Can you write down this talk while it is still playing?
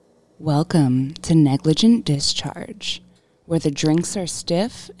Welcome to Negligent Discharge, where the drinks are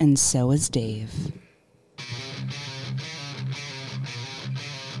stiff and so is Dave.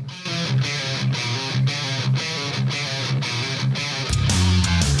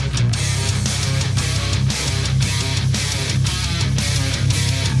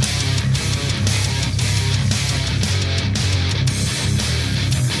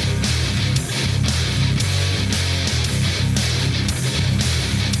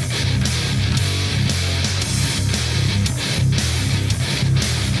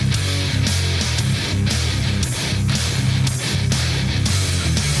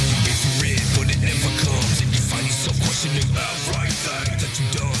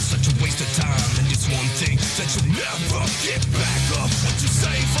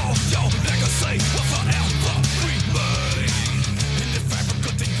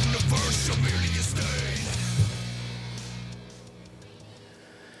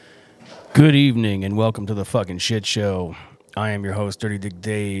 Good evening and welcome to the fucking shit show. I am your host, Dirty Dick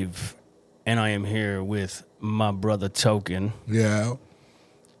Dave, and I am here with my brother Tok'in. Yeah.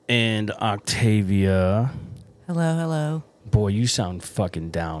 And Octavia. Hello, hello. Boy, you sound fucking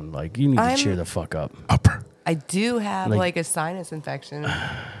down. Like, you need to cheer the fuck up. Upper. I do have like a sinus infection.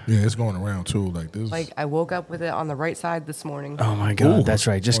 Yeah, it's going around too. Like this. Like I woke up with it on the right side this morning. Oh my God, Ooh, that's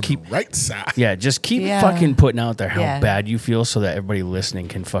right. Just on keep the right side. Yeah, just keep fucking putting out there how Yeah. bad you feel so that everybody listening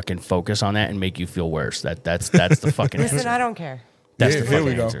can fucking focus on that and make you feel worse. That's the fucking Listen, answer. I don't care. That's Yeah, the here fucking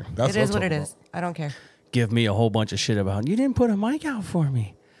we go. answer. That's It is what I'm it talking is. I don't care. Give me a whole bunch of shit about you didn't put a mic out for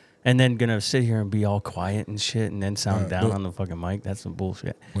me, and then gonna sit here and be all quiet and shit, and then sound down look. on the fucking mic. That's some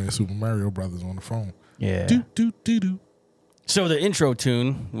bullshit. Playing Super Mario Brothers on the phone. Yeah. Do do do do. So the intro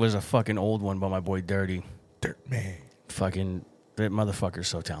tune was a fucking old one by my boy Dirty. Dirt man. Fucking that motherfucker's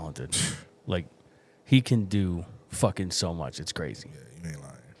so talented. Like he can do fucking so much. It's crazy. Yeah, you ain't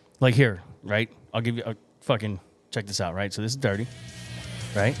lying. Like here, right? I'll give you a fucking check this out, right? So this is Dirty,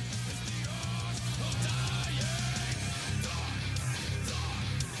 right?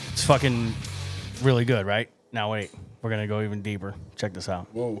 It's fucking really good, right? Now wait, we're gonna go even deeper. Check this out.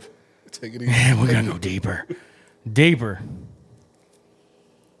 Whoa. Take it easy. We're gonna go deeper. Deeper.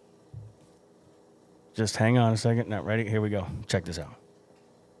 Just hang on a second. Not ready? Here we go. Check this out.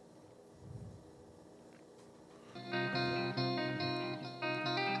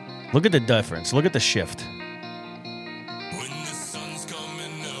 Look at the difference. Look at the shift.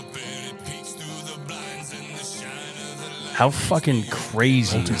 How fucking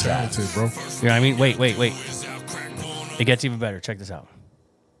crazy is that? Talented, bro. You know what I mean? Wait. It gets even better. Check this out.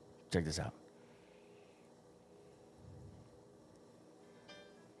 Check this out.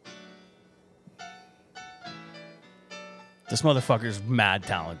 This motherfucker's mad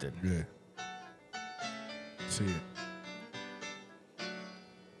talented. Yeah. See it.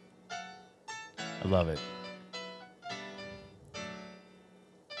 I love it.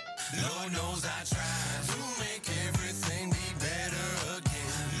 Lord knows I tried to make everything be better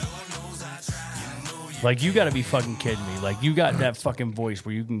again. Lord knows I tried. Like, you gotta be fucking kidding me. Like, you got that fucking voice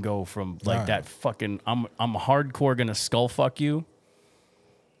where you can go from, like, Right. that fucking, I'm hardcore gonna skull fuck you,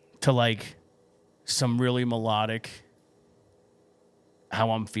 to, like, some really melodic,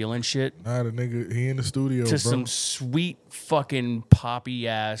 how I'm feeling shit, Nah, the nigga, he in the studio, to bro. some sweet fucking poppy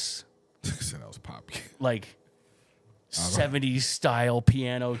ass, Said that was poppy. like, 70s style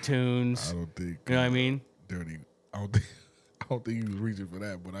piano tunes. I don't think. You know what I mean? Dirty. I don't think he was reaching for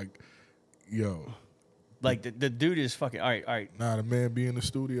that, but yo. Like, the dude is fucking, all right. Nah, the man be in the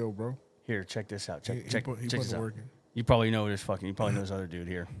studio, bro. Here, check this out. Check He put this the out. work in. You probably know this fucking. You probably know this other dude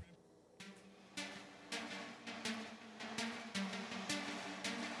here.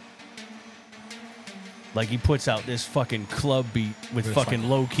 Like he puts out this fucking club beat with It's fucking like-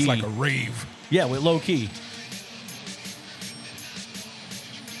 low key. It's like a rave. Yeah, with low key.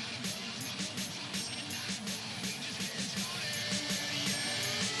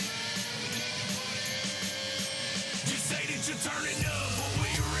 You say that you're turning up, but we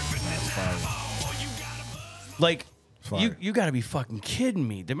ripping this Like Fire. you got to be fucking kidding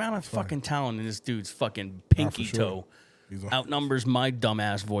me. The amount of fucking talent in this dude's fucking pinky sure. toe He's on- outnumbers my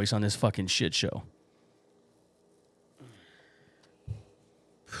dumbass voice on this fucking shit show.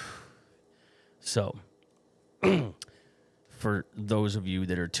 So, for those of you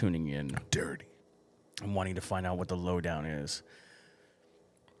that are tuning in Dirty. and wanting to find out what the lowdown is,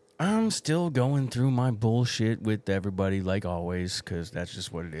 I'm still going through my bullshit with everybody like always, because that's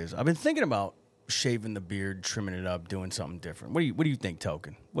just what it is. I've been thinking about shaving the beard, trimming it up, doing something different. What do you think,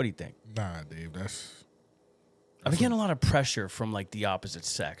 Tok'in? What do you think? Nah, Dave, that's I've been getting a lot of pressure from like the opposite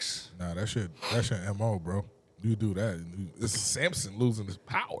sex. that's your MO, bro. You do that. It's Samson losing his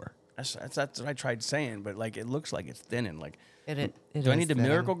power. That's what I tried saying, but like it looks like it's thinning. Like, It do I is need to thinning.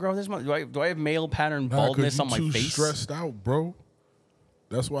 miracle grow this month? Do I have male pattern Nah, 'cause baldness you on my too face? stressed out, bro.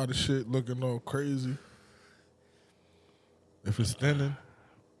 That's why the shit looking all crazy. If it's thinning,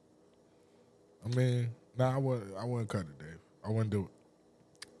 I mean, I wouldn't cut it, Dave. I wouldn't do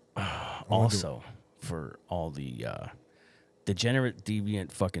it. Also, for all the degenerate,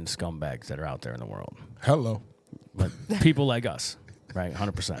 deviant, fucking scumbags that are out there in the world, Hello. like people like us, right?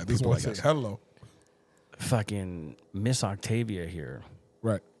 100%. I just People want like to say us. hello. Fucking Miss Octavia here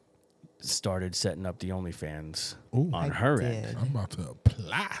Right. started setting up the OnlyFans Ooh. on I her end. did. I'm about to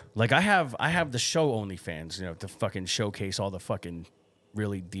apply. Like I have the show OnlyFans, to fucking showcase all the fucking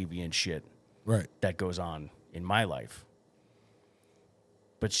really deviant shit Right. that goes on in my life.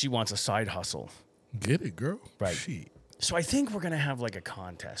 But she wants a side hustle. Get it, girl. Right. Shit. So I think we're gonna have like a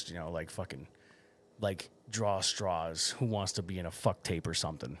contest, like fucking like draw straws, who wants to be in a fuck tape or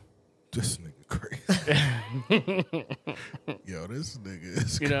something. This nigga crazy. Yo, this nigga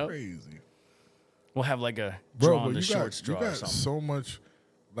is crazy. We'll have like a Bro, draw on but the you short got, straw you or got something. so much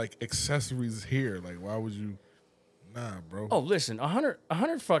like accessories here. Like, why would you? Nah, bro. Oh, listen,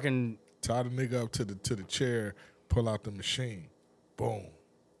 100 fucking Tie the nigga up to the chair, pull out the machine. Boom.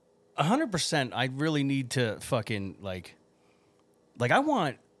 100%. I really need to fucking like I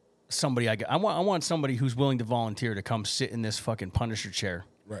want somebody. I want somebody who's willing to volunteer to come sit in this fucking Punisher chair,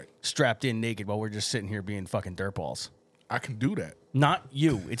 Right. strapped in naked, while we're just sitting here being fucking dirtballs. I can do that. Not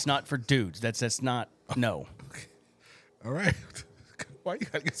you. It's not for dudes. That's not. No. All right. Why you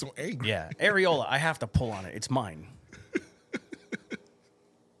gotta get so angry? Yeah, areola. I have to pull on it. It's mine.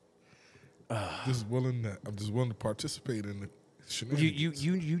 I'm just willing to participate in the shenanigans.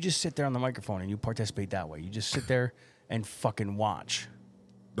 You just sit there on the microphone and you participate that way. You just sit there and fucking watch.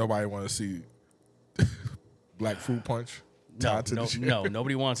 Nobody want to see Black Fruit Punch. No, tied to the chair?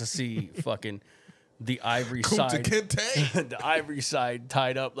 nobody wants to see fucking the ivory Kunta side. Kinte. The ivory side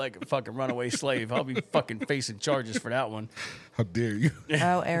tied up like a fucking runaway slave. I'll be fucking facing charges for that one. How dare you?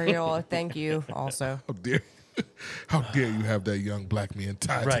 Oh, Ariel, thank you also. How dare you have that young black man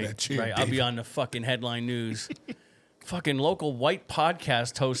tied to that chair? Right. I'll be David? on the fucking headline news. Fucking local white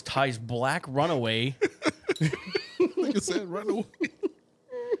podcast host ties black runaway. Nigga said run away.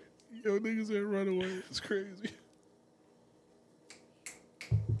 Yo, nigga said run away. It's crazy.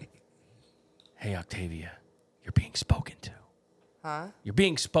 Hey, Octavia, you're being spoken to. Huh? You're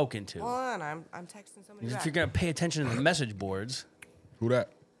being spoken to. Hold on, I'm texting somebody If back. you're gonna pay attention to the message boards, Who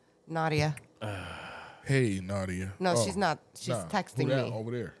that? Nadia. Hey, Nadia. No, Oh, she's not. She's nah. texting Who that me.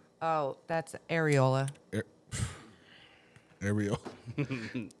 over there. Oh, that's Areola. Ariel.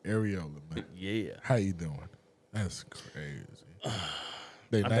 Ariola, man. yeah. How you doing? That's crazy.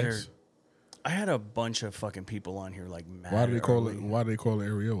 They I nice. better- I had a bunch of fucking people on here like mad. Why do they call early. it? Why do they call it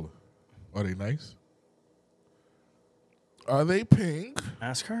areola? Are they nice? Are they pink?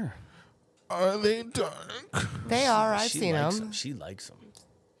 Ask her. Are they dark? They are. I've She seen likes them. She likes them.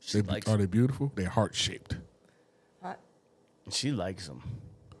 She likes Are them. they beautiful? They're heart shaped. She likes them.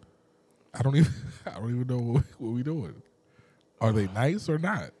 I don't even know what we doing. Are they nice or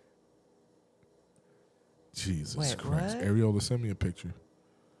not? Jesus Wait, Christ. what? Areola, send me a picture.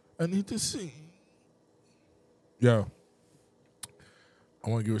 I need to see. Yo. I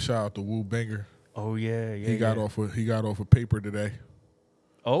want to give a shout out to Woo Banger. Oh yeah, yeah. He got off a paper today.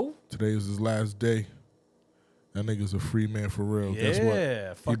 Oh Today is his last day. That nigga's a free man for real. yeah,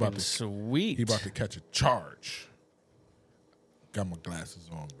 Guess what? fucking sweet. He about to catch a charge. Got my glasses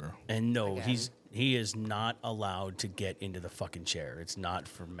on, girl. And no, Again. he is not allowed to get into the fucking chair. It's not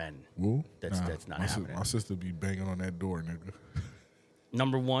for men. Woo? That's not happening. My sister be banging on that door, nigga.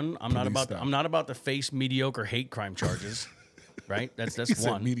 Number one, I'm not Police about stop. I'm not about to face mediocre hate crime charges. Right? That's He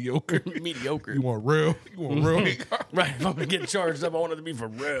said one. mediocre. Mediocre. You want real? You want real hate crime? Right. If I'm gonna get charged up, I want it to be for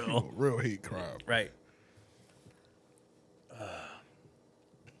real. Real hate crime. Right.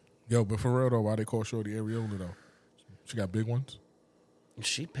 Yo, but for real though, why they call Shorty Areola though? She got big ones.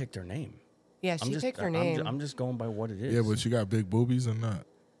 She picked her name. Yeah, she picked her name. I'm just going by what it is. Yeah, but she got big boobies or not?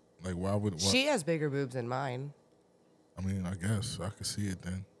 Like, why would? Why? She has bigger boobs than mine. I mean, I guess I could see it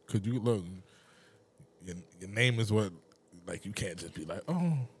then. Could you look? Your name is what? Like, you can't just be like,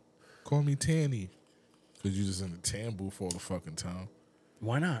 oh, call me Tanny, because you just in the tan booth all the fucking time.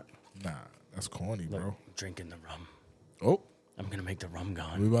 Why not? Nah, that's corny, Look, bro. drinking the rum. Oh, I'm gonna make the rum we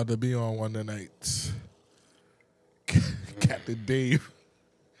gone. about to be on one tonight. Captain Dave.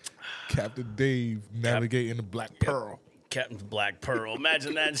 Captain Dave navigating the Black Pearl. Captain's Black Pearl.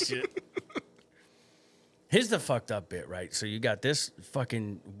 Imagine that shit. Here's the fucked up bit, right? So you got this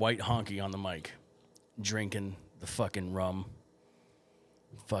fucking white honky on the mic, drinking the fucking rum.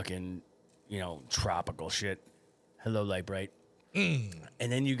 fucking, tropical shit. Hello, Light Bright. And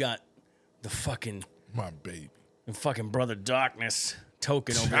then you got the fucking My baby. fucking brother Darkness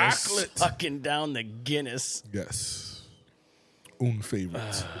Tok'in over there sucking down the Guinness. Yes. Un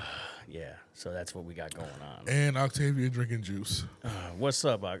favorite. Yeah, so that's what we got going on. And Octavia drinking juice. What's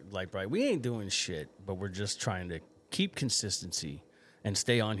up, Light Bright? We ain't doing shit, but we're just trying to keep consistency and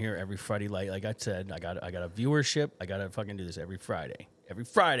stay on here every Friday. Like I said, I got a viewership. I gotta fucking do this every Friday. Every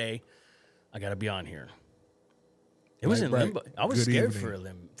Friday, I gotta be on here. It was in limbo. I was scared for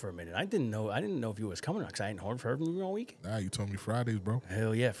a minute. I didn't know if you was coming because I hadn't heard from you all week. Nah, you told me Fridays, bro.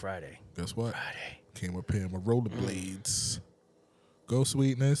 Hell yeah, Friday. Guess what? Friday. Came up here in my rollerblades. Go,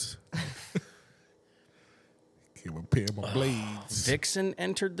 sweetness. Came up here in my blades. Vixen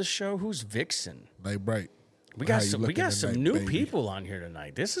entered the show. Who's Vixen? Light Bright. We got some new people on here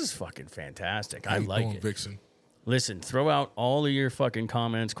tonight. This is fucking fantastic. How I you like doing, it. Vixen? Listen, throw out all of your fucking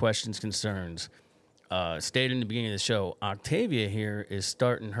comments, questions, concerns. Stated in the beginning of the show, Octavia here is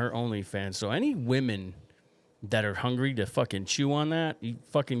starting her OnlyFans. So any women that are hungry to fucking chew on that, you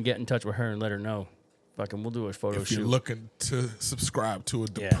fucking get in touch with her and let her know. Fucking, we'll do a photo shoot. If you're looking to subscribe to a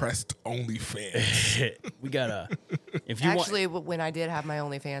depressed OnlyFans. We got Actually, when I did have my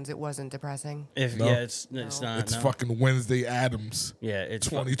OnlyFans, it wasn't depressing. It's not. It's fucking Wednesday Addams. Yeah, it's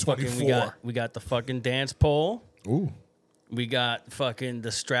 2024. We got the fucking dance pole. Ooh. We got fucking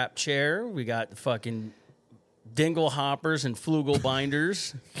the strap chair. We got the fucking dingle hoppers and flugel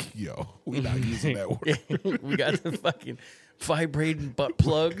binders. Yo, we not using that word. We got the fucking vibrating butt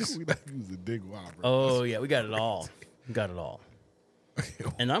plugs. We not using dingle hopper. Oh, yeah, we got it all. We got it all.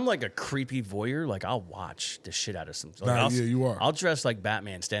 And I'm like a creepy voyeur. Like, I'll watch the shit out of some. Like, you are. I'll dress like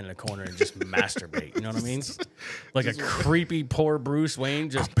Batman, stand in a corner and just masturbate. You know what I mean? Like a creepy, poor Bruce Wayne.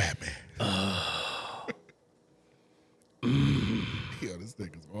 Just I'm Batman. Yo, this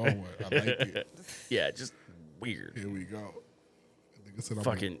nigga's all one. I like it. Yeah, just weird. Here we go. Nigga said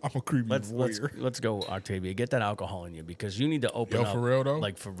Fucking, I'm a creepy voyeur. let's go, Octavia. Get that alcohol in you because you need to open up. For real though?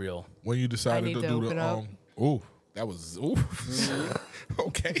 Like for real. When you decided to do the ooh, that was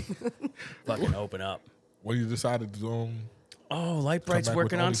okay. Fucking open up. When you decided to Oh, Light Bright's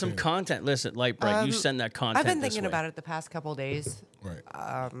working on some OnlyFans. content. Listen, Light Bright, you send that content. I've been this thinking way. about it the past couple days. right.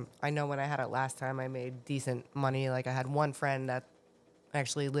 I know when I had it last time, I made decent money. Like I had one friend that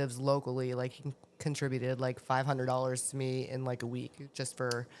actually lives locally. Like he contributed like $500 to me in like a week just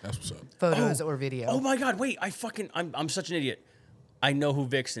for That's what's up. photos or video. Oh my God! Wait, I'm such an idiot. I know who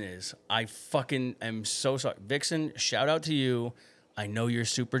Vixen is. I fucking am so sorry. Vixen, shout out to you. I know you're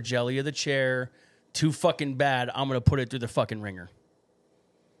super jelly of the chair. Too fucking bad. I'm gonna put it through the fucking ringer.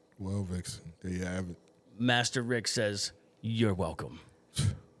 Well, Vixen, there you have it. Master Rick says you're welcome.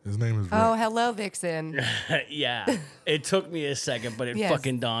 His name is Rick. Oh, hello, Vixen. Yeah, it took me a second, but it Yes.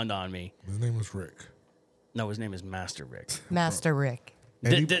 fucking dawned on me. His name is Rick. No, his name is Master Rick. Master Rick.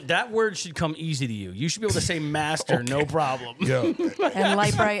 That word should come easy to you. You should be able to say master, no problem. Yo, And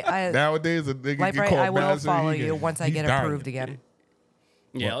Light Bright, nowadays a nigga Light get Bright, called I will master, follow he you once I he get dying. approved again.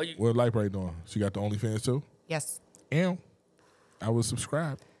 Yeah, What Light Bright doing? She got the OnlyFans too? Yes. And I was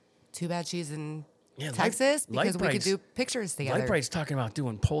subscribed. Too bad she's in Yeah, Texas because we could Bright's- do pictures together. Light Bright's talking about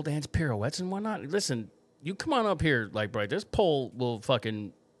doing pole dance pirouettes and whatnot. Listen, you come on up here, Light Bright. This pole will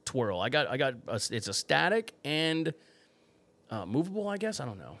fucking twirl. It's a static and movable, I guess. I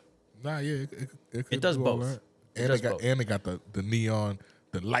don't know. Nah, yeah, It does do all both. that. It And does both. they got the neon,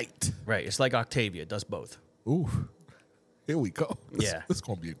 the light. Right. It's like Octavia. It does both. Ooh, here we go. Yeah. This is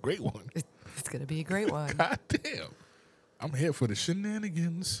gonna be a great one. It's going to be a great one. God damn, I'm here for the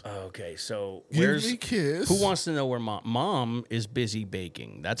shenanigans. Okay, so Give me a kiss. who wants to know where mom is busy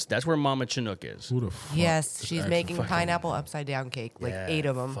baking? That's where Mama Chinook is. Who the fuck? Yes, is she's asking making for- pineapple upside down cake, like Yeah, 8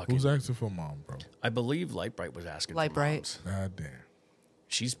 of them. fucking- Who's asking for mom, bro? I believe Light Bright was asking. Light for Bright. mom's. God damn.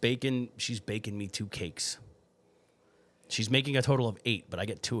 She's baking me 2 cakes. She's making a total of 8, but I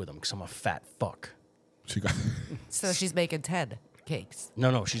get 2 of them because I'm a fat fuck. She got. So she's making 10 cakes.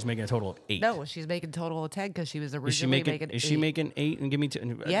 No, she's making a total of 8. No, she's making total of 10 because she was Is she originally making? making Is she 8. making 8 and give me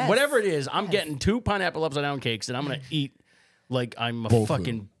 2? Yes. Whatever it is, I'm getting 2 pineapple upside down cakes, and I'm gonna eat like I'm a Both of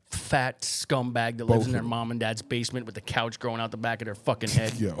fucking fat scumbag that lives in of their them. mom and dad's basement with the couch growing out the back of their fucking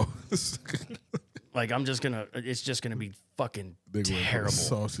head. Yo. Like it's just gonna be fucking They gonna put a terrible.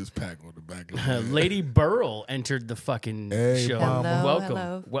 sausage pack on the back of the head. Lady Burl entered the fucking Hey, show. mama. Hello, Welcome.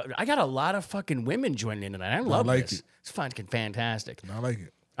 hello. Well, I got a lot of fucking women joining in tonight. I love like this. it. It's fucking fantastic. I like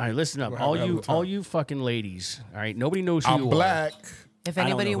it. All right, listen up, We'll have a hell of a time. all you fucking ladies. All right, nobody knows who I'm you black. If I don't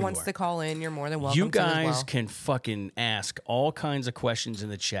anybody know who wants you are. to call in, you're more than welcome You guys to as well. can fucking ask all kinds of questions in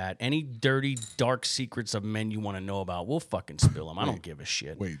the chat. Any dirty, dark secrets of men you want to know about, we'll fucking spill them. I don't give a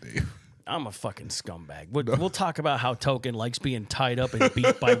shit. Wait, Dave. I'm a fucking scumbag. We'll talk about how Tok'in likes being tied up and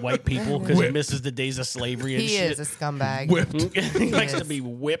beat by white people because he Whipped. misses the days of slavery and He shit. is a scumbag. Whipped. He likes to is. be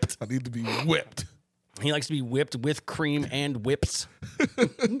whipped. I need to be whipped. He likes to be whipped with cream and whips.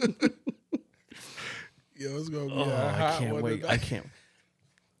 Yo, it's gonna be Oh, a I hot can't one wait. tonight. I can't.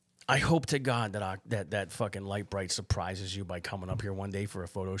 I hope to God that fucking Light Bright surprises you by coming up here one day for a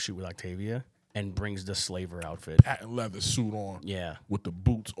photo shoot with Octavia and brings the slaver outfit. Patent leather suit on. Yeah. With the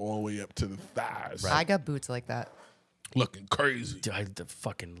boots all the way up to the thighs. I got boots like that. Looking crazy. Dude, I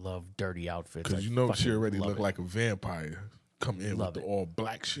fucking love dirty outfits. Because I you know she fucking already love looked it. like a vampire. Come in Love with it. the all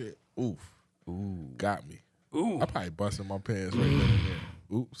black shit. Oof. Ooh. Got me. Ooh. I probably busted my pants right then and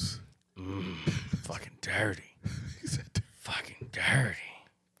there. Oops. Fucking dirty. He said, Fucking dirty.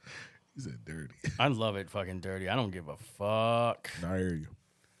 he said dirty. I love it fucking dirty. I don't give a fuck. I hear you.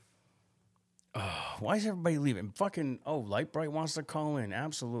 Why is everybody leaving? Fucking, Light Bright wants to call in.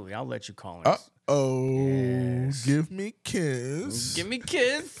 Absolutely. I'll let you call in. Uh-oh. Give me kiss. Give me a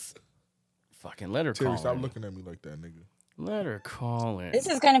kiss. Fucking let her Terry, call stop in. looking at me like that, nigga. Let her call in. This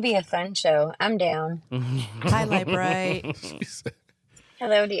is going to be a fun show. I'm down. Hi, Light Bright. She said,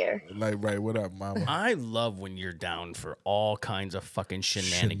 Hello, dear. like, right, what up, mama? I love when you're down for all kinds of fucking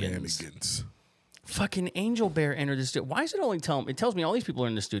shenanigans. Fucking Angel Bear entered the studio. Why is it only it tells me all these people are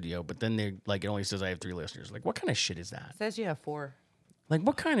in the studio, but then they're like, it only says I have 3 listeners. Like, what kind of shit is that? Says you have 4. Like,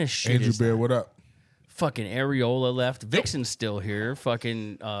 what kind of shit Angel is Bear, that? what up? Fucking Areola left. Vixen's still here.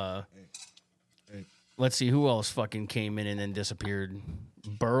 Fucking, let's see who else fucking came in and then disappeared.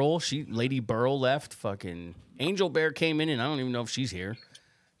 Lady Burl left. Fucking Angel Bear came in and I don't even know if she's here.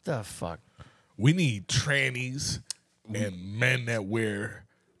 The fuck? We need trannies and men that wear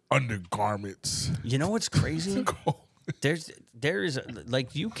undergarments. You know what's crazy? There is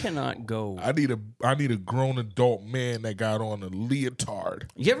like you cannot go. I need a grown adult man that got on a leotard.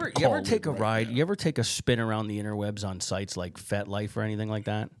 You ever Call it take a right ride? now. You ever take a spin around the interwebs on sites like FetLife or anything like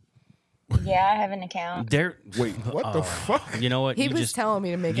that? Yeah, I have an account. Wait, what the fuck? You know what? He You was just- telling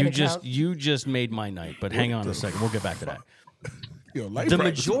me to make you an account. you just made my night. But hang on a second. We'll get back to that. Yo, Light The Bright-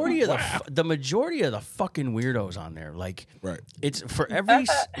 majority of the majority of the fucking weirdos on there, like Right. it's for every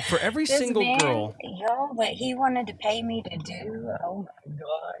This single man, girl. Yo, what he wanted to pay me to do, oh my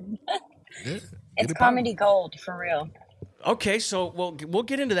God. Yeah, It's get it comedy gold, for real. Okay, so we'll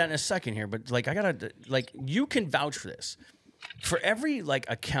get into that in a second here, but like I gotta like you can vouch for this. For every like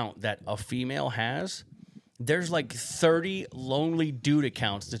account that a female has, there's like 30 lonely dude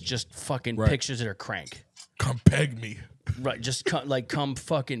accounts that's just fucking Right. pictures of her crank. Come peg me. Right, just come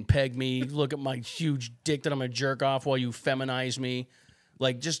fucking peg me. Look at my huge dick that I'm gonna jerk off while you feminize me.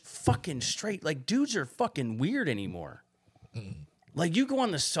 Like just fucking straight. Like dudes are fucking weird anymore. Like you go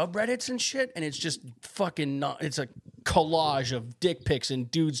on the subreddits and shit, and it's just fucking not. It's a collage of dick pics and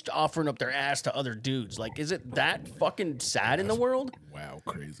dudes offering up their ass to other dudes. Like, is it that fucking sad in the world? Wow,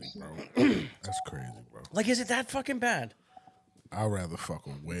 crazy, bro. That's crazy, bro. Like, is it that fucking bad? I'd rather fuck a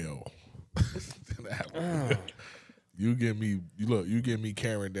whale than have a whale. You get me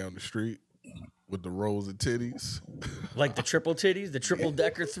Karen down the street with the rolls of titties. Like the triple titties, the triple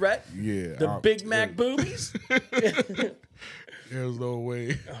decker threat, Yeah. the Big Mac boobies. There's no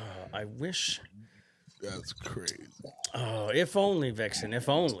way. I wish. That's crazy. Oh, if only, Vixen. If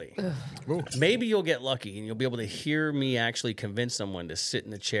only. Oh, Maybe you'll get lucky and you'll be able to hear me actually convince someone to sit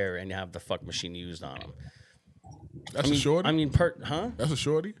in the chair and have the fuck machine used on them. that's a shorty? Huh? That's a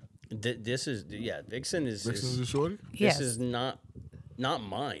shorty? This is, Vixen is. Vixen's a shorty? Yes. This is not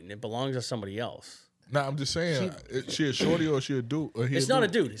mine. It belongs to somebody else. Nah, I'm just saying. Is she a shorty or is she a dude? Or he It's not a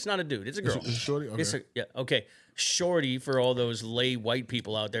dude. It's not a dude. It's a girl. It's a shorty? Okay. Okay. Shorty, for all those lay white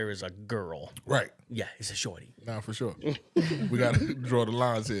people out there, is a girl. Right. Yeah, it's a shorty. Nah, for sure. We got to draw the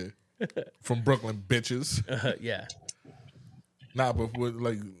lines here. From Brooklyn, bitches. Yeah. Nah, but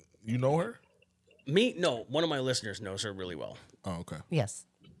like, you know her? Me? No. One of my listeners knows her really well. Oh, okay. Yes.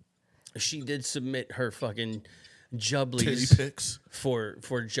 She did submit her fucking Titty jubblies pics. for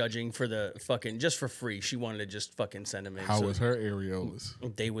judging for the fucking just for free. She wanted to just fucking send them in. How So was her areolas?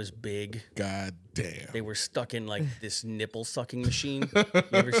 they was big. God damn. They were stuck in like this nipple sucking machine. You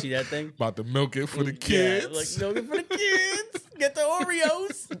ever see that thing? About to milk it for the kids. Yeah, like milking for the kids. Get the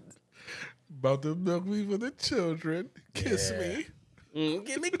Oreos. About to milk me for the children. Kiss Yeah. me.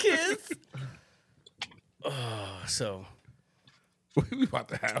 Give me a kiss. So We about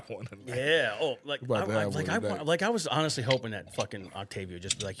to have one tonight. Yeah. Oh, About to have one tonight. I was honestly hoping that fucking Octavia would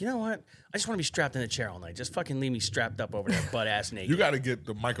just be like, you know what? I just want to be strapped in a chair all night. Just fucking leave me strapped up over there, butt ass naked. You got to get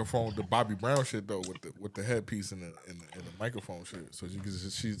the microphone, the Bobby Brown shit though, with the headpiece and the microphone shit, so you can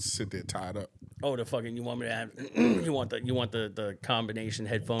she sit there tied up. Oh, the fucking you want me to have? you want the combination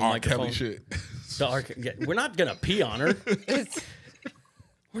headphone R. microphone Kelly shit. Yeah, we're not gonna pee on her.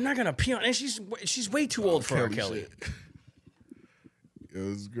 We're not gonna pee on, and she's way too old for R. Kelly. Shit. It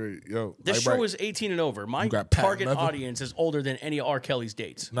was great, yo. This like, show right. is 18 and over. My got Pat target Leather? audience is older than any R. Kelly's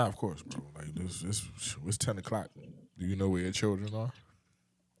dates. Nah, of course, bro. Like it's 10 o'clock. Do you know where your children are?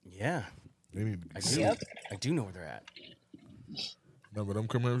 Yeah, They need to be I sick. do. I do know where they're at. Remember them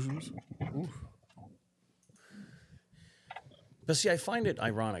commercials? Oof. But see, I find it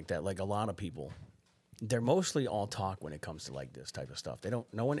ironic that like a lot of people, they're mostly all talk when it comes to like this type of stuff.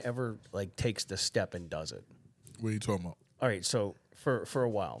 No one ever like takes the step and does it. What are you talking about? All right, so for a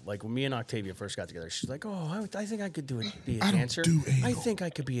while, like when me and Octavia first got together, she's like, "Oh, I think I could be a dancer. I think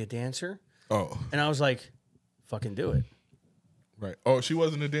I could be a dancer." Oh, And I was like, "Fucking do it." right. Oh, she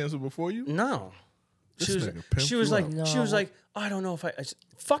wasn't a dancer before you? No. This She was nigga pimped she was you like out. she was like, "I don't know if I said,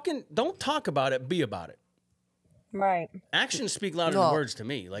 fucking don't talk about it, be about it." Right. Actions speak louder Well, than words to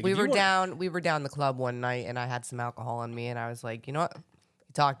me. Like We if you were wanna- down the club one night, and I had some alcohol on me, and I was like, you know what?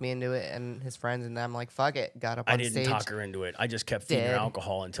 He talked me into it, and his friends, and I'm like, fuck it. Got up on I didn't stage. talk her into it. I just kept feeding her Did.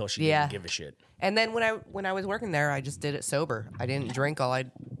 alcohol until she Yeah. didn't give a shit. And then when I was working there, I just did it sober. I didn't drink. All I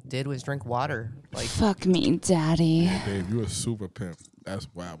did was drink water. Like, Fuck me, daddy. Dave, you a super pimp. That's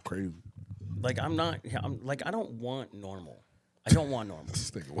wild, crazy. Like I'm like I don't want normal. I don't want normal. This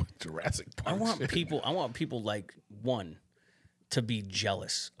nigga what Jurassic Park. I want shit. people like one to be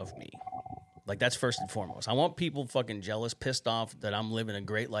jealous of me. Like that's first and foremost. I want people fucking jealous, pissed off that I'm living a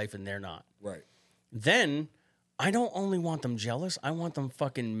great life and they're not. Right. Then I don't only want them jealous, I want them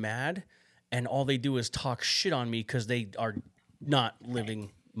fucking mad and all they do is talk shit on me because they are not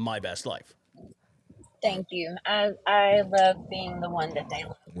living my best life. Thank you. I love being the one that they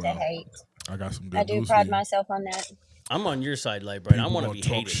love to Well, hate. I got some good I do news for pride you. myself on that. I'm on your side, Light Bright. I People want to gonna be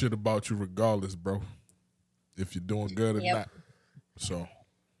talk hated. shit about you regardless, bro. If you're doing good or Yep. not. So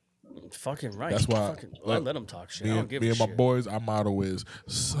Fucking right. that's why Fucking, I look, let them talk shit. me I don't and, give me a and my shit. boys, our motto is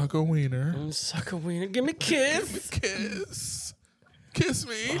suck a wiener. Suck a wiener. Give me a kiss. Kiss. Kiss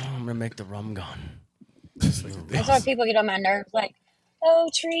me. I'm gonna make the rum gone. That's why people get on my nerves. Like, oh,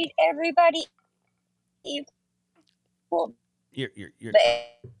 treat everybody equal. You're But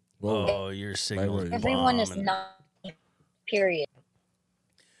Whoa. oh, your signal's Wait. everyone is bombing. not. Period.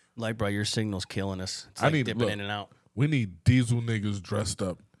 Light Bright, your signal's killing us. It's I like need- dipping look. in and out. We need diesel niggas dressed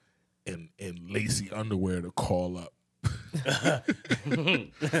up in lacy underwear to call up.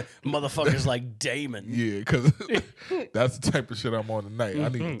 Motherfuckers like Damon. Yeah, because that's the type of shit I'm on tonight. I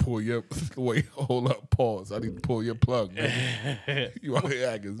need to pull your wait, hold up, pause. I need to pull your plug, man. You out here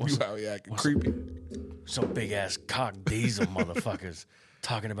acting creepy. Some big ass cock diesel motherfuckers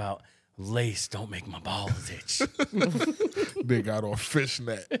talking about lace don't make my balls itch. They got on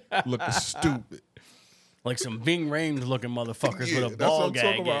fishnet, looking stupid. Like some Ving Rhames looking motherfuckers Yeah, with a that's ball what I'm gag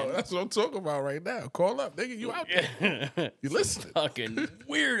talking in. about. That's what I'm talking about right now. Call up, nigga. You out there? You listening? Fucking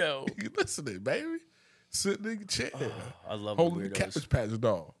weirdo. You listening, baby? Sitting in your chair, I love holding the the weirdos. Cabbage Patch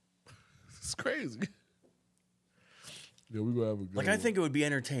doll. It's crazy. Yeah, we gonna have a good Like I one. think it would be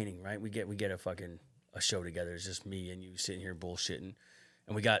entertaining, right? We get a fucking a show together. It's just me and you sitting here bullshitting,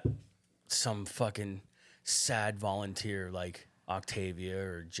 and we got some fucking sad volunteer like Octavia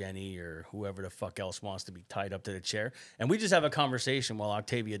or Jenny or whoever the fuck else wants to be tied up to the chair, and we just have a conversation while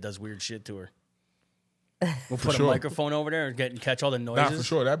Octavia does weird shit to her. We'll put sure. a microphone over there and catch all the noises. Nah, for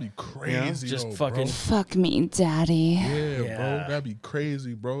sure. That'd be crazy. just though, fucking- Bro. Fuck me, daddy. Yeah, Yeah. bro. That'd be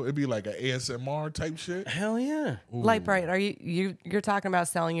crazy, bro. It'd be like an ASMR type shit. Hell yeah. Light Bright, are you're talking about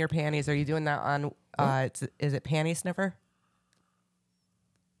selling your panties? Are you doing that on? Is it Panty Sniffer?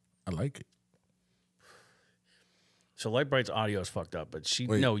 I like it. So Light Bright's audio is fucked up, but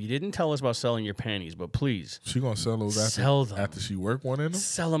Wait. no, you didn't tell us about selling your panties, but please She gonna sell those Sell them. after she work one in them.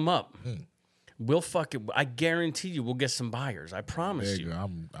 sell them up. Hmm. We'll fucking. I guarantee you, we'll get some buyers. I promise There you. you go.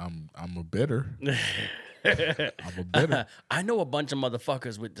 I'm a bidder. I'm a bidder. I know a bunch of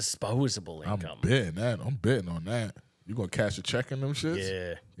motherfuckers with disposable I'm income. bidding that. I'm bidding on that. You gonna cash a check in them shits?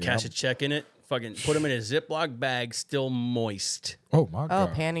 Yeah, Yeah, cash I'm- a check in it. Fucking put them in a Ziploc bag, still moist. Oh my Oh,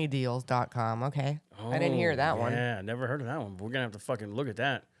 god. pantydeals.com. Okay. I didn't hear that one. Yeah, I never heard of that one. But we're gonna have to fucking look at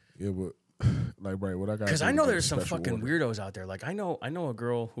that Yeah, but like right, what I got? because I know there's some fucking weirdos out there. Like I know a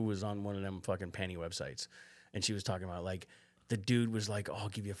girl who was on one of them fucking panty websites, and she was talking about like the dude was like, "Oh, I'll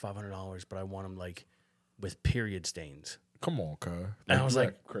give you $500, but I want him like with period stains." Come on, cuz. And I was you like,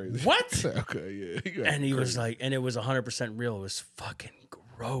 act crazy. what? Okay, yeah. You act And he was crazy. like, and it was 100% real. It was fucking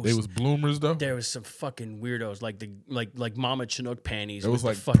gross. They was bloomers though. There was some fucking weirdos like like Mama Chinook panties. It was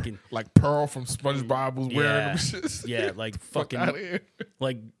with like the fucking like Pearl from SpongeBob was wearing yeah, them shits. yeah, like Fuck outta fucking here.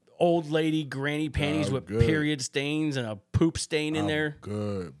 like old lady granny panties Oh, with good. period stains and a poop stain in there.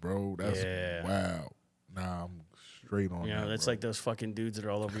 Good, bro. That's Yeah. wow. Nah, I'm straight on You know, that. that's bro. like those fucking dudes that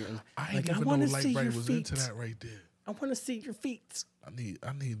are all over you. I Like, ain't never wanna know Light see Bright your was feet. into that right there. I want to see your feet. I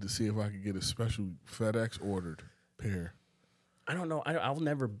need to see if I could get a special FedEx ordered pair. I don't know. I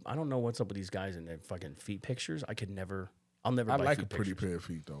don't know what's up with these guys and their fucking feet pictures. I'll never I buy like feet a pretty pictures. pair of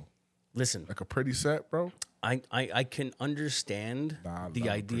feet though. Listen, Like a pretty set, bro. I can understand Nah, I the love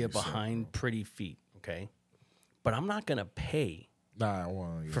a idea pretty set, behind pretty feet, okay? But I'm not going to pay Nah,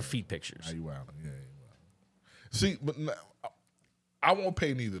 well, yeah. for feet pictures. Nah, you wild. Yeah, you wild. See, but I won't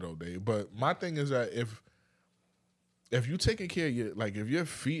pay neither though, Dave. But my thing is that if you taking care of your if your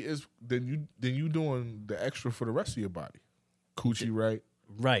feet is then you doing the extra for the rest of your body. Coochie right.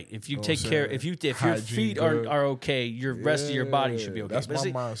 Right. If you Know what take I'm care, saying? if your Hygiene feet good. are okay, your rest of your body should be okay. that's but my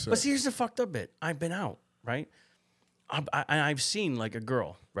see, mindset. But see, here's the fucked up bit. I've been out, right? I've seen like a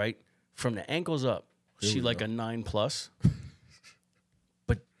girl, right, from the ankles up. She we like go. a 9+,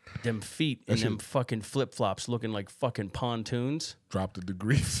 but them feet and them fucking flip flops looking like fucking pontoons. Dropped a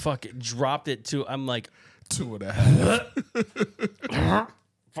degree. Fuck it, dropped it to. I'm like, 2.5.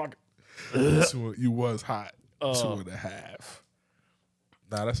 fuck. You was hot. 2.5.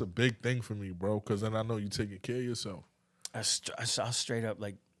 Nah, that's a big thing for me, bro. Because then I know you taking care of yourself. I'll straight up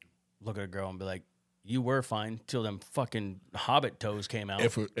like look at a girl and be like, "You were fine till them fucking hobbit toes came out."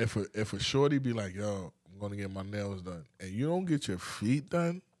 If a shorty be like, "Yo, I'm gonna get my nails done," and you don't get your feet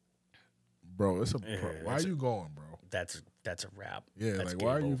done, bro, why are you going, bro? That's a wrap. Yeah, That's like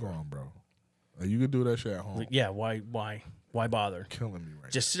why are game you over. going, bro? Like, you could do that shit at home. Like, yeah, why bother? Killing me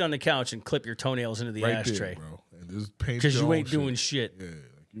right Just sit on the couch and clip your toenails into the now. Right ashtray. there, bro. And just paint Because your you own ain't doing shit. Yeah,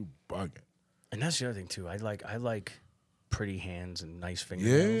 like you bugging. And that's the other thing too. I like pretty hands and nice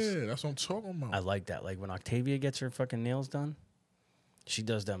fingernails. Yeah, that's what I'm talking about. I like that. Like when Octavia gets her fucking nails done, she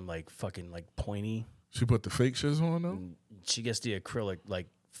does them like fucking like pointy. She put the fake shits on though. She gets the acrylic like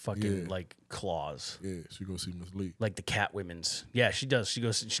fucking Yeah. like claws. Yeah, she go see Miss Lee. Like the cat women's. Yeah, she does. She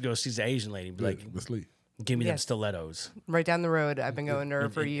goes sees the Asian lady and be like, Miss Lee. give me them Yes. stilettos. Right down the road. I've been going to her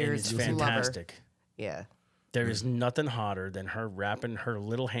for And years. it's Love her. fantastic. Yeah. There is nothing hotter than her wrapping her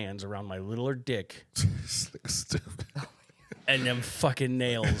little hands around my littler dick This nigga's stupid. and them fucking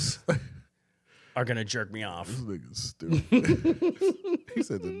nails are gonna jerk me off. This nigga's stupid. He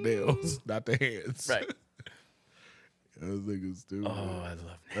said the nails, not the hands. Right. This nigga's stupid. Oh, I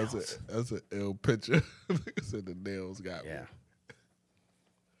love nails. That's an ill picture. Nigga said the nails got me. Yeah.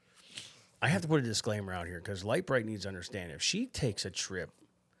 I have to put a disclaimer out here because Light Bright needs to understand if she takes a trip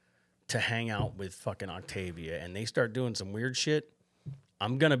to hang out with fucking Octavia and they start doing some weird shit,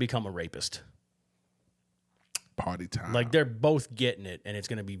 I'm gonna become a rapist. Party time. Like they're both getting it and it's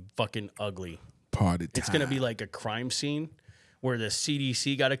gonna be fucking ugly. Party time. It's gonna be like a crime scene where the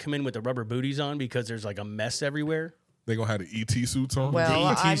CDC got to come in with the rubber booties on because there's like a mess everywhere. They gonna have the ET suits on. Well,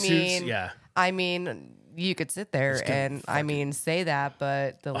 ET I suits, mean, yeah. I mean, you could sit there gonna and I mean say that,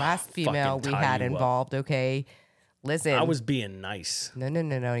 but the last female fucking we tie had you up. involved, okay, listen. I was being nice. No,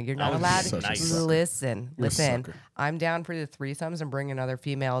 you're I not was allowed such to a sucker. listen. You're a Listen, sucker. I'm down for the threesomes and bringing other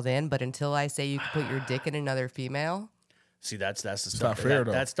females in, but until I say you can put your dick in another female, See, that's the stuff. not fair,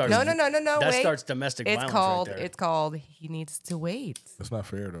 though. That starts. no. That Wait, starts domestic it's violence called. right there. It's called. He needs to wait. That's not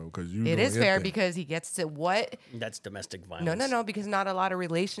fair though, because you. It doing is your fair thing. because he gets to what? That's domestic violence. No, because not a lot of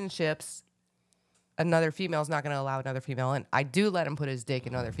relationships. Another female's not going to allow another female in. I do let him put his dick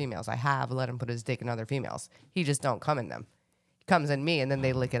in other females. I have let him put his dick in other females. He just don't come in them. He comes in me, and then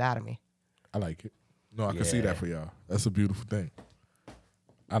they lick it out of me. I like it. No, I can see that for y'all. That's a beautiful thing.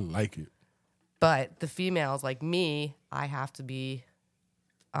 I like it. But the females, like me, I have to be.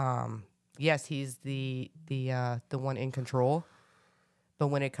 Yes, he's the one in control. But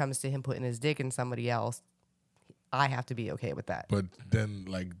when it comes to him putting his dick in somebody else, I have to be okay with that. But then,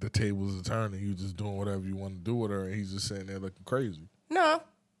 like, the tables are turning. You just doing whatever you want to do with her, and he's just sitting there looking crazy. No,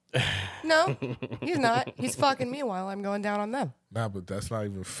 he's not. He's fucking me while I'm going down on them. Nah, but that's not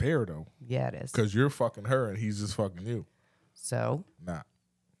even fair though, Yeah, it is. because you're fucking her and he's just fucking you. So Nah,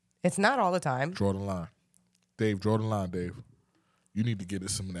 it's not all the time. draw the line, Dave. Draw the line, Dave. You need to get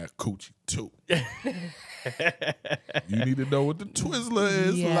us some of that coochie too. You need to know what the Twizzler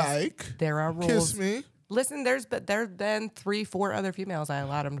is Yes, like. there are rules. Kiss me. Listen, there's been 3-4 other females I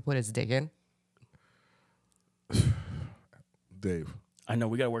allowed him to put his dick in. Dave. I know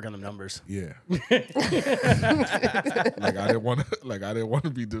we got to work on the numbers. Yeah. like I didn't want to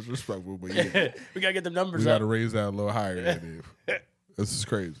be disrespectful, but yeah, We got to get the numbers we got up. to raise that a little higher, Dave. This is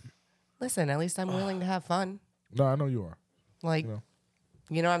crazy. Listen, at least I'm willing to have fun. No, I know you are. Like,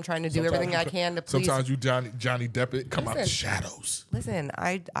 You know. I'm trying to do everything I can to please. Sometimes you Johnny Depp it, come out the Listen. shadows. Listen,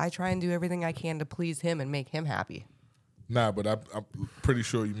 I try and do everything I can to please him and make him happy. Nah, but I'm pretty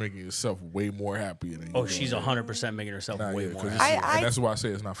sure you're making yourself way more happier than you. Oh, she's 100% making herself way more happy. and that's why I say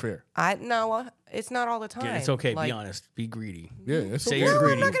it's not fair. No, it's not all the time. Yeah, it's okay. Like, Be honest. Be greedy. Yeah, it's Say okay. you're No,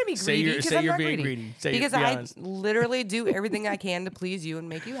 greedy. I'm not going to be Say greedy. you're, 'cause say I'm you're not being greedy. greedy. Say Because be I honest. literally do everything I can to please you and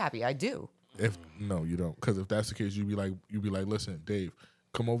make you happy. I do. If no, you don't. Because if that's the case, you'd be like, listen, Dave,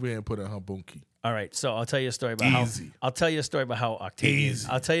 come over here and put in her bunkie. All right, so I'll tell you a story about Easy. I'll tell you a story about how Octavia. Easy.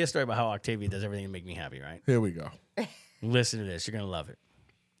 I'll tell you a story about how Octavia does everything to make me happy. Right? Here we go. Listen to this. You're gonna love it.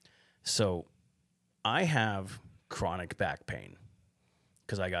 So, I have chronic back pain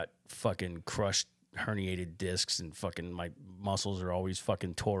because I got fucking crushed, herniated discs, and fucking my muscles are always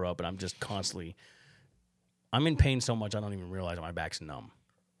fucking tore up, and I'm just constantly. I'm in pain so much I don't even realize my back's numb.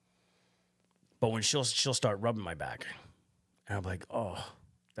 But when she'll start rubbing my back, and I'm like, oh,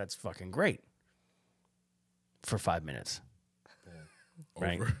 that's fucking great. For 5 minutes.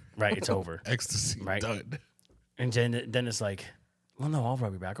 Right? Over. Right, it's over. Ecstasy. Right. Done. And then it's like, well, no, I'll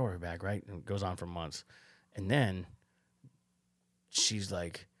rub your back, right? And it goes on for months. And then she's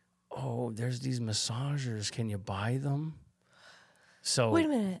like, oh, there's these massagers. Can you buy them? So Wait a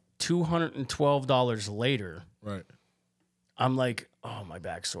minute. $212 later, Right. I'm like, oh, my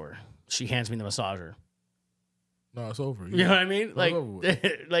back's sore. She hands me the massager. No, it's over. You know what I mean? Like, over with.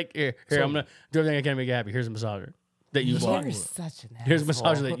 like here, I'm going to do everything I can to make you happy. Here's a massager that you bought. You're such an asshole. Here's a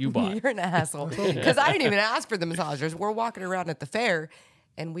massager that you bought. You're an asshole. Because I didn't even ask for the massagers. We're walking around at the fair,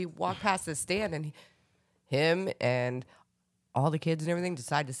 and we walk past this stand, and him and all the kids and everything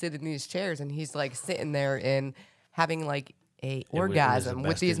decide to sit in these chairs, and he's like sitting there and having like a orgasm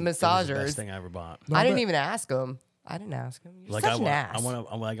with these It was the massagers. best thing I ever bought. I didn't even ask him. You're Like such an ass. I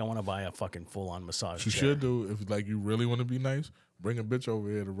want to buy a fucking full on massage. You chair. should do, if like you really want to be nice, bring a bitch over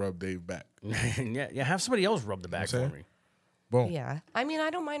here to rub Dave back. yeah. Have somebody else rub the back for saying? me. Boom. Yeah, I mean,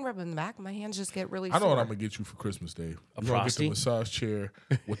 I don't mind rubbing the back. My hands just get really I know sore. what I'm gonna get you for Christmas, Dave. A You're gonna get the prosty? massage chair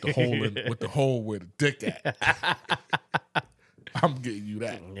with the hole in, with the hole where the dick at. I'm getting you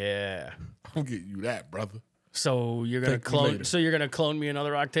that. Yeah. I'm getting you that, brother. So you're gonna Thank me clone. later. So you're gonna clone me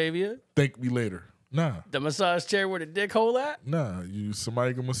another Octavia? Thank me later. Nah, The massage chair where the dick hole at?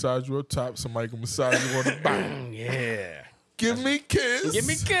 somebody can massage you up top, somebody can massage you on the bottom. Yeah. Give me kiss. Give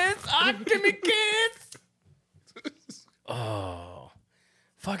me kiss. Give me kiss. Oh.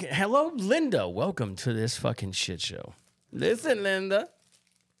 Fucking hello, Linda. Welcome to this fucking shit show. Listen, Linda.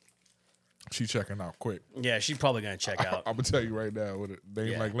 She checking out quick. Yeah, she's probably gonna check out. I'm gonna tell you right now, with a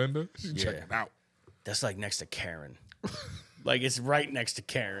name Yeah. like Linda, she's Yeah. checking out. That's like next to Karen. Like it's right next to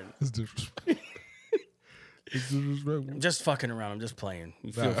Karen. It's disrespectful. It's disrespectful. I'm just fucking around. I'm just playing.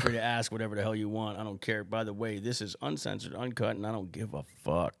 You feel free to ask whatever the hell you want. I don't care. By the way, this is uncensored, uncut, and I don't give a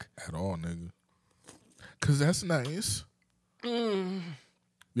fuck. At all, nigga. Cause that's nice. Yo,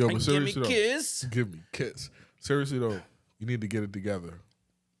 but Give me seriously though, kiss. give me kiss. Seriously though, you need to get it together.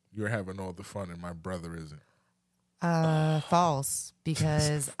 You're having all the fun, and my brother isn't. False,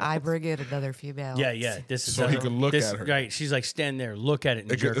 because I bring in another female. Yeah. This is So he can look at her. Right. She's like, stand there, look at it,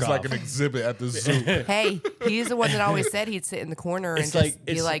 and jerk It's off. like an exhibit at the zoo. Hey, he's the one that always said he'd sit in the corner and It's just like-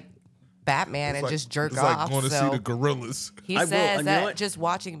 be it's- like Batman and Like- just jerk it's off. like going to so see the gorillas. he I will, says and you know that what? just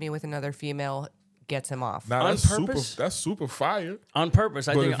watching me with another female gets him off. Now On that's purpose? super. That's super fire. On purpose.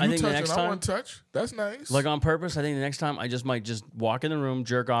 I But think if you the touch next and I time, want to touch, that's nice. like on purpose, I think the next time I might just walk in the room,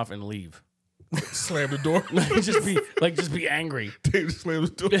 jerk off, and leave. slam the door. just be angry. They just slam the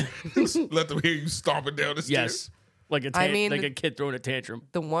door. Let them hear you stomping down the stairs. Yes. Like a like a kid throwing a tantrum.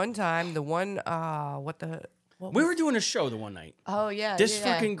 The one time, what We were doing a show the one night. Oh yeah, This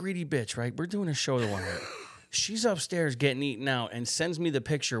yeah. fucking greedy bitch, right? We're doing a show the one night. She's upstairs getting eaten out and sends me the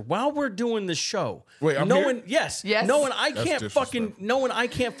picture while we're doing the show. Wait, I'm knowing, here? yes, Yes. knowing I That's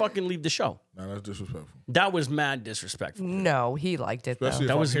can't fucking leave the show. No, that's disrespectful. That was mad disrespectful. No, he liked it Especially though. if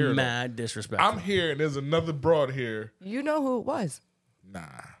That was I'm here, though. mad disrespectful. I'm here and there's another broad here. You know who it was? Nah,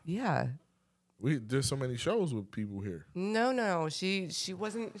 Yeah. there's so many shows with people here. No. She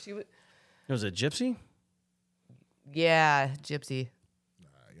wasn't. She was. It was a gypsy? Yeah, Gypsy.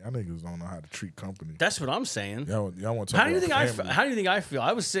 Y'all niggas don't know how to treat company. That's what I'm saying. Y'all want to talk How do you about think family. How do you think I feel?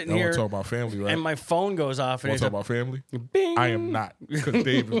 I was sitting Y'all here want to talk about family, right? and my phone goes off and Want it's to talk about family? bing. I am not. Because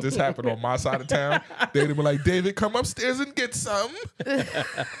Dave, if this happened on my side of town, they'd be like, David, come upstairs and get some.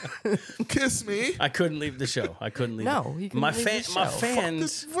 Kiss me. I couldn't leave the show. I couldn't leave. No, it. you couldn't my leave the my show.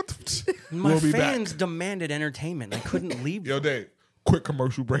 fans, my We'll be fans back. demanded entertainment. I couldn't leave. Yo, Dave, quick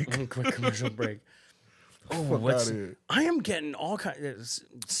commercial break. Quick commercial break. Oh, Fuck what's? outta here. I am getting all kinds.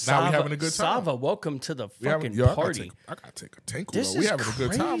 Now we having a good time. Sava, welcome to the fucking Yo, party. I gotta take a tinkle. This though. We is having a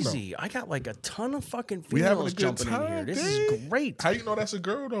good time though. crazy. I got like a ton of fucking We having a females good jumping in here. time. This Dave. is great. How you know that's a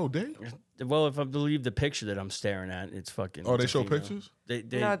girl though, Dave? Well, if I believe the picture that I'm staring at, it's fucking. Oh, they it's a show female. pictures?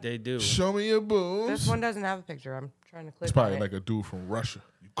 No. They do. Show me your boobs. This one doesn't have a picture. I'm trying to click It's probably on like it. a dude from Russia,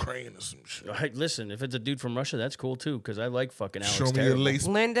 Ukraine, or some shit. Hey, listen, if it's a dude from Russia, that's cool too, because I like fucking Alex Show me your Terrible. lace.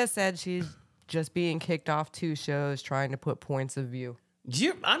 Linda said she's just being kicked off 2 shows trying to put points of view.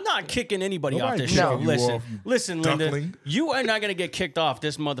 I'm not kicking anybody off Nobody this kicking show. you Listen, off, you listen, duckling. Linda. You are not gonna get kicked off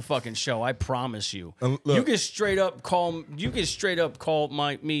this motherfucking show. I promise you. Look. You can straight up call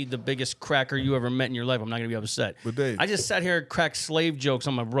me the biggest cracker you ever met in your life. I'm not gonna be upset. But Dave- I just sat here and cracked slave jokes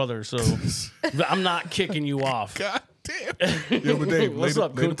on my brother, so I'm not kicking you off. God damn. Yo, but Dave, What's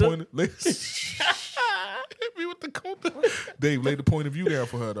up, lay the Kunta? point. Hit me with the Kunta. Dave, lay the point of view down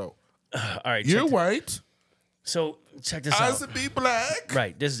for her though. All right, You're check this- white. So check this Eyes out. to be black.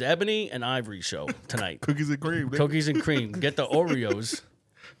 Right, this is Ebony and Ivory show tonight. Cookies and cream. nigga. Cookies and cream. Get the Oreos.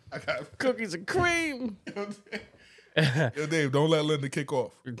 I got Cookies and cream. Yo, Dave, don't let Linda kick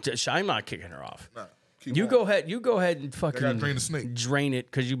off. I'm not kicking her off. Nah, keep You on. go ahead. You go ahead and fucking gotta drain the snake. Drain it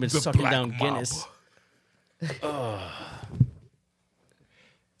because you've been The sucking black down mamba. Guinness.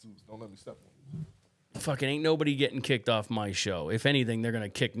 Don't let me step on you. Fucking ain't nobody getting kicked off my show. If anything, they're gonna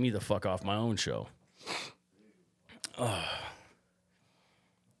kick me the fuck off my own show.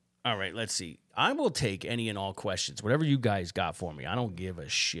 All right, let's see. I will take any and all questions, whatever you guys got for me. I don't give a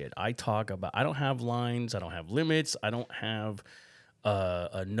shit. I don't have lines. I don't have limits. I don't have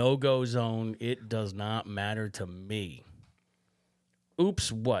a no-go zone. It does not matter to me.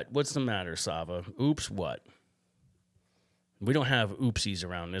 Oops, what? What's the matter, Sava? Oops, what? We don't have oopsies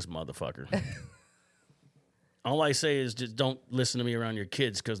around this motherfucker. All I say is just don't listen to me around your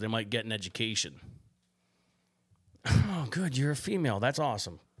kids because they might get an education. Oh, good. You're a female. That's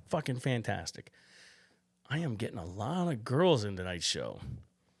awesome. Fucking fantastic. I am getting a lot of girls in tonight's show.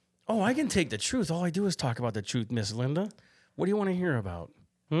 Oh, I can take the truth. All I do is talk about the truth, Miss Linda. What do you want to hear about?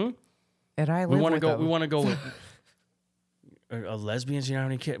 And I We live want to with go. them. We want to go with a lesbians. You know how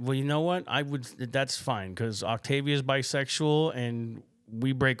many kids? Well, you know what? I would. That's fine because Octavia is bisexual and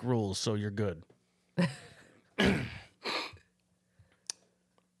we break rules, so you're good.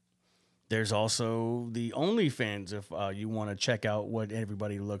 There's also the Onlyfans if you want to check out what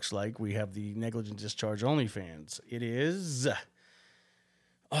everybody looks like. We have the negligent discharge Onlyfans. It is. Oh,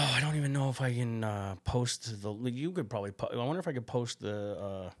 I don't even know if I can post the. You could probably. I wonder if I could post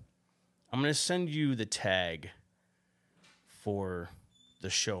the. I'm gonna send you the tag for the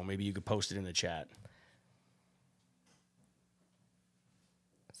show. Maybe you could post it in the chat.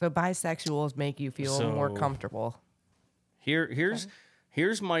 So bisexuals make you feel more So- comfortable.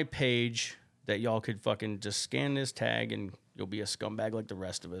 Here's my page that y'all could fucking just scan this tag and you'll be a scumbag like the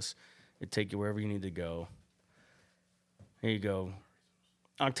rest of us. It'd take you wherever you need to go. Here you go.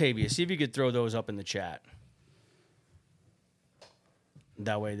 Octavia, see if you could throw those up in the chat.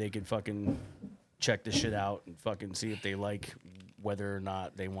 That way they could fucking check the shit out and fucking see if they like whether or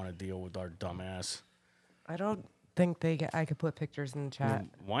not they want to deal with our dumbass. I don't think I could put pictures in the chat.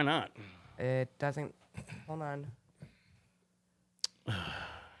 Why not? It doesn't. Hold on.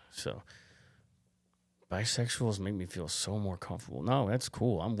 So, bisexuals make me feel so more comfortable. No, that's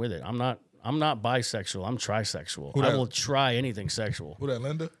cool. I'm with it. I'm not bisexual. I'm trisexual. Who I that? will try anything sexual. Who that,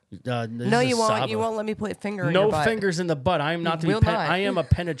 Linda? No, you won't. You won't let me put a finger in No your butt. fingers in the butt. I am not to be. Will not. I am a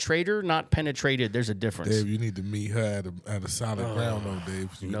penetrator, not penetrated. There's a difference. Dave, you need to meet her at a solid ground, though, Dave.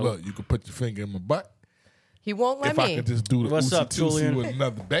 So Nope. Look, you can put your finger in my butt. He won't let If I me could just do the What's up, oopsie-tootsie Julian? with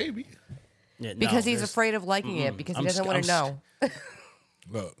another baby. Yeah, no, because he's there's- afraid of liking it because he I'm doesn't sc- want I'm to know.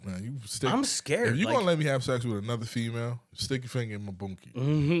 Look, man, you stick. I'm scared. If you like, gonna let me have sex with another female, stick your finger in my bunkie.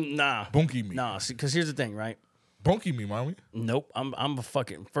 nah, Bunkie me. nah. Because here's the thing, right? Bunkie me, mommy. Nope. I'm a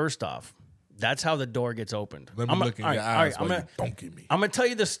fucking. First off, that's how the door gets opened. Let me look in your eyes while you bunkie me. I'm gonna tell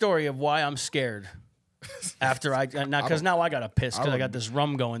you the story of why I'm scared. After now I gotta piss because I got this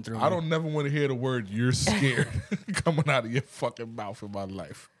rum going through me. I don't never want to hear the word "you're scared" coming out of your fucking mouth in my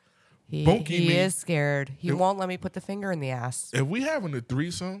life. Bunkie He me. is scared. He won't let me put the finger in the ass. If we having a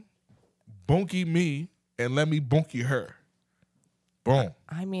threesome, bunkie me and let me bunkie her. Boom.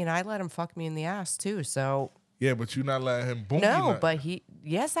 I mean, I let him fuck me in the ass too. So Yeah, but you're not letting him boom. no, but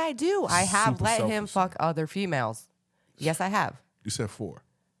yes, I do. I have Super let him selfish. fuck other females. Yes, I have. You said 4.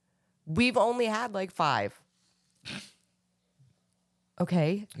 We've only had like 5.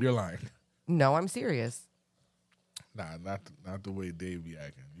 Okay. You're lying. No, I'm serious. Nah, not the way Dave be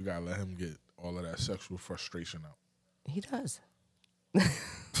acting. You gotta let him get all of that sexual frustration out. He does.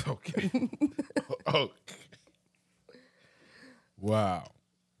 Okay. Okay. Wow.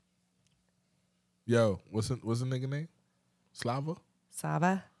 Yo, what's the nigga name? Slava?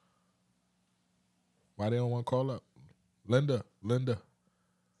 Saba. Why they don't want to call up? Linda.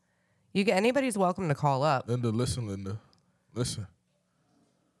 Anybody's welcome to call up. Listen, Linda. Listen.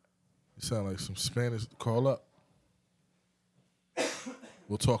 You sound like some Spanish. Call up.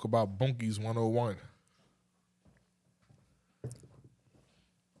 We'll talk about Bunkies 101.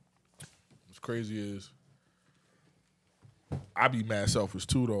 What's crazy is I'd be mad selfish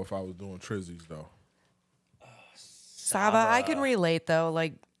too though if I was doing trizzies though. Saba, I can relate though,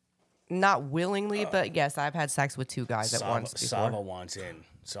 like not willingly, but yes, I've had sex with 2 guys at once before. Saba wants in,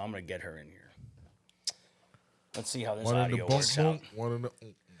 so I'm gonna get her in here. Let's see how this One in the audio bunk works out. bunk, one in the.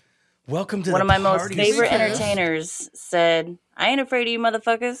 Welcome to One the of my most party, favorite Saba. entertainers said, "I ain't afraid of you,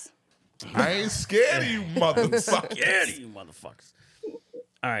 motherfuckers." I ain't scared of you, motherfucker. Yeah, you motherfuckers.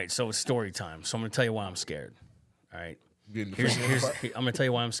 All right, so it's story time. So I'm gonna tell you why I'm scared. All right, Getting the here's finger in the butt. I'm gonna tell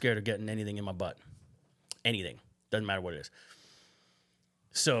you why I'm scared of getting anything in my butt. Anything, doesn't matter what it is.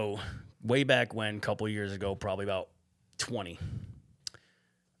 So way back when, a couple of years ago, probably about 20,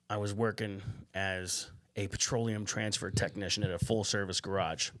 I was working as a petroleum transfer technician at a full service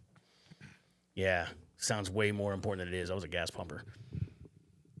garage. Yeah, sounds way more important than it is. I was a gas pumper.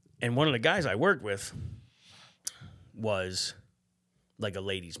 And one of the guys I worked with was like a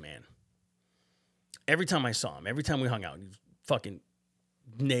ladies' man. Every time I saw him, every time we hung out, he was fucking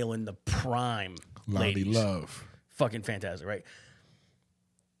nailing the prime Lottie ladies. love. Fucking fantastic, right?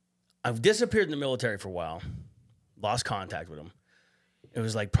 I've disappeared in the military for a while, lost contact with him. It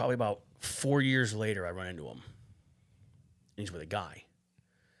was like probably about 4 years later I run into him. And he's with a guy.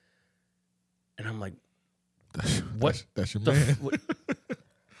 And I'm like, what? That's your the man. what?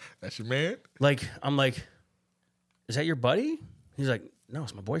 That's your man. Like, I'm like, is that your buddy? He's like, no,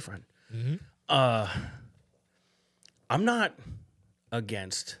 it's my boyfriend. I'm not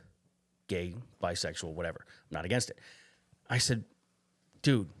against gay, bisexual, whatever. I'm not against it. I said,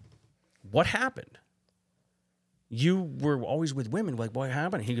 dude, what happened? You were always with women. Like, what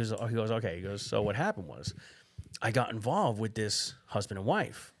happened? He goes, okay. He goes, so what happened was I got involved with this husband and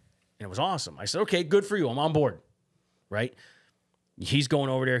wife, and it was awesome. I said, okay, good for you. I'm on board, right? He's going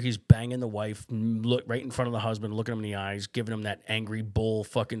over there. He's banging the wife, look right in front of the husband, looking him in the eyes, giving him that angry bull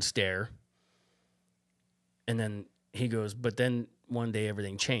fucking stare. And then he goes, but then one day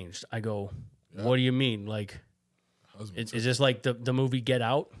everything changed. I go, what do you mean? Like, is this like the movie Get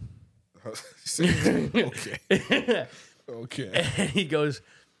Out? Okay. Okay. And he goes,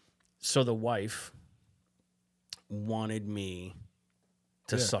 so the wife wanted me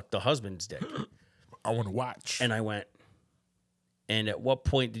to suck the husband's dick. I want to watch. And I went, and at what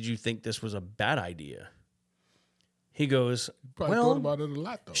point did you think this was a bad idea? He goes, Probably well, thought about it a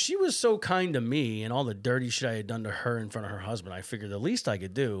lot though. she was so kind to me and all the dirty shit I had done to her in front of her husband. I figured the least I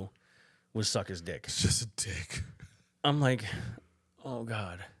could do was suck his dick. It's just a dick. I'm like, oh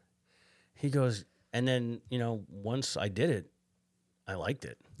God. He goes, and then, once I did it, I liked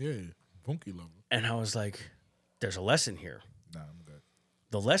it. Yeah, funky lover. And I was like, there's a lesson here. Nah, I'm good.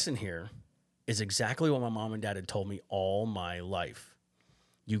 The lesson here is exactly what my mom and dad had told me all my life.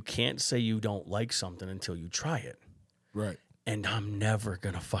 You can't say you don't like something until you try it. Right. And I'm never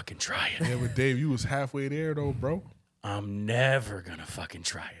going to fucking try it. Yeah, but Dave, you was halfway there though, bro. I'm never going to fucking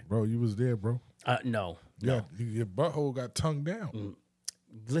try it. Bro, you was there, bro. No. Yeah, your butthole got tongued down.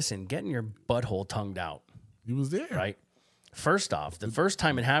 Listen, getting your butthole tongued out, You was there. right? First off, the first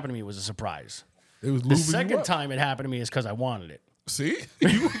time it happened to me was a surprise. It was The lubing you second up. time it happened to me is because I wanted it. See?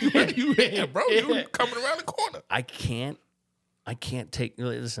 You there, bro. You were coming around the corner. I can't take,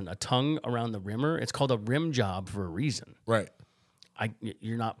 listen, a tongue around the rimmer, it's called a rim job for a reason. Right.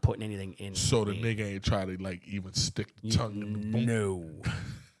 You're not putting anything in. So the me. nigga ain't try to like even stick the tongue in the boom. No.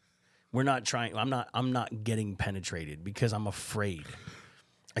 We're not trying. I'm not getting penetrated because I'm afraid.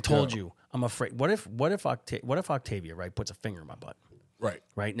 I told you, I'm afraid. What if Octavia, right, puts a finger in my butt, Right.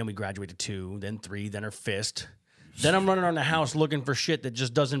 right? And then we graduate to 2, then 3, then her fist. Then I'm running around the house looking for shit that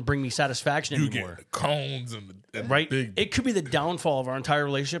just doesn't bring me satisfaction You anymore. get the cones and Right? big. It could be the downfall of our entire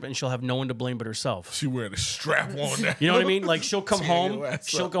relationship, and she'll have no one to blame but herself. She wearing a strap on that. You know what I mean? Like she'll come Tearing home, your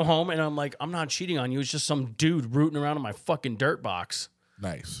ass up. and I'm like, I'm not cheating on you. It's just some dude rooting around in my fucking dirt box.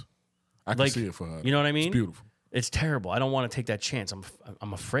 Nice. I can Like, see it for her. you know what I mean? It's beautiful. It's terrible. I don't want to take that chance.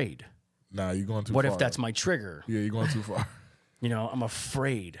 I'm afraid. Nah, you're going too What far. if that's my trigger? Yeah, you're going too far. You know, I'm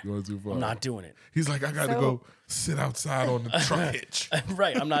afraid. You're going too far. I'm not doing it. He's like, I got to go sit outside on the truck hitch.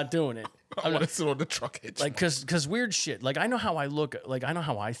 Right, I'm not doing it. I want to sit on the truck hitch. Like, cause weird shit. Like, I know how I look. Like, I know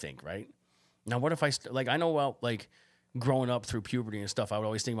how I think. Right now, what if I know about like growing up through puberty and stuff. I would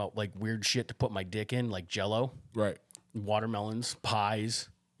always think about like weird shit to put my dick in, like Jello, right. watermelons, pies.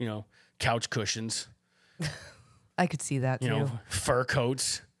 You know, couch cushions. I could see that too. You know, fur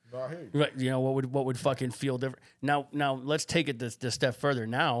coats. No, I hear you. Right, you know what would fucking feel different. Now let's take it this step further.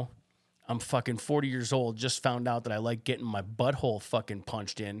 Now I'm fucking 40 years old. Just found out that I like getting my butthole fucking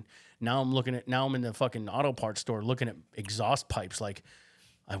punched in. Now I'm in the fucking auto parts store looking at exhaust pipes. Like,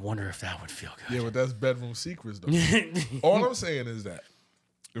 I wonder if that would feel good. Yeah, but that's bedroom secrets, though. All I'm saying is that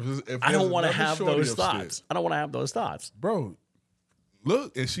if I don't want to have those thoughts. I don't want to have those thoughts. bro.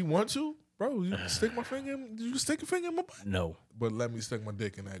 Look, if she wants you, bro, you can stick my finger. You can stick your finger in my butt. No, But let me stick my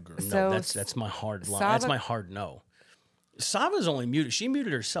dick in that girl. So no, that's my hard line. Saba- That's my hard no. Sava's only muted. She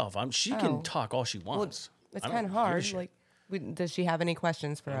muted herself. She Oh. can talk all she wants. It's I don't kind of give a hard. shit. Like, does she have any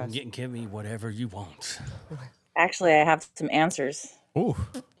questions for us? Give me whatever you want. Actually, I have some answers. Ooh.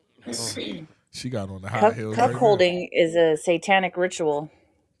 She got on the high heels. Cup right holding is a satanic ritual,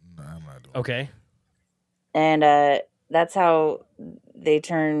 now. Nah, I'm not doing Okay. and that's how they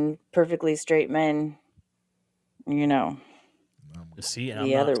turn perfectly straight men. You know, See, and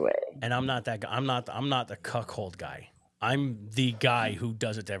the other way. And I'm not that guy. I'm not the cuckold guy. I'm the guy who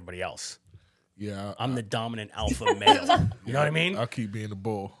does it to everybody else. Yeah, I'm the dominant alpha male. You know what I mean? I'll keep being the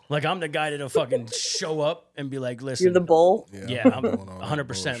bull. Like, I'm the guy that'll fucking show up and be like, listen. You're the bull. Yeah, I'm doing all that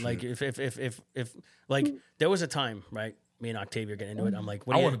 100%. Like, bullshit. if like, there was a time, right? Me and Octavia getting into it. I'm like,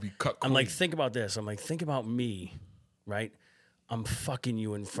 what I do you- wanna be cut I'm like, clean. think about this. I'm like, think about me, right? I'm fucking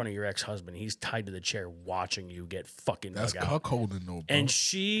you in front of your ex-husband. He's tied to the chair watching you get fucking That's dug out. cuckolding, though, bro. And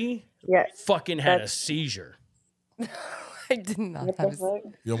she Yeah. fucking had a That's- seizure. I did not What have the a,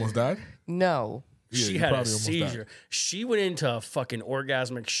 fuck? You almost died? no. Yeah, She you had a probably almost died. seizure. She went into a fucking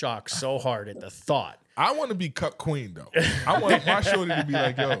orgasmic shock so hard at the thought. I want to be cut queen, though. I want my shorty to be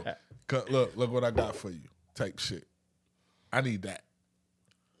like, yo, look what I got for you, type shit. I need that.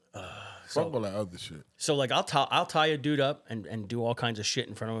 Fuck all that other shit. So like I'll tie a dude up and do all kinds of shit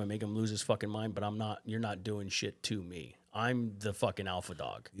in front of him and make him lose his fucking mind, but you're not doing shit to me. I'm the fucking alpha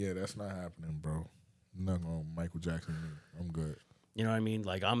dog. Yeah, that's not happening, bro. I'm not gonna Michael Jackson me. I'm good. You know what I mean?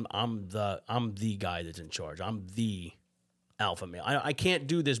 Like I'm the guy that's in charge. I'm the alpha male. I can't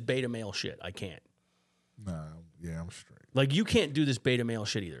do this beta male shit. I can't. Nah, yeah, I'm straight. Like you can't do this beta male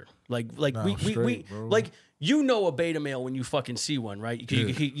shit either. Like Nah, we I'm straight, bro. like you know a beta male when you fucking see one, right?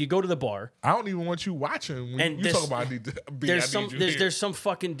 You go to the bar. I don't even want you watching when And you there's- talk about I need to be. There's I need you here. there's some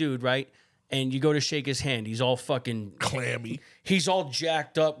fucking dude, right? And you go to shake his hand. He's all fucking clammy. He's all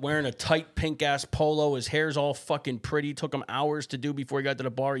jacked up, wearing a tight pink ass polo. His hair's all fucking pretty. Took him hours to do before he got to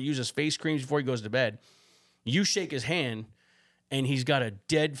the bar. He uses face creams before he goes to bed. You shake his hand, and he's got a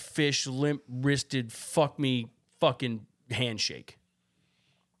dead fish, limp wristed, fuck me fucking handshake.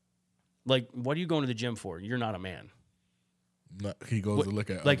 Like, what are you going to the gym for? You're not a man. No, he goes to look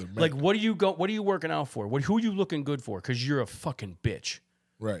at Like, other men. like, what are you working out for? Who are you looking good for? Because you're a fucking bitch.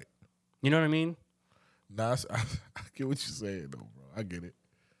 right. You know what I mean? Nah, I get what you're saying, though, bro. I get it,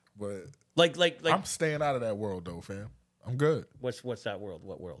 but Like, I'm staying out of that world, though, fam. I'm good. what's that world?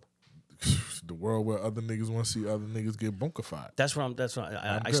 What world? The world where other niggas want to see other niggas get bunkified. That's what I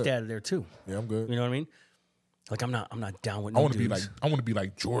good. stay out of there too. Yeah, I'm good. You know what I mean? Like I'm not down with. I No want to be dudes.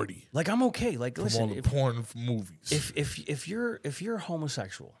 like Jordy Like I'm okay. Like from listen, all the porn movies. if you're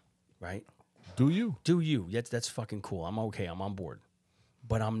homosexual, right? Do you? Do you? That's fucking cool. I'm okay. I'm on board.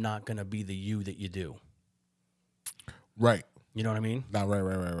 But I'm not gonna be the you that you do. Right. You know what I mean? Nah,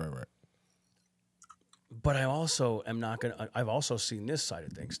 right. But I also am not gonna. I've also seen this side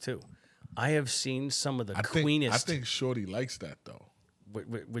of things too. I have seen some of the I queenest. think Shorty likes that though.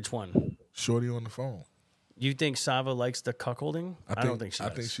 Which one? Shorty on the phone. You think Sava likes the cuckolding? I don't think she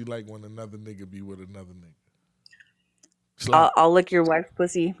does. I think she like when another nigga be with another nigga. Slap. I'll lick your wife's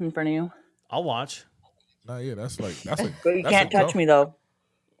pussy in front of you. I'll watch. Nah, yeah, that's like But you can't touch me though.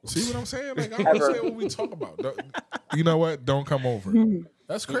 See what I'm saying? Like I'm saying what we talk about. You know what? Don't come over.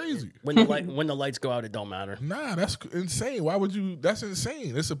 That's crazy. When the lights go out, it don't matter. Nah, that's insane. Why would you? That's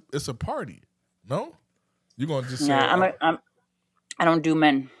insane. It's a party. No, You're gonna just say, Yeah, I don't do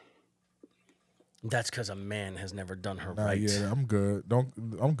men. That's because a man has never done her nah, right. yeah, I'm good.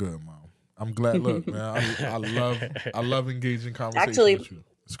 I'm good, Mom. I'm glad. Look, man, I love engaging conversation Actually, with you.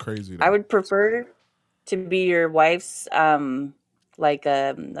 It's crazy. Though. I would prefer to be your wife's like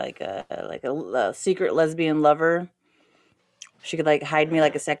a secret lesbian lover. She could like hide me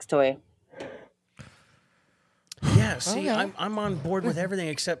like a sex toy. Yeah, see, Okay. I'm on board with everything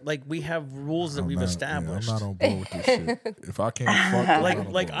except like we have rules that we've established. I'm not on board with this shit. If I can't fuck, I'm not on like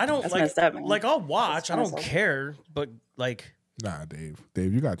board I with don't That's like messed up, man. like I'll watch. I That's don't messed up. care, but like this. Nah,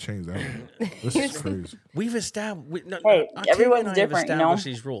 Dave, you gotta change that. This is crazy. we've established. Hey, everyone's and I different, have you know? established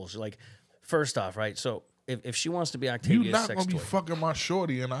these rules. Like first off, right? So if she wants to be You Octavia's not sex gonna be toy, fucking my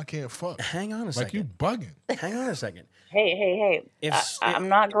shorty and I can't fuck. hang on a Like you second. bugging. Hang on a second. Hey! If I'm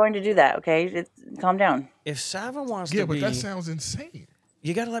not going to do that. Okay, calm down. if Sava wants Yeah, to but be, that sounds insane.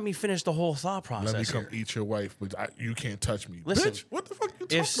 you got to let me finish the whole thought process. Let me come here. eat your wife, but you can't touch me. Listen, Bitch, what the fuck you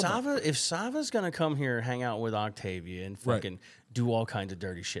talking about? If Sava's gonna come here and hang out with Octavia and Right. fucking do all kinds of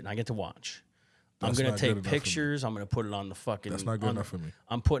dirty shit, and I get to watch, I'm That's gonna not good take enough for me. pictures. I'm gonna put it on the fucking. That's not good on- enough for me.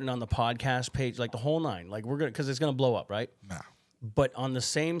 I'm putting it on the podcast page, like the whole nine. Like we're gonna, because it's gonna blow up, right? Nah. But on the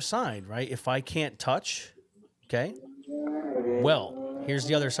same side, right? If I can't touch, okay. Well, here's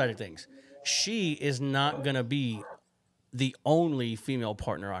the other side of things. She is not gonna be the only female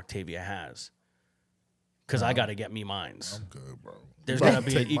partner Octavia has, because I got to get me mines. I'm good, bro. There's You about gotta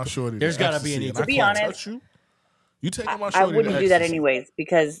to be an take my equal- shorty there's to gotta be an ecstasy and equal- I To be can't honest, touch you. You taking my I shorty wouldn't to do that ecstasy. anyways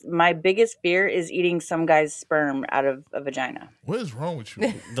because my biggest fear is eating some guy's sperm out of a vagina. What is wrong with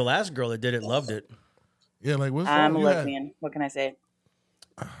you? The last girl that did it loved it. Yeah, like what's I'm a wrong? You had- lesbian. What can I say?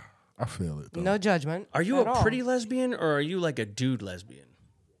 I feel it. Though. No judgment. Are you at a all. pretty lesbian or are you like a dude lesbian?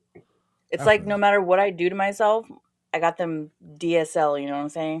 It's like no matter what I do to myself, I got them DSL. You know what I'm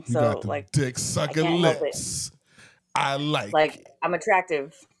saying? You So got the like, dick sucking can't help it. lips. I like. I'm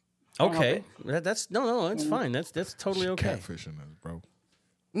attractive. Can't help Okay, that's that's fine. That's totally She okay. catfishing us, bro.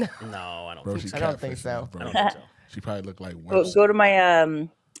 No, I don't Bro, think she's so. I don't think catfishing so. us, bro. I don't think so. She probably look like Go, Webster. go to my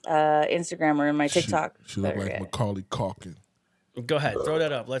Instagram or my TikTok. She look Better like yet. Macaulay Culkin. Go ahead, throw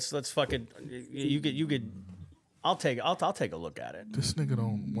that up. Let's fucking you could. I'll take a look at it. This nigga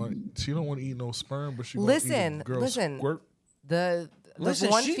don't want. She don't want to eat no sperm, but she Listen, eat a girl listen. squirt. The Listen,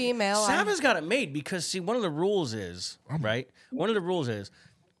 one female. Sava's got it made because see, one of the rules is right. One of the rules is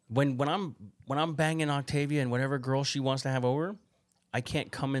when I'm banging Octavia and whatever girl she wants to have over, I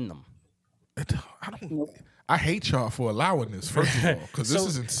can't come in them. I don't. I hate y'all for allowing this. First of all, because this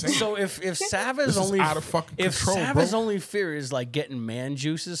is insane. So if Sava's This is only out of fucking if control, Sava's bro. only fear is like getting man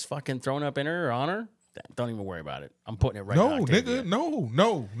juices fucking thrown up in her or on her, don't even worry about it. I'm putting it right. no, in Octavia.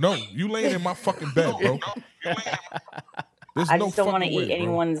 nigga, no. You laying in my fucking bed, bro. There's I no just don't want to fucking way, eat bro.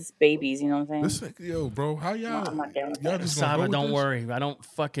 anyone's babies. You know what I'm saying? This, yo, bro, how y'all? I'm not down with Y'all that. just gonna Sava, go with don't this? worry. I don't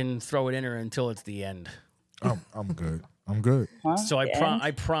fucking throw it in her until it's the end. I'm good. I'm good. Huh? So The end?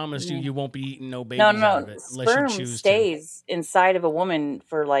 I promise you won't be eating no babies No, out of it unless Sperm you choose stays inside of a woman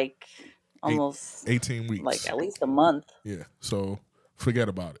for like almost 18 weeks. like at least a month. Yeah. So forget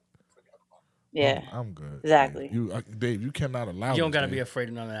about it. Yeah. I'm good. Exactly. Dave, you cannot allow. to. You don't this, got to be Dave. afraid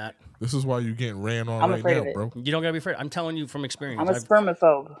of none of that. This is why you getting ran on I'm right afraid now, of it. bro. You don't got to be afraid. I'm telling you from experience. I'm a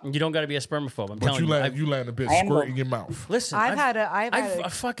spermaphobe. You don't got to be a spermaphobe. I'm But telling you. you letting a bitch I am squirt both. in your mouth. Listen, I've had I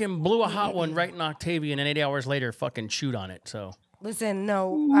fucking blew a hot one right in Octavia, and then 8 hours later, fucking chewed on it. So Listen,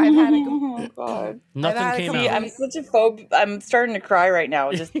 no, I've had a. Oh God. nothing had a came complete- out. I'm such a phobe. I'm starting to cry right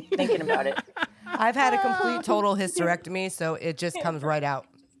now just thinking about it. I've had a complete total hysterectomy, so it just comes right out.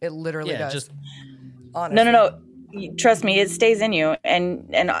 It literally Yeah, does. just honestly. No. Trust me, it stays in you,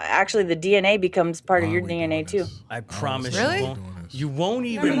 and actually the DNA becomes part of Why your are we DNA doing too. this? I promise Really? you won't. Doing this? You won't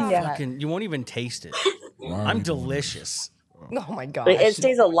even Yeah. fucking. You won't even taste it. Why are I'm we doing delicious. Oh my gosh. But it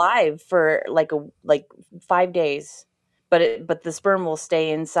stays alive for like 5 days, but the sperm will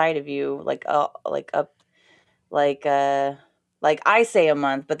stay inside of you like I say a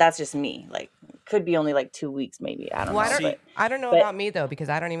month, but that's just me. Like could be only like 2 weeks, maybe. I don't Well, know. See, I don't know but- about me though because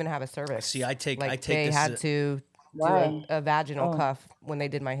I don't even have a cervix. See, I take like they they had to do Why? a vaginal Oh. cuff when they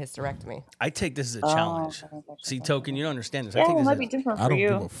did my hysterectomy. I take this as a challenge. okay, gotcha, See, gotcha. Token, you don't understand this. I Yeah, take it this might as, be different I for don't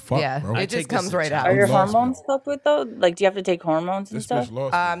give a you. fuck, Yeah, bro. I it take just this comes as a right out. Are your lost me. hormones fucked with though? Like, do you have to take hormones and This stuff? bitch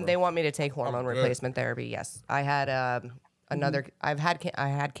lost me, bro. They want me to take hormone good. replacement therapy. Yes, I had another. I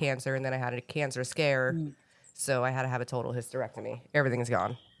had cancer, and then I had a cancer scare, so I had to have a total hysterectomy. Everything's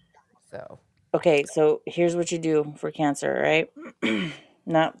gone. So Okay, so here's what you do for cancer, right?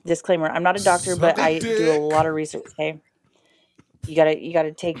 Not disclaimer. I'm not a doctor, Suck but a I do a dick. lot of research. Okay, you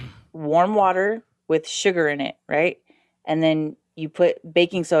gotta take warm water with sugar in it, right? And then you put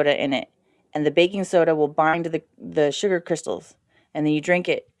baking soda in it, and the baking soda will bind to the sugar crystals, and then you drink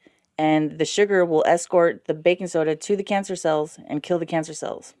it, and the sugar will escort the baking soda to the cancer cells and kill the cancer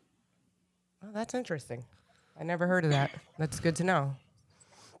cells. Oh, that's interesting. I never heard of that. That's good to know.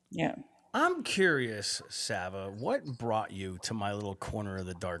 Yeah. I'm curious, Sava, what brought you to my little corner of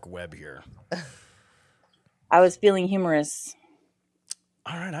the dark web here? I was feeling humorous.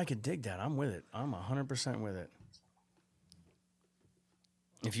 All right, I could dig that. I'm with it. I'm 100% with it.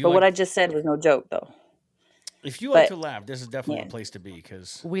 If you But like, what I just said was no joke, though. if you like but- to laugh, this is definitely yeah. a place to be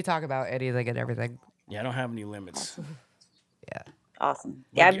because We talk about anything and everything. I don't have any limits. Yeah. Awesome.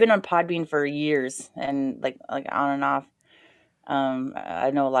 Yeah, Like- I've been on Podbean for years and like on and off.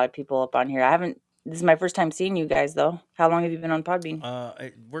 I know a lot of people up on here. This is my first time seeing you guys though. How long have you been on Podbean?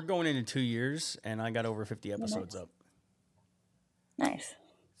 We're going into 2 years, and I got over 50 episodes up. Nice.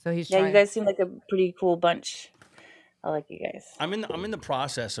 So he's Yeah, trying. you guys seem like a pretty cool bunch. I like you guys. I'm in the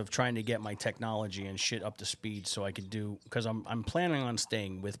process of trying to get my technology and shit up to speed so I could do because I'm planning on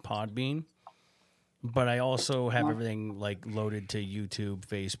staying with Podbean, but I also have everything like loaded to YouTube,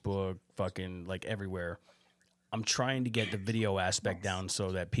 Facebook, fucking like everywhere. I'm trying to get the video aspect down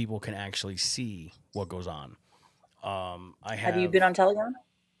so that people can actually see what goes on. Have you been on Telegram?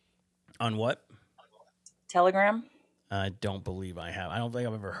 On what? Telegram? I don't believe I have. I don't think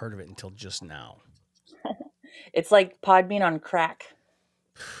I've ever heard of it until just now. It's like Podbean on crack.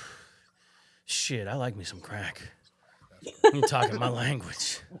 Shit, I like me some crack. You're talking my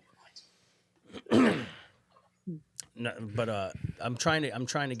language. No, but I'm trying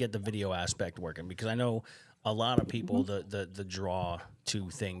to get the video aspect working because I know a lot of people the draw to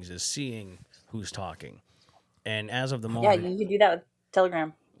things is seeing who's talking. And as of the Yeah, moment, you can do that with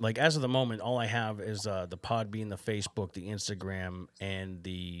Telegram. like as of the moment, all I have is the Podbean, the Facebook, the Instagram, and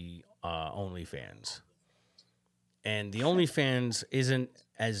the Onlyfans. And the OnlyFans isn't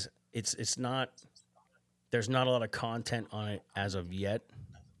as it's not. There's not a lot of content on it as of yet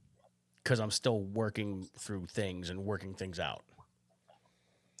because I'm still working through things and working things out.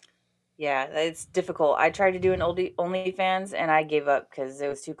 Yeah, it's difficult. I tried to do an OnlyFans and I gave up because it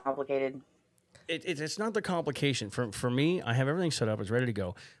was too complicated. It's not the complication. For me, I have everything set up. It's ready to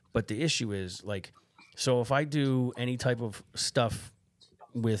go. But the issue is, like, so if I do any type of stuff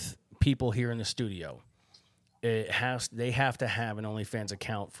with people here in the studio, they have to have an OnlyFans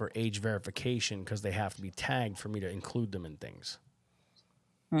account for age verification because they have to be tagged for me to include them in things.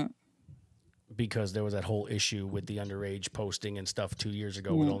 Because there was that whole issue with the underage posting and stuff 2 years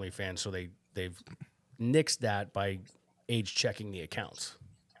ago with OnlyFans, so they've nixed that by age checking the accounts.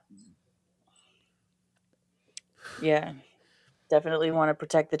 Yeah, definitely want to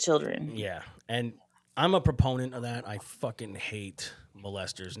protect the children. Yeah, and I'm a proponent of that. I fucking hate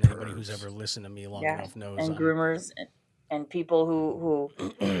molesters, and anybody who's ever listened to me long enough knows. And groomers and people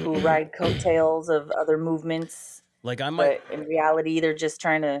who ride coattails of other movements. Like I might, But in reality, they're just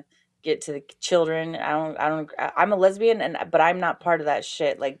trying to get to the children. I'm a lesbian, but I'm not part of that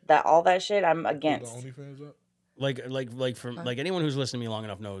shit. Like that, all that shit, I'm against. Put the OnlyFans up? like anyone who's listened to me long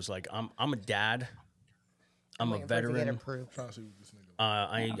enough knows. Like I'm a dad. I'm a waiting for it to get veteran. approved. Trying to see what this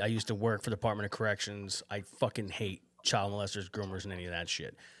nigga. I used to work for the Department of Corrections. I fucking hate child molesters, groomers, and any of that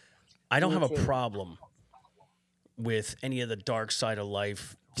shit. I don't have a problem with any of the dark side of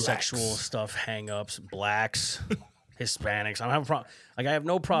life, sexual stuff, hang-ups, blacks, Hispanics. I don't have a problem. Like I have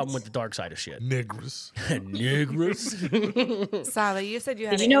no problem with the dark side of shit. Niggers. Niggers. Sally, you said you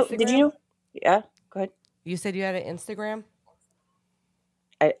had Did you know? Instagram? Did you know? Yeah, go ahead. You said you had an Instagram?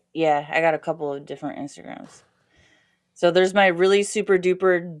 I got a couple of different Instagrams. So there's my really super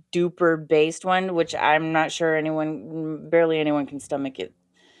duper based one, which I'm not sure barely anyone can stomach it.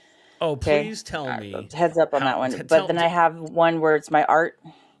 Oh, Okay. please tell me. Heads up on that one. But then I have one where it's my art.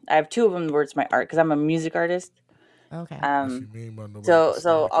 I have two of them where it's my art because I'm a music artist. Okay. What you mean by nobody So can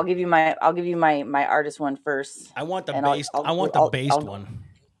so stomach I'll give you my artist one first. I want the And I'll- based. I'll- I want the I'll- based I'll- one. it?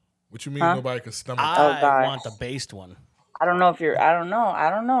 What you mean Huh? nobody can stomach it? I gosh. want the based one. I don't know if you're. I don't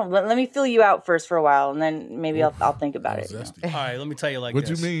know. Let me fill you out first for a while, and then maybe I'll think about That it. was zesty. All right, let me tell you like What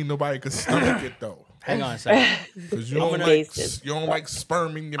you this. mean nobody can stomach it though? Hang on a second. Because you I'm don't gonna- like Basted. you don't like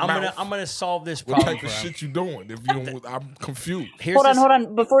sperm in your mouth. I'm gonna solve this What problem. type of for him. shit you doing? If you don't, I'm confused. Here's Hold this-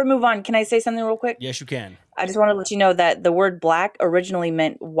 on. Before we move on, can I say something real quick? Yes, you can. I just want to let you know that the word black originally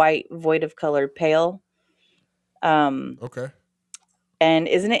meant white, void of color, pale. Okay. And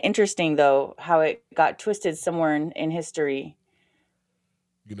isn't it interesting though how it got twisted somewhere in history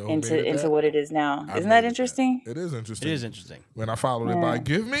You know who made it into that? what it is now? I Isn't made that it interesting? It is interesting. It is interesting. When I followed it by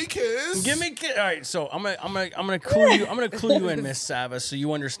 "Give me kiss." Give me all right. So I'm gonna clue you. I'm gonna clue you in, Miss Sava, so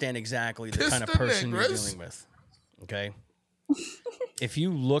you understand exactly the Kiss kind of the person you're negress. dealing with. Okay. if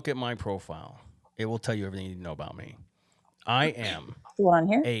you look at my profile, it will tell you everything you need to know about me. I am The one on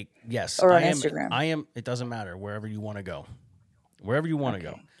here or on Instagram? I am. It doesn't matter wherever you want to go. Wherever you want to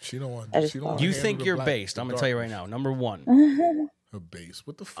go. She don't want. I just She don't want. follow. You think you're based? I'm gonna tell you right now. Number one, Her base.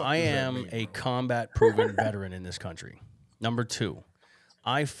 What the fuck? I does that am mean, a bro? combat-proven veteran in this country. Number two,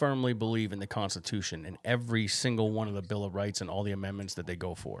 I firmly believe in the Constitution and every single one of the Bill of Rights and all the amendments that they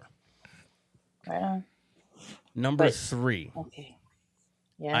go for. Right on. Number But- three, Okay.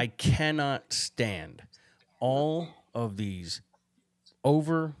 Yeah. I cannot stand all of these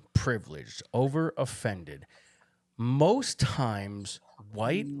overprivileged, over-offended, most times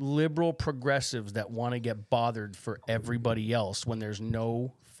white liberal progressives that want to get bothered for everybody else when there's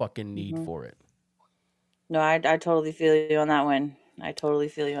no fucking need for it. No, I totally feel you on that one. I totally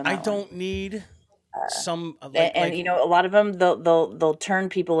feel you on that I one. don't need some And you know, a lot of them they'll turn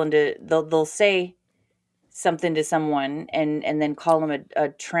people into they'll say something to someone and then call them a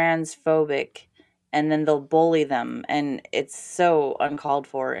transphobic, and then they'll bully them, and it's so uncalled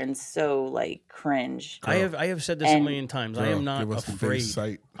for and so like cringe. I have said this a And- million times. I Girl, am not give us the afraid. base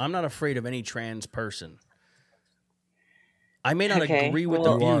site. I'm not afraid of any trans person. I may not Okay, agree with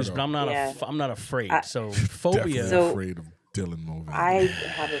well- the You are, views, though. but Yeah. I'm not afraid. So Definitely phobia, So- afraid of Dylan Mulvaney. I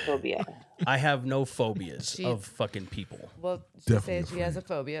have a phobia. I have no phobias She- of fucking people. Well, she Definitely says she has a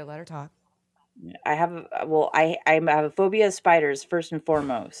phobia. Let her talk. I have I have a phobia of spiders first and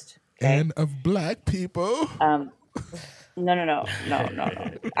foremost. Okay. And of black people. No.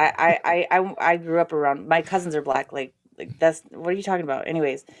 I grew up around. My cousins are black. Like that's what are you talking about?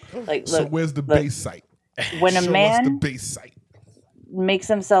 Anyways, like So look, where's the look, base site? when a Show us the man base site. makes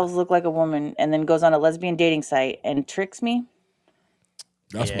themselves look like a woman and then goes on a lesbian dating site and tricks me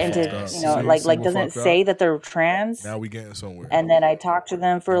That's Yeah. what into fucked up. you know See- like see like what doesn't fucked say up? that they're trans, Now we getting somewhere. and then I talk to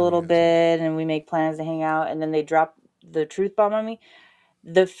them for a Oh, little yes. bit and we make plans to hang out, and then they drop the truth bomb on me.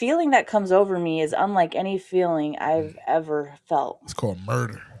 The feeling that comes over me is unlike any feeling I've ever felt. It's called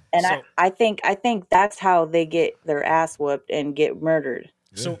murder. And So- I think that's how they get their ass whooped and get murdered.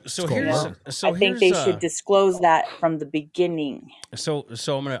 So Yeah, it's so called here's murder. so I think here's they should disclose that from the beginning. so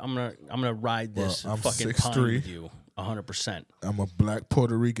I'm gonna ride this Well, I'm fucking pine 6'3". with you 100%. I'm a black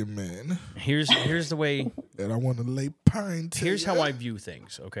Puerto Rican man, Here's the way. and I want to lay pine to Here's ya. how I view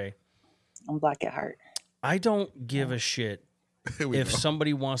things. Okay, I'm black at heart. I don't give a shit Here we if go.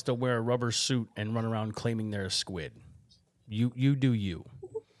 somebody wants to wear a rubber suit and run around claiming they're a squid. You do you.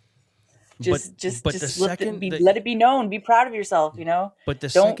 Just but the second that- let it be known. Be proud of yourself. You know. But the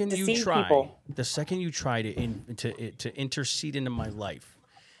Don't second you deceive try, people. to intercede into my life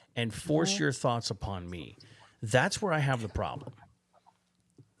and force your thoughts upon me, that's where I have the problem.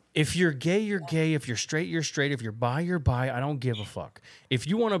 If you're gay, you're gay. If you're straight, you're straight. If you're bi, you're bi. I don't give a fuck. If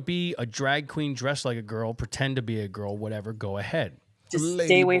you want to be a drag queen, dress like a girl, pretend to be a girl, whatever, go ahead. Just Lady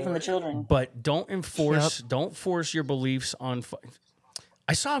stay away boy. from the children. But don't force your beliefs on.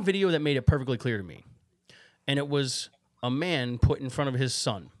 I saw a video that made it perfectly clear to me, and it was a man put in front of his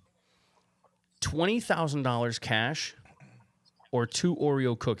son $20,000 cash or 2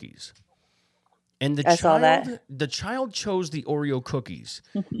 Oreo cookies, and I saw that. the child chose the Oreo cookies.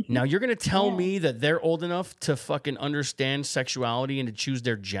 Now you're gonna tell me that they're old enough to fucking understand sexuality and to choose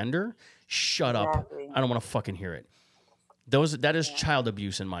their gender? Shut Exactly. up! I don't want to fucking hear it. That is child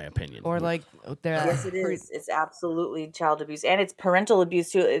abuse in my opinion. Or like, Yes, it is. It's absolutely child abuse, and it's parental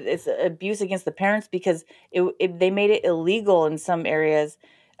abuse too. It's abuse against the parents because they made it illegal in some areas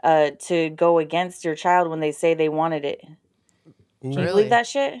to go against your child when they say they wanted it. Ooh, Can you Really? believe that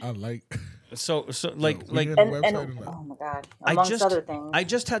shit? I like. So we like getting And, the and website or not? oh my god, I amongst just other things. I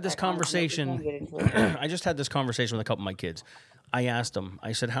just had this I can't- we conversation. can't get into it. I just had this conversation with a couple of my kids. I asked them.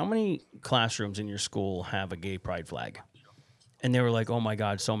 I said, "How many classrooms in your school have a gay pride flag?" And they were like, "Oh my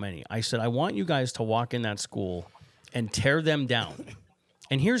God, so many." I said, "I want you guys to walk in that school and tear them down."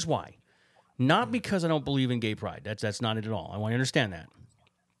 And here's why: not because I don't believe in gay pride. That's not it at all. I want you to understand that.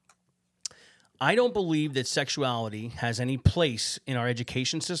 I don't believe that sexuality has any place in our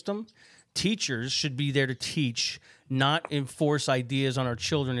education system. Teachers should be there to teach, not enforce ideas on our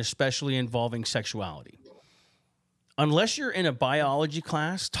children, especially involving sexuality. Unless you're in a biology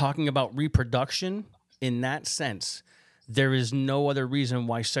class talking about reproduction in that sense, there is no other reason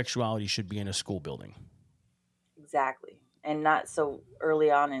why sexuality should be in a school building. Exactly, and not so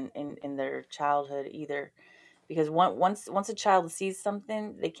early on in their childhood either, because once a child sees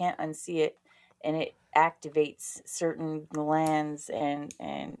something, they can't unsee it, and it activates certain glands and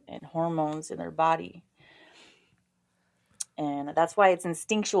hormones in their body, and that's why it's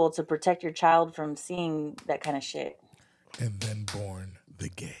instinctual to protect your child from seeing that kind of shit. And then born the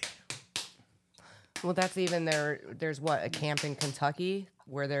gay. Well, that's even there's what, a camp in Kentucky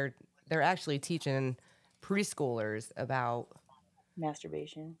where they're actually teaching preschoolers about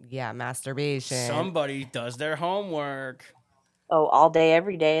Masturbation. masturbation. Somebody does their homework. Oh, all day,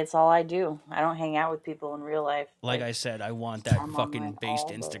 every day. It's all I do. I don't hang out with people in real life. Like I said, I want that I'm fucking online based all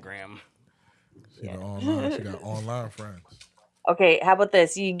day. Instagram. She got online friends. Okay, how about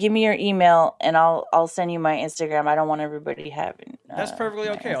this? You give me your email and I'll send you my Instagram. I don't want everybody having. That's perfectly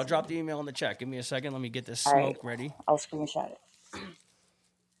my okay. I'll Instagram. drop the email in the chat. Give me a second. Let me get this All right. smoke ready. I'll screenshot it.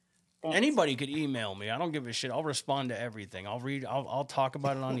 Thanks. Anybody could email me. I don't give a shit. I'll respond to everything. I'll read. I'll talk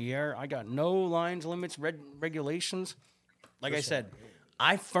about it on the air. I got no lines, limits, regulations. Like I said,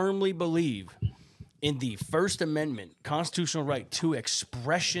 I firmly believe in the First Amendment, constitutional right to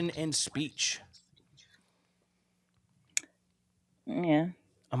expression and speech. Yeah.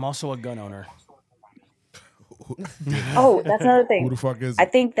 I'm also a gun owner. Oh, that's another thing. Who the fuck is I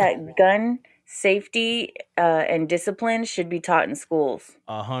it? think that gun safety and discipline should be taught in schools.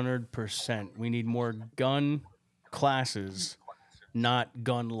 100%. We need more gun classes, not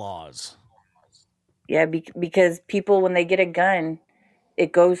gun laws. Yeah, because people, when they get a gun,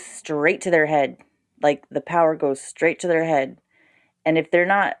 it goes straight to their head. Like the power goes straight to their head. And if they're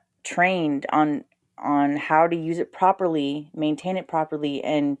not trained on how to use it properly, maintain it properly,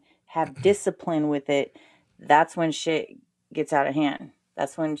 and have discipline with it, that's when shit gets out of hand.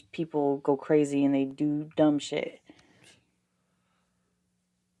 That's when people go crazy and they do dumb shit.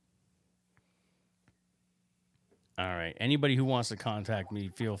 All right. Anybody who wants to contact me,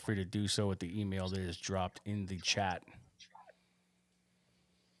 feel free to do so at the email that is dropped in the chat.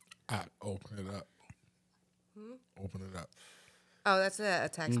 Open it up. Open it up. Oh, that's a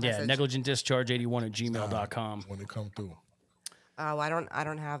text Yeah, message. negligentdischarge81@gmail.com. When it come through. Oh, I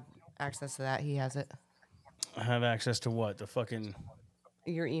don't have access to that. He has it. I have access to what? The fucking...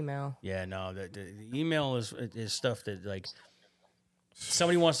 Your email. Yeah, no. The email is stuff that, like...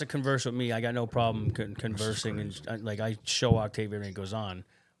 Somebody wants to converse with me, I got no problem conversing. And like, I show Octavia everything goes on.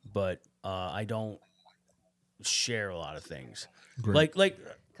 But I don't share a lot of things. Great. Like...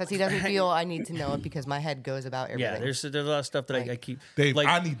 Because he doesn't feel I need to know it because my head goes about everything. Yeah, there's a lot of stuff that I keep... Dave, like,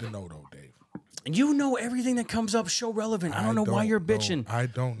 I need to know though, Dave. You know everything that comes up show relevant. I don't know why you're bitching. I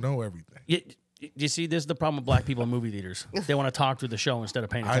don't know everything. You see, this is the problem with black people in movie theaters. They want to talk through the show instead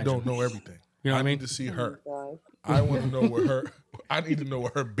of paying attention. I don't know everything. You know what I mean? need to see her. I want to know what her. I need to know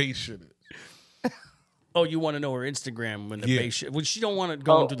what her base shit is. Oh, you want to know her Instagram when the Yeah. base shit. Well, she don't want to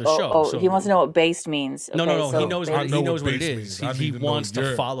go into the show. So He wants to know what based means. No, Okay, no. so He knows I what know he knows what it base is. means. I He need to know wants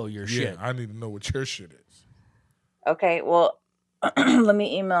to follow your shit. I need to know what your shit is. Okay, well, let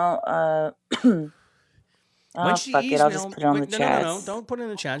me email. When she Fuck it, I'll just email- put it on wait, the no, chat. No, don't put it in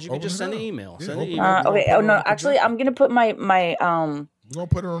the chat. You can Open just it send up. the email. Yeah, Send the open it email. up. Okay. Put it Oh on no, the actually, projector. I'm gonna put my We're gonna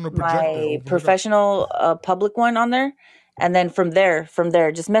put it on the projector. Open my it up. professional public one on there, and then from there,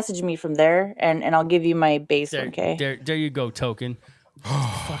 just message me from there, and I'll give you my base one. Okay. There you go, Tok'in.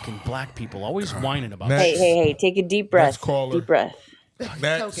 Fucking black people always whining about Next. shit. Hey, take a deep breath. caller. Deep breath.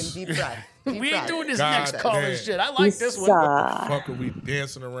 Next. Token, deep breath. Deep We ain't breath. doing this God next caller damn. shit. I like this one. Isa. Fuck are we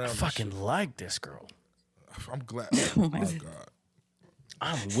dancing around? I this fucking shit? like this girl. I'm glad. Oh my god.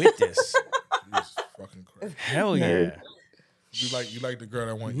 I'm with this. Jesus fucking Christ. Hell yeah. You like the girl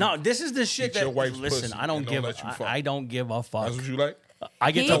that want No, this is the shit Eat your that. wife's Listen, pussy I don't and don't give. let you fuck. I don't give a fuck. That's what you like?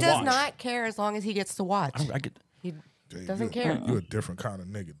 I get He to does watch. not care as long as he gets to watch. I get. He Dave, doesn't you're- care. You're a different kind of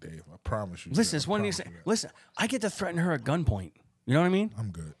nigga, Dave. I promise you. Listen, Dave. it's I one of these. promise you that. Listen, I get to threaten her at gunpoint. You know what I mean? I'm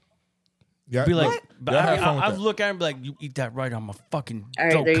good. Yeah, Be like, but Y'all have fun with I that. look at her and be like, "You eat that right, I'm a fucking All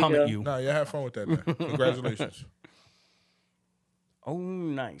right, throw there you come go. at you." Nah, yeah, have fun with that. Man. Congratulations. Oh,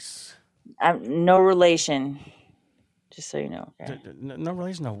 nice. No relation. Just so you know. Okay. No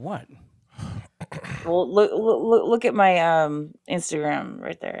relation to what? Well, look at my Instagram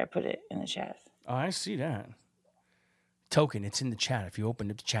right there. I put it in the chat. Oh, I see that. Tok'in, it's in the chat. If you open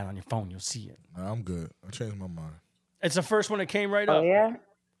up the chat on your phone, you'll see it. Nah, I'm good. I changed my mind. It's the first one that came right Oh up. yeah.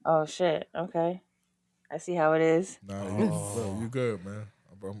 Oh shit. Okay. I see how it is. Nah, you good, man.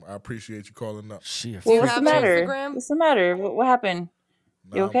 I appreciate you calling up. She a you Well, freak. what's the have matter? Instagram? What's the matter? What happened?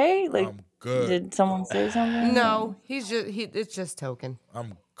 Nah, You okay? Like, I'm good. did someone say something? No, it's just Token.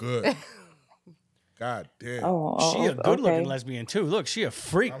 I'm good. God damn. Oh, She a good-looking okay. lesbian too. Look, she a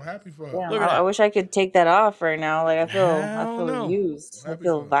freak. I'm happy for her. Damn, Look at I that. wish I could take that off right now. Like I Hell feel no. used. I Happy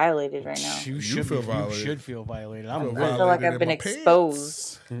feel for her. violated right now. You You should feel be, violated. You should feel violated. I I'm feel good. I feel like violated I've in been my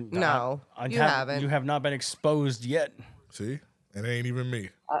exposed. No, you haven't. You have not been exposed yet. See? It ain't even me.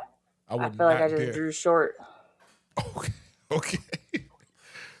 I I would feel like not I just dare. drew short. Okay. Okay.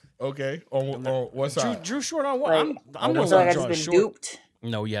 Okay. On what side? Drew short on what? Like, I'm I the feel like I one just drawing been short. duped.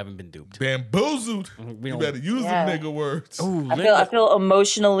 No, you haven't been duped. Bamboozled. We You don't- better use Yeah. the nigga words. Ooh, I feel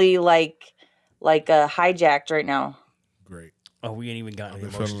emotionally like hijacked right now. Great. Oh, we ain't even gotten I've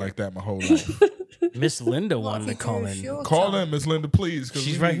any been feeling emotion like yet. that my whole life. Miss Linda wanted to call in. Call in, Miss Linda, please. 'Cause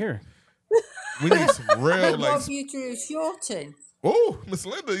She's we right need- here. We need some real, What like... have you drew short in? Oh, Miss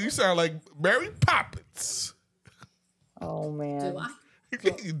Linda, you sound like Mary Poppins. Oh man, Do I?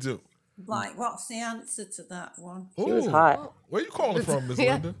 You do. Like, what's the answer to that one? she was Ooh. hot. Where you calling from, Miss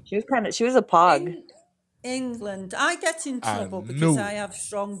Yeah. Linda? She was a pog. England. I get in I trouble knew because it. I have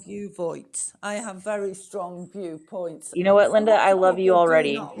strong viewpoints. I have very strong viewpoints. You know what, Linda? I love you People do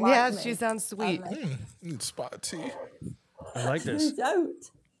already. not like Yeah, me. she sounds sweet. Need spot tea. I like You this.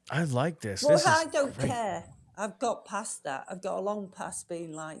 don't. I like this. Well, This I is don't great. care. I've got past that. I've got a long past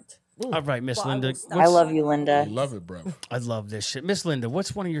being liked. All right, Miss But I Linda. will stand I love by you, my Linda. beliefs. Love it, bro. I love this shit. Miss Linda,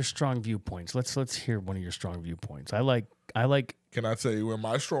 what's one of your strong viewpoints? Let's hear one of your strong viewpoints. I like Can I tell you where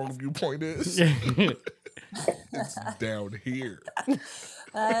my strong viewpoint is? It's down here.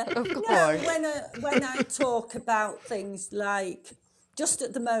 Of No, course. when I talk about things like, just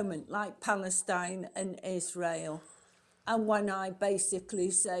at the moment, like Palestine and Israel, and when I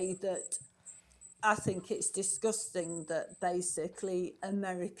basically say that I think it's disgusting that basically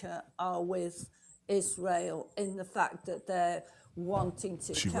America are with Israel in the fact that they're wanting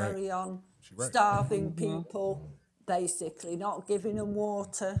to She carry on right. starving people, basically not giving them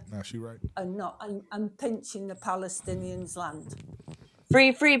water Nah, she right. and pinching the Palestinians' land.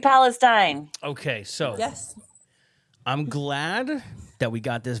 Free Palestine. okay. So Yes. I'm glad that we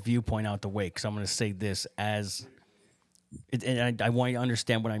got this viewpoint out the way because I'm going to say this as, and I want you to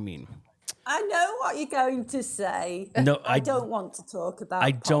understand what I mean. I know what you're going to say. No, I don't want to talk about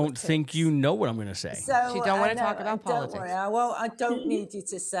I don't think politics. you know what I'm going to say. So She don't wanna I talk know- about Don't worry, I don't need you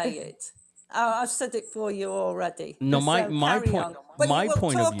to say it. I've said it for you already. No, my carry point- on. But my you will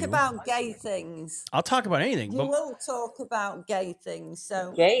point of talk view- about gay things. I'll talk about anything, You but will talk about gay things.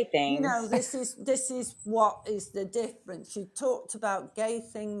 So Gay things. You know, this is what is the difference. You talked about gay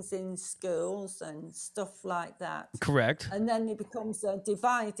things in schools and stuff like that, correct. and then it becomes a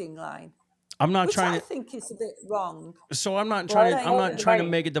dividing line, I'm not which trying I to. think is a bit wrong. So I'm not Well, trying to. I I'm not hope trying to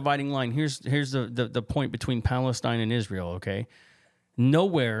right. make a dividing line. Here's the point between Palestine and Israel. Okay,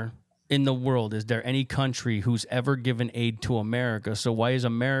 nowhere in the world is there any country who's ever given aid to America. So why is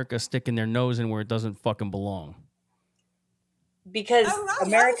America sticking their nose in where it doesn't fucking belong? Because Oh, right.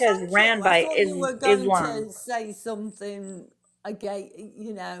 America Oh, is thank ran you. by I thought you were going Islam. to say something gay.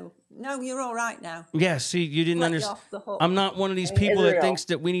 You know, no, you're all right now. Yeah. See, you didn't Let you understand. off the hook. I'm not one of these people that Israel. thinks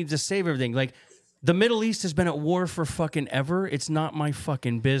that we need to save everything. Like, the Middle East has been at war for fucking ever. It's not my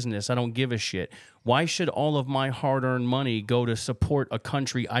fucking business. I don't give a shit. Why should all of my hard-earned money go to support a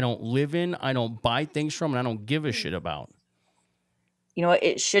country I don't live in, I don't buy things from, and I don't give a shit about? You know what?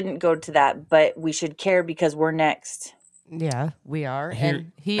 It shouldn't go to that, but we should care because we're next. Yeah, we are. Here-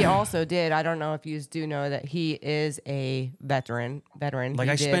 And he also did. I don't know if you do know that he is a veteran. Like,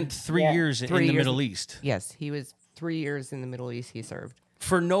 He I did- spent 3 Yeah. years in 3 the years- Middle East Yes, he was 3 years in the Middle East. He served.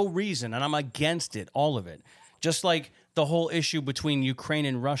 for no reason, and I'm against it, all of it. Just like the whole issue between Ukraine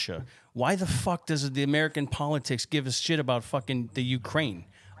and Russia. Why the fuck does the American politics give a shit about fucking the Ukraine?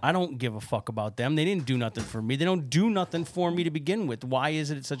 I don't give a fuck about them. They didn't do nothing for me. They don't do nothing for me to begin with. Why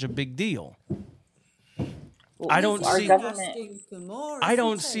is it such a big deal? I don't Our see. government- Asking for more, I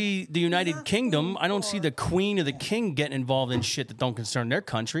don't isn't it? see the United asking Kingdom. I don't see for- the Queen or the King getting involved in shit that don't concern their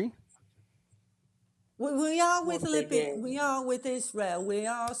country. We are with What they did. we are with Israel. We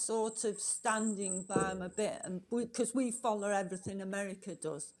are sort of standing by them a bit, and because we follow everything America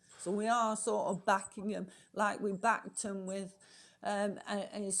does, so we are sort of backing them, like we backed them with.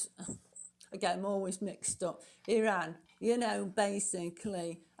 Again, I'm always mixed up. Iran, you know,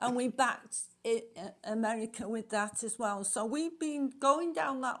 basically, and we backed America with that as well. So we've been going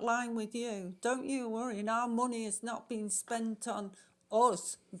down that line with you. Don't you worry. And our money has not been spent on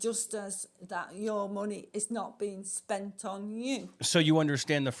us, just as that your money is not being spent on you. So you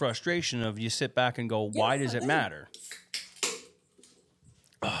understand the frustration of you sit back and go, why Yes, does I it do. matter?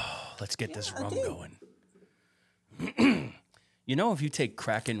 Oh, let's get this I rum do. going. You know, if you take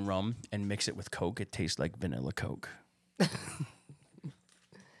Kraken rum and mix it with Coke, it tastes like vanilla Coke.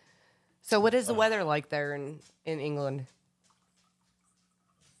 So, what is the weather like there in England?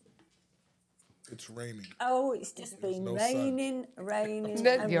 It's raining. Oh, it's just been no sun. raining. You and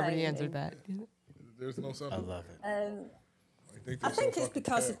already raining. answered that. There's no sun. I love it. I think it's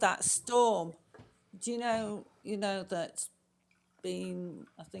because of that storm. Do you know that's been,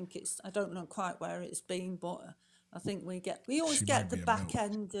 I think it's, I don't know quite where it's been, but I think we always She get might the be a back milk.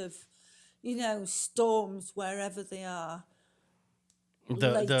 end of, storms wherever they are.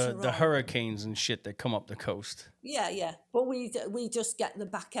 later The on. hurricanes and shit that come up the coast. Yeah. But we just get the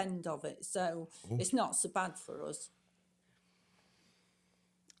back end of it, so it's not so bad for us.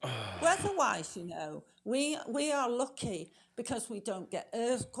 Weather-wise, we are lucky because we don't get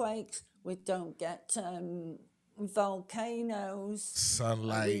earthquakes, we don't get volcanoes, we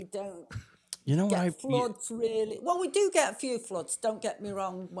Sunlight. don't You know what get floods really. Well, we do get a few floods. Don't get me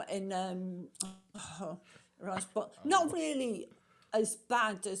wrong. In but not really as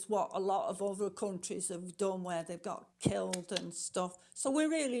bad as what a lot of other countries have done, where they've got killed and stuff. So we're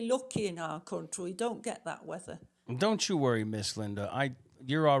really lucky in our country. We don't get that weather. Don't you worry, Miss Linda.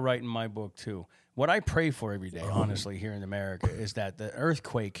 You're all right in my book too. What I pray for every day, honestly, here in America, is that the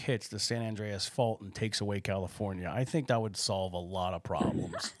earthquake hits the San Andreas Fault and takes away California. I think that would solve a lot of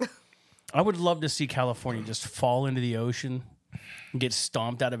problems. I would love to see California just fall into the ocean and get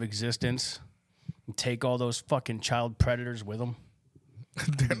stomped out of existence and take all those fucking child predators with them.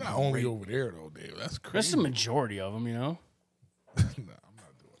 They're not only over there, though, Dave. That's crazy. That's the majority of them, Nah, I'm not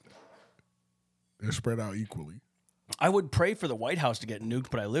doing that. They're spread out equally. I would pray for the White House to get nuked,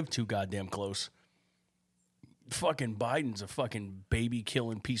 but I live too goddamn close. Fucking Biden's a fucking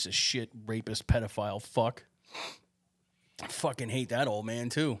baby-killing piece of shit, rapist, pedophile, fuck. I fucking hate that old man,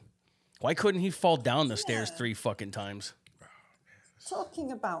 too. Why couldn't he fall down the stairs 3 fucking times?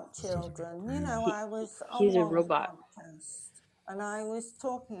 Talking about children, I was He's a on one robot. podcast, and I was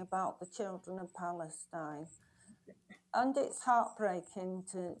talking about the children of Palestine. And it's heartbreaking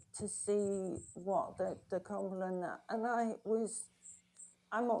to see what the Cumberland, and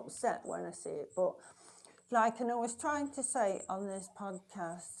I'm upset when I see it, but and I was trying to say on this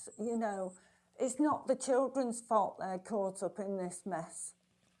podcast, it's not the children's fault they're caught up in this mess.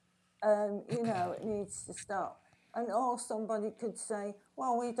 It needs to stop. And somebody could say,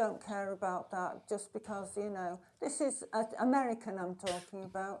 well, we don't care about that just because, this is American I'm talking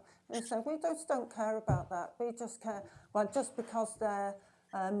about. And so we just don't care about that. We just care, just because their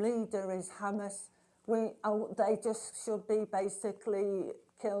leader is Hamas, they just should be basically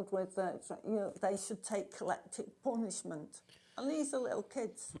killed with, they should take collective punishment. And these are little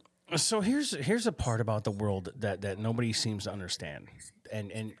kids. So here's a part about the world that nobody seems to understand.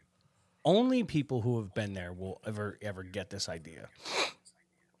 And only people who have been there will ever get this idea.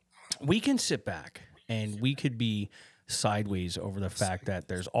 We can sit back and we could be sideways over the fact that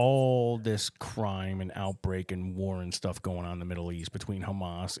there's all this crime and outbreak and war and stuff going on in the Middle East between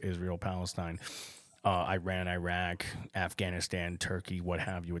Hamas, Israel, Palestine, Iran, Iraq, Afghanistan, Turkey, what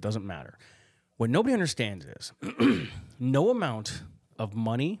have you. It doesn't matter. What nobody understands is no amount of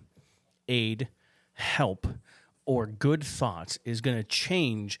money, aid, help, or good thoughts is going to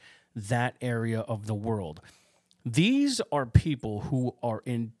change that area of the world. These are people who are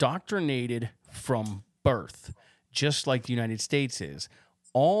indoctrinated from birth, just like the United States is.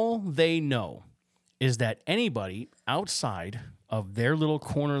 All they know is that anybody outside of their little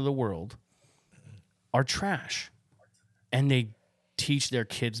corner of the world are trash. And they teach their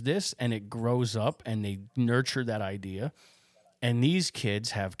kids this, and it grows up, and they nurture that idea. And these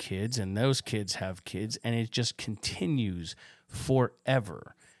kids have kids, and those kids have kids, and it just continues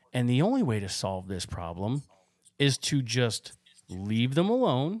forever. And the only way to solve this problem is to just leave them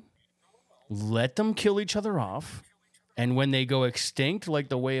alone, let them kill each other off, and when they go extinct, like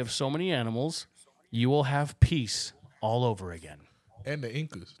the way of so many animals, you will have peace all over again. And the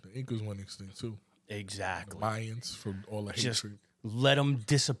Incas. The Incas went extinct, too. Exactly. The Mayans, from all the Just hatred. let them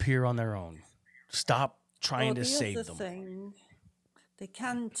disappear on their own. Stop trying to save The them. other thing, they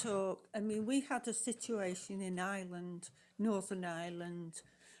can talk. I mean, we had a situation in Ireland, Northern Ireland,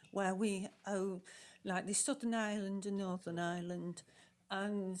 where the Southern Ireland and Northern Ireland,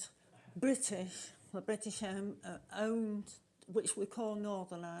 and the British owned, which we call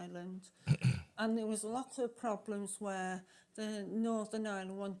Northern Ireland, and there was a lot of problems where the Northern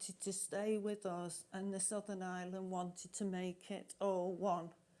Ireland wanted to stay with us, and the Southern Ireland wanted to make it all one,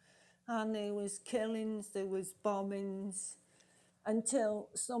 and there was killings, there was bombings, until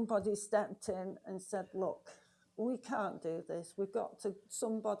somebody stepped in and said, look, we can't do this.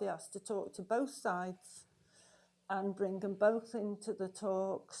 Somebody has to talk to both sides and bring them both into the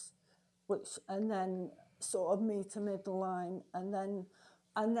talks, and then sort of meet a middle line, and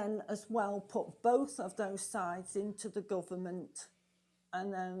then as well put both of those sides into the government,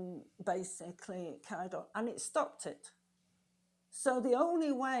 and then basically it carried on, and it stopped it. So the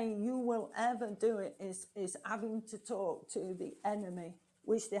only way you will ever do it is having to talk to the enemy,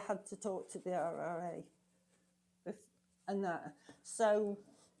 which they had to talk to the RRA. And that. So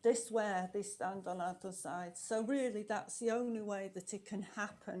this where they stand on either side. So really that's the only way that it can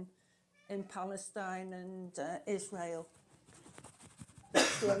happen in Palestine and Israel.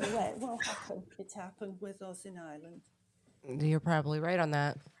 That's the only way it will happen. It happened with us in Ireland. You're probably right on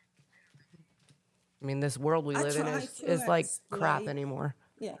that. I mean, this world we I live in try is to like crap explain. anymore.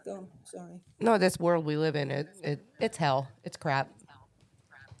 Yeah, go on. Sorry. No, this world we live in, it's hell. It's crap.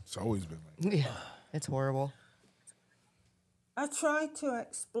 It's always been like that. Yeah, it's horrible. I tried to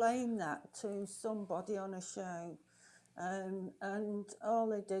explain that to somebody on a show, and all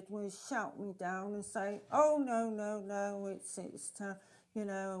they did was shout me down and say, "Oh no, it's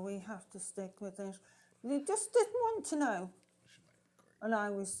we have to stick with this." They just didn't want to know, and I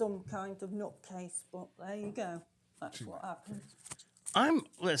was some kind of nutcase. But there you go. That's what happened.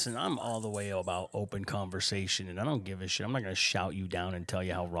 I'm all the way about open conversation, and I don't give a shit. I'm not going to shout you down and tell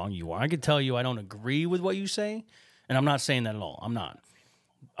you how wrong you are. I could tell you I don't agree with what you say, and I'm not saying that at all. I'm not.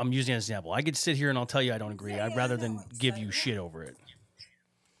 I'm using an example. I could sit here and I'll tell you I don't agree. I'd rather than give you shit over it.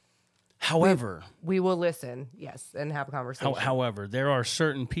 However, we will listen, yes, and have a conversation. However, there are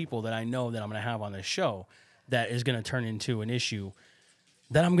certain people that I know that I'm going to have on this show that is going to turn into an issue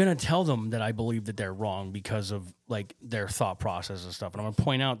that I'm going to tell them that I believe that they're wrong because of like their thought process and stuff. And I'm going to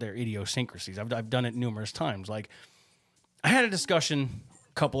point out their idiosyncrasies. I've done it numerous times. Like I had a discussion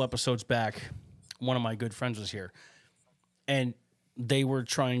a couple episodes back. One of my good friends was here and they were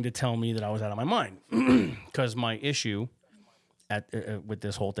trying to tell me that I was out of my mind because my issue with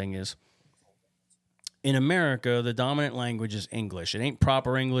this whole thing is in America, the dominant language is English. It ain't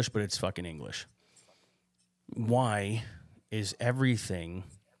proper English, but it's fucking English. Why is everything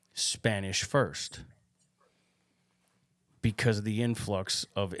Spanish first? Because of the influx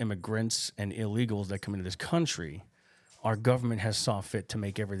of immigrants and illegals that come into this country, our government has saw fit to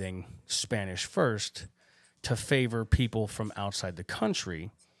make everything Spanish first to favor people from outside the country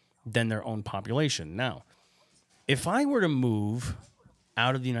than their own population. Now, if I were to move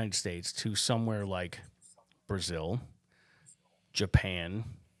out of the United States to somewhere like Brazil, Japan,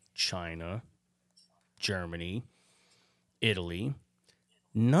 China, Germany, Italy,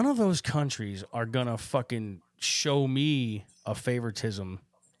 none of those countries are gonna fucking show me a favoritism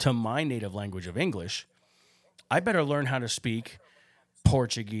to my native language of English. I better learn how to speak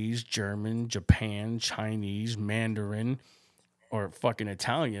Portuguese, German, Japan, Chinese, Mandarin, or fucking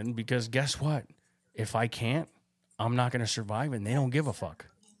Italian, because guess what? If I can't, I'm not gonna survive and they don't give a fuck.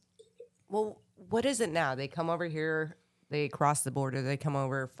 Well, what is it now? They come over here, they cross the border, they come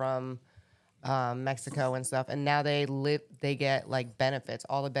over from Mexico and stuff, and now they get like benefits,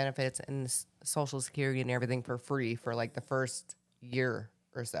 all the benefits and Social Security and everything for free for like the first year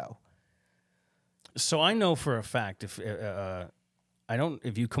or so. So I know for a fact if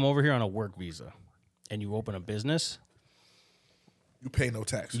you come over here on a work visa and you open a business, You pay no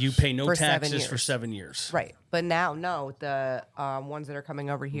taxes. you pay no For 7 taxes years. for 7 years. Right. But now, no, the ones that are coming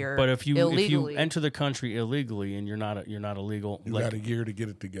over here But if you illegally, enter the country illegally and you're not illegal, You like, got a year to get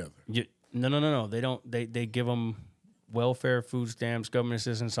it together. no. They don't. They give them welfare, food stamps, government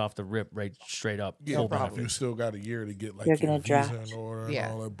assistance off the rip, right straight up. Yeah, full but if benefit. you still got a year to get like You're your gonna visa draft. in order and Yeah.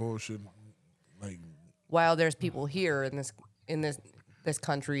 all that bullshit, like while there's people here in this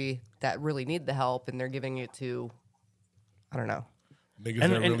country that really need the help, and they're giving it to, I don't know. niggas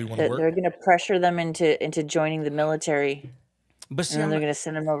And- that and- really want to They're work. going to pressure them into joining the military, But see, and then I'm they're not- going to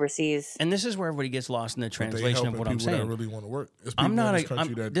send them overseas. and this is where everybody gets lost in the But they translation of helping what I'm people saying. that really want to work. It's I'm people not. in this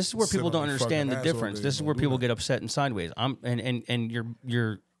country that This is where sit people on don't their understand the fucking ass all difference. day This is and where don't do people that. get upset and sideways. And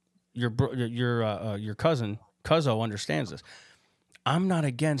your cousin Cuzzo understands this. I'm not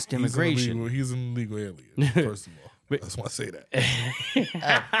against immigration. He's an illegal alien. First of all, I just want to say that.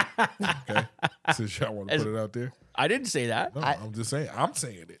 Okay, since y'all want to put it out there. I didn't say that. No, I'm just saying. I'm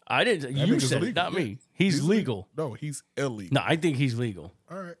saying it. I didn't. That You nigga's said it, illegal, not yeah. me. He's legal. No, he's illegal. No, I think he's legal.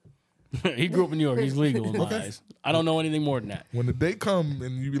 All right. He grew up in New York. He's legal in my eyes. I don't know anything more than that. When the day come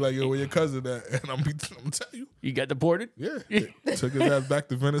and you be like, "Yo, where your cousin at?" and I'm tell you, You got deported? yeah, they took his ass back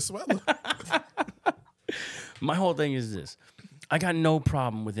to Venezuela. My whole thing is this. I got no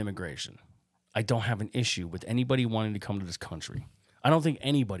problem with immigration. I don't have an issue with anybody wanting to come to this country. I don't think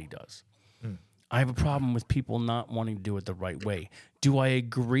anybody does. I have a problem with people not wanting to do it the right way. Do I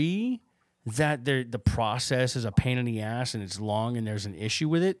agree that the process is a pain in the ass and it's long and there's an issue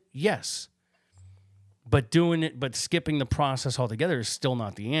with it? Yes. But skipping the process altogether is still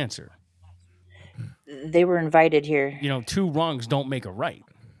not the answer. They were invited here. You know, two wrongs don't make a right.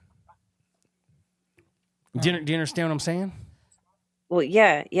 Do you understand what I'm saying? Well,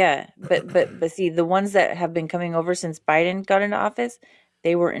 yeah, but see, the ones that have been coming over since Biden got into office,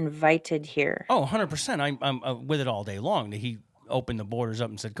 they were invited here. Oh, 100%. I'm with it all day long. He opened the borders up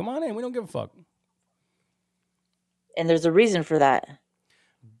and said, "Come on in. We don't give a fuck." And there's a reason for that.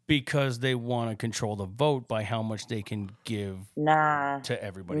 because they want to control the vote by how much they can give Nah. to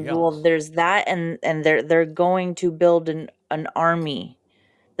everybody Well, else. there's that, and they're going to build an army.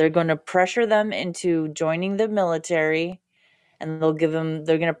 They're going to pressure them into joining the military, and they're going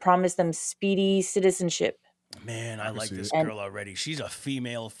to promise them speedy citizenship. Man, I can like see this it. girl already. She's a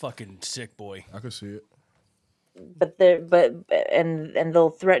female fucking sick boy. I can see it. But and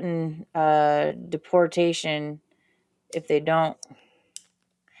they'll threaten deportation if they don't,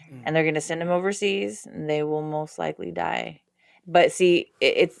 and they're going to send them overseas, and they will most likely die. But see,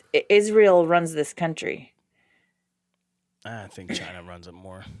 Israel runs this country. I think China runs it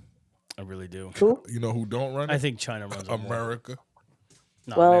more. I really do. Who? You know who don't run it? I think China runs it more. America.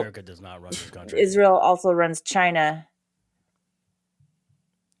 No, Well, America does not run this country. Israel also runs China.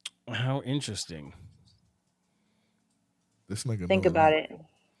 How interesting. This nigga. Think knows about that. it.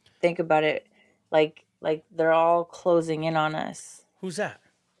 Think about it. Like they're all closing in on us. Who's that?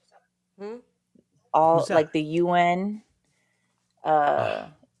 All Who's that? like the UN,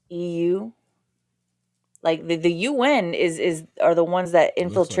 EU. Like the UN are the ones that Looks like a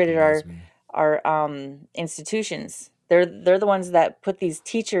infiltrated lesbian. our institutions. They're the ones that put these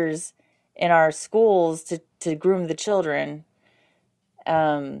teachers in our schools to groom the children.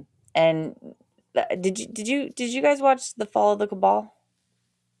 And did you guys watch The Fall of the Cabal?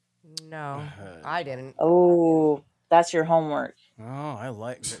 No, I didn't. Oh, that's your homework. Oh, I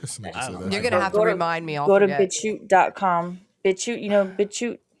like This nigga I said like that's You're a- gonna have to remind me. I'll Go forget. to BitChute.com. BitChute, you know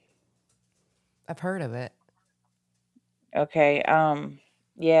BitChute? I've heard of it. Okay. I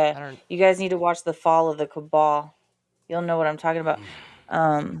Yeah. don't. You guys need to watch The Fall of the Cabal. You'll know what I'm talking about.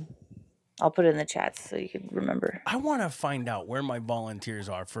 I'll put it in the chat so you can remember. I want to find out where my volunteers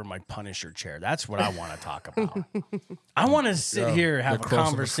are for my Punisher chair. That's what I want to talk about. I want to sit Yo, here and have they're a crossing the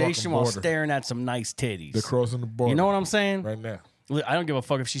conversation fucking while border. staring at some nice titties. They're crossing the border. You know what I'm saying? Right now. I don't give a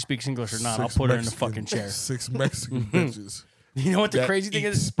fuck if she speaks English or not. I'll put her in the fucking chair. 6 Mexican bitches. You know what the that crazy thing eat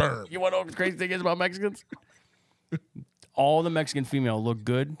is? sperm. You want to know what the crazy thing is about Mexicans? All the Mexican female look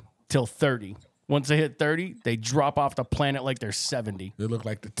good till 30. Once they hit 30, they drop off the planet like they're 70. They look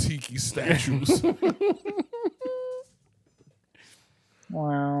like the tiki statues.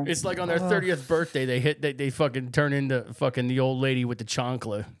 Wow. It's like on their 30th birthday, they fucking turn into fucking the old lady with the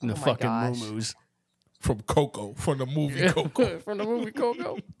chancla and the Oh my fucking gosh. moo-moos. From Coco, from the movie Coco. From the movie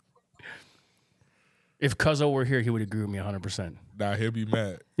Coco. If Cuzzo were here, he would agree with me 100%. Nah, he'll be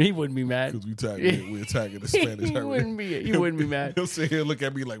mad He wouldn't be mad. because we attacking the Spanish. He wouldn't be mad. He'll sit here and look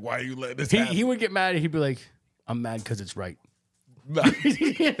at me like, why are you letting this He happen? would get mad and he'd be like, I'm mad because it's right. Nah,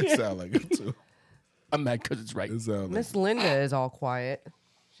 it sound like it too. I'm mad because it's right. It sound like Miss Linda is all quiet.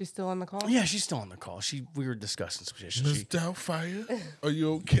 She's still on the call. Yeah, she's still on the call. We were discussing some shit. Miss Doubtfire, are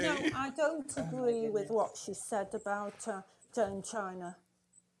you okay? No, I don't agree with what she said about China.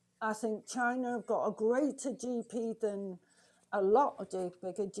 I think China have got a greater GP than a lot of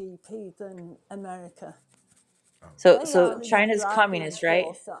bigger GP than America. They are So the China's driving communist, right?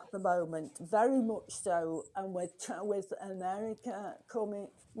 force at the moment, very much so, and with America coming,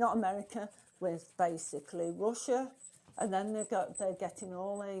 not America, with basically Russia, and then they're getting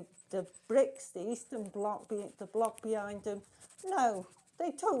all the BRICS, the Eastern Bloc, the bloc behind them. No,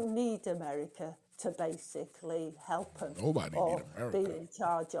 they don't need America to basically help them Nobody or need America. be in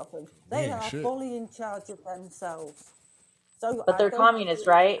charge of them. We They ain't are shit. fully in charge of themselves. So But I they're don't communist,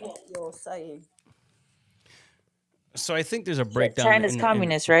 agree right? with what you're saying. So I think there's a breakdown. China's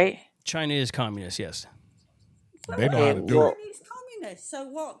communist, right? China is communist, yes. They know how to do well- it. Chinese communist. So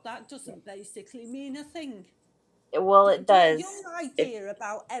what? That doesn't basically mean a thing. Well, it does. Your idea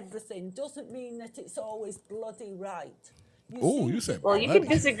about everything doesn't mean that it's always bloody right. Oh, seem you to said Well, you bloody. can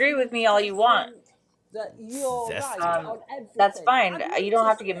disagree with me all you want. think that you're Zesty. right on everything. That's fine. I've You don't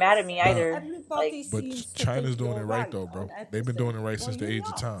have to get mad at noticed me this. either. Everybody But seems to China's think doing you're it right though, bro. on They've been doing it everything. right since Well, the you're age of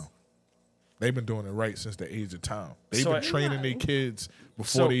not. time. They've been doing it right since the age of time. They've So been I- training their kids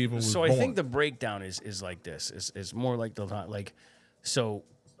before they even was so born. I think the breakdown is like this. Is more like the like. So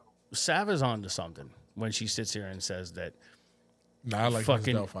Sav is on to something when she sits here and says that nah, I like Miss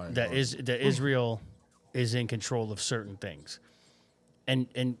fucking Doubtfire, that bro. is that Israel is in control of certain things, and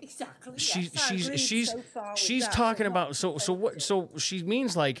Exactly. she yes, I agree she's so far with she's that, talking but not about so to what take it. so she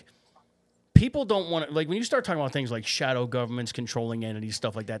means like people don't want to like when you start talking about things like shadow governments controlling entities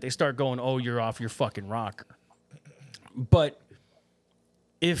stuff like that, they start going, oh, you're off your fucking rocker. But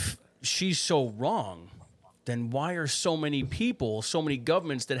if she's so wrong, then why are so many people, so many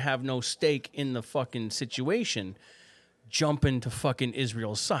governments that have no stake in the fucking situation jumping to fucking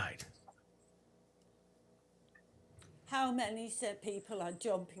Israel's side? How many people are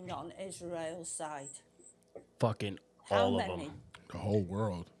jumping on Israel's side? Fucking How all of many? them. The whole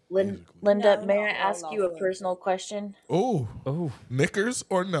world. Linda, No, may not I ask all you a of them. personal question? Oh, Oh, knickers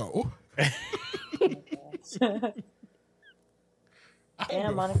or no? I don't Yeah, give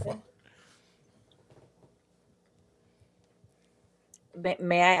a Monica. fuck.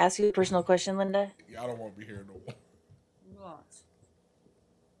 May I ask you a personal question, Linda? Y'all don't want me here no more.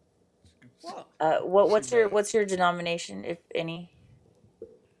 What? What? What's your denomination, if any?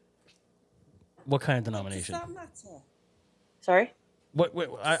 what kind of Does denomination? that matter? Sorry. What? Does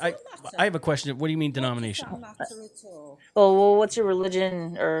I that matter? I have a question. What do you mean What does denomination? that matter at all? Well, what's your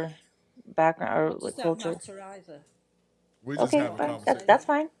religion or background or What does that culture? matter either? We just Okay, have a fine. conversation. That's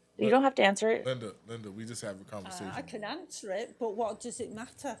fine. You Look, don't have to answer it. Linda, we just have a conversation. I can answer it, but what does it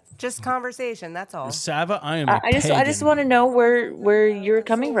matter? Just conversation. That's all. Sava, I am a I just pagan. want to know where you're There's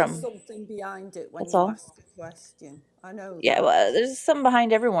coming always from. something behind it when That's you all. ask a question. I know Yeah, that. well, there's something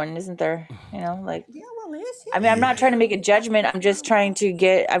behind everyone, isn't there? You know, like Yeah, well, it is. I mean, I'm not trying to make a judgment. I'm just trying to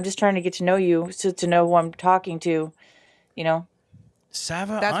get to know you, to know who I'm talking to. You know.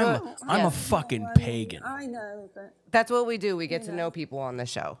 Sava, That's I'm what- I'm yeah. a fucking I mean, pagan. I know that. That's what we do. We get to know. know people on the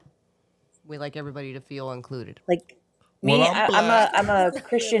show. We like everybody to feel included. Like me, Well, I'm I'm a Feel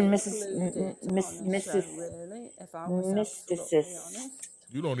Christian included on a show, really, if I was absolutely mysticist. honest.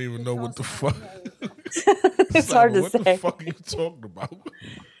 You don't even know what the Because fuck. I know It's hard to What the say. fuck are you talking about?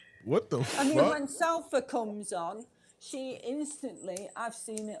 What the I mean, fuck? when Salfa comes on, she instantly, I've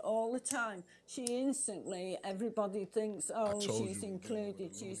seen it all the time, she instantly, everybody thinks, oh, told she's you.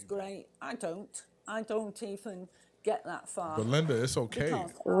 included, she's great. I don't even get that far. But Linda, it's okay.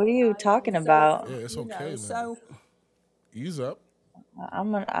 Because What are you I am talking so about? Yeah, it's you okay, know, Linda. so Ease up.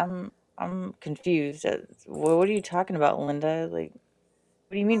 I'm confused. What are you talking about, Linda? Like,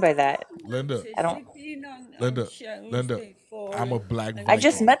 what do you mean by that? Linda, I don't. you've been on Linda, shows Linda, before I'm a and- black and I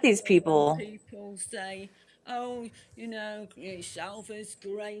just Viking. met these when people. people say, oh, you know, Salva's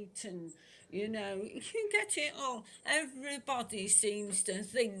great and, you know, you get it all. Everybody seems to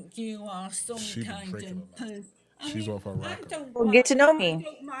think you are some She been kind drinking of... a lot. I She's mean, off her I rocker. don't Well, mind, get to know I me.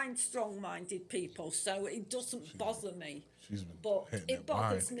 don't mind strong-minded people, so it doesn't bother me. She's been But hitting it that wine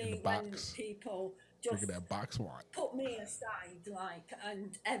bothers in the me when box. people just Drinking that box wine. put me aside, like,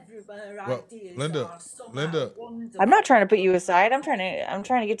 and everywhere Well, ideas Linda, are somehow Linda. wonderful. I'm not trying to put you aside. I'm trying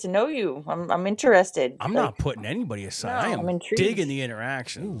to get to know you. I'm interested. I'm Like, not putting anybody aside. I I'm am intrigued. digging the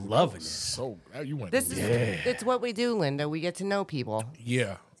interaction, loving it. So you went. This is it's what we do, Linda. We get to know people.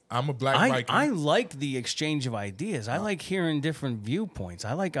 Yeah, I'm a black I Viking. like the exchange of ideas. I like hearing different viewpoints.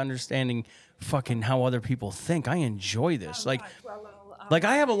 I like understanding fucking how other people think. I enjoy this. Like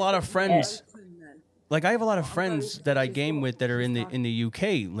I have a lot of friends. Like I have a lot of friends that I game with that are in the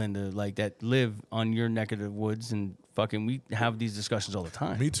UK, Linda, like that live on your neck of the woods, and fucking we have these discussions all the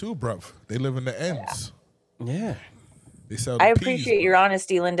time. Me too, bruv. They live in the ends. Yeah. They sell. The I peas, appreciate bruv. your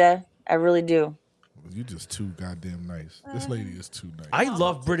honesty, Linda. I really do. You just too goddamn nice. This lady is too nice. I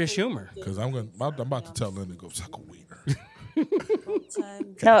love British humor. Because I'm about to tell Linda to go suck a wiener.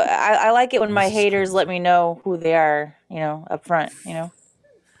 No, I like it when my haters let me know who they are. You know, up front. You know.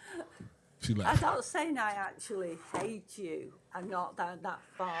 She I'm like, not saying I actually hate you. I'm not that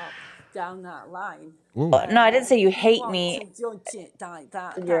far down that line. whoa. No, I didn't say you hate Want me. to judge it like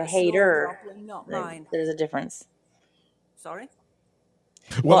that. You're a That's your hater. problem, not Like, mine. there's a difference. Sorry?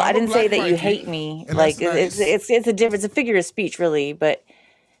 Well, I'm I a didn't say black that you Viking, hate me. and Like that's it's nice. a difference. It's a figure of speech, really. But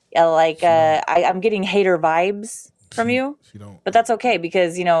I'm getting hater vibes from you. She don't. But that's okay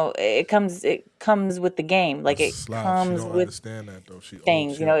because you know it comes with the game. Like it Slav, she comes don't with understand that though. She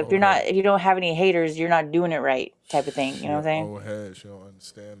things. Old, You know, if old you're not head. if you don't have any haters, you're not doing it right, type of thing. You know what I'm saying? Old head. She don't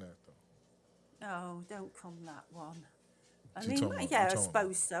understand that though. No, don't come that one. I She mean, talking about- yeah, I she talking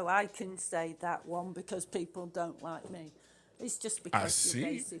suppose so. I can say that one because people don't like me. It's just because you're see.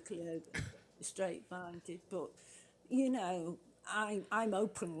 basically straight-minded. But, you know, I'm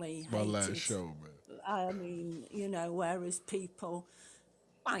openly My hated. last show, man. I mean, you know, whereas people,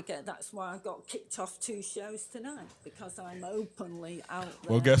 that's why I got kicked off 2 shows tonight, because I'm openly out there.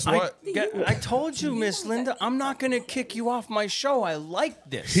 Well, guess what? I told you, Miss Linda, I'm not gonna kick you off my show. I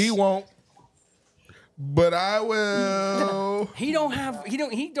like this. He won't, but I will. He don't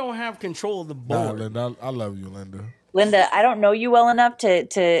have control of the Nah, board. Linda, I love you, Linda. Linda, I don't know you well enough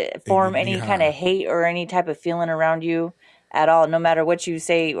to form get me any kind of high. hate or any type of feeling around you at all, no matter what you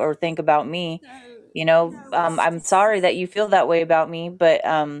say or think about me. You know, I'm sorry that you feel that way about me, but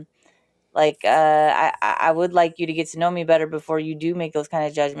I would like you to get to know me better before you do make those kind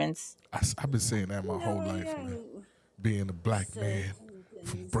of judgments. I've been saying that my whole life, man. Being a black man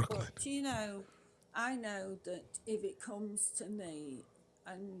from Brooklyn. But, you know, I know that if it comes to me,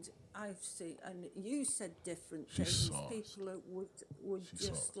 and I've seen, and you said different She's things. sauce. People that would She's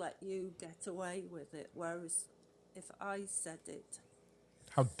just sauce. let you get away with it, whereas if I said it,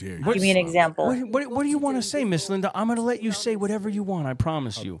 How dare you? Give me an Slava? example. What do you want to say, Miss Linda? I'm going to let you say whatever you want. I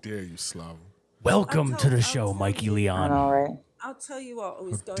promise How you. dare you, Slava? Welcome to the I'll show, tell Mikey you- I Leon. know, right? I'll tell you what I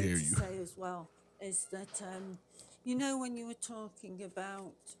was How going dare to you. say as well is that you know when you were talking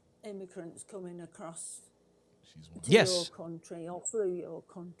about immigrants coming across She's one. to Yes. your country or through your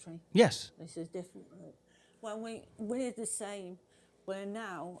country. Yes. This is different route. Well, we're the same. We're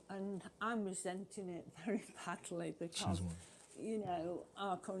now, and I'm resenting it very badly because, one. you know,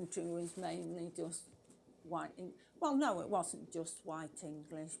 our country was mainly just white. Well, no, it wasn't just white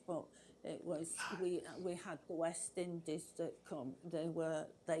English, but it was. We had the West Indies that come.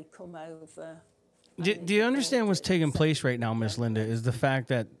 They come over. Do you understand what's taking place right now, Miss Linda? Is the fact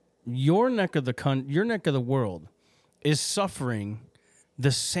that your neck of the world is suffering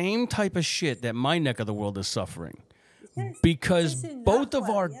the same type of shit that my neck of the world is suffering. Because Yes, in both that of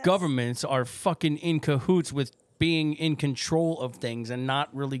way, our yes. governments are fucking in cahoots with being in control of things and not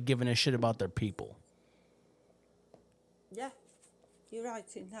really giving a shit about their people. Yeah, you're right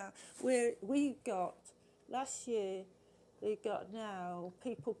in that. We got last year. We got now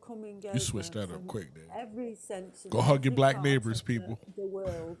people coming over. You switched that up from quick, Dave. every sense. Of Go hug your every black part neighbors, of people. The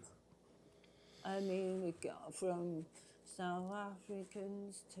world. I mean, we got from South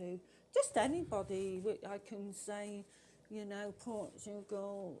Africans to just anybody. I can say, you know,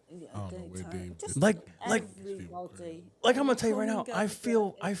 Portugal. I don't know where Dave just did Like- everybody. Like I'm And gonna tell you right come now, and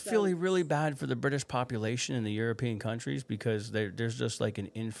go I feel in really bad for the British population in the European countries because there's just like an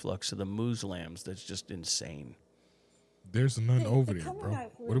influx of the Muslims that's just insane. There's none over They're there, coming bro.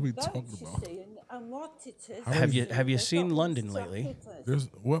 out for What are we votes, talking you about? see, and what it is. Have you they've seen got London these lately? traffickers. There's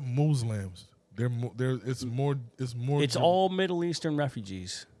what Muslims? It's more. It's all Middle Eastern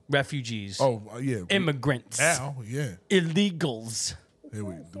refugees. Oh yeah. Immigrants. Now, yeah. Illegals.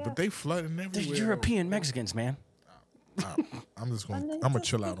 But they flooding They're everywhere. European Mexicans, man. I'm just gonna. And they I'm gonna just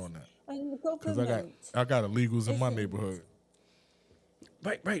chill out keep- on that And the because government I got illegals in my isn't- neighborhood.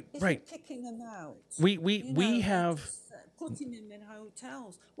 Right. kicking them out. We You we know, have they're just, putting them in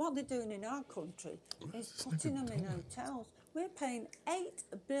hotels. What they're doing in our country is putting them in hotels. We're paying $8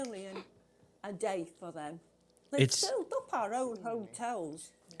 billion a day for them. They've It's- filled up our own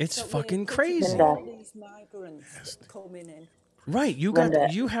hotels. It's that we're fucking putting crazy. all these migrants coming in. right. Linda.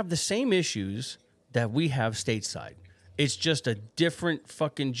 You have the same issues that we have stateside. It's just a different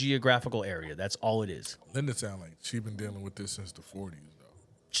fucking geographical area. That's all it is. Linda sound like she been dealing with this since the 40s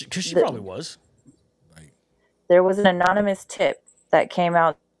though. Because she probably was. Like There was an anonymous tip that came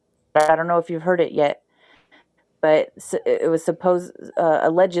out. I don't know if you've heard it yet, but it was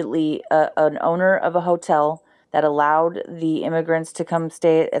allegedly an owner of a hotel that allowed the immigrants to come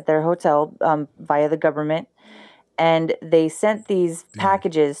stay at their hotel via the government. And they sent these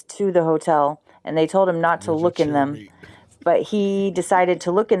packages to the hotel, and they told him not to where's your look in chair them. mate? But he decided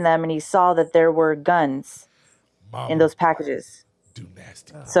to look in them, and he saw that there were guns Mama, in those packages. do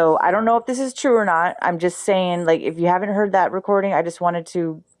nasty. So I don't know if this is true or not. I'm just saying, like, if you haven't heard that recording, I just wanted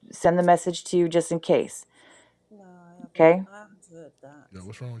to send the message to you just in case. No, I haven't, Okay. I haven't heard that Yo,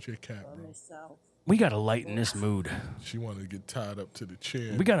 what's wrong with your cat, bro? myself. We gotta lighten this mood. She wanted to get tied up to the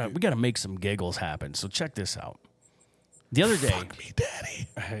chair. We gotta make some giggles happen. So check this out. The other day, Fuck me, daddy.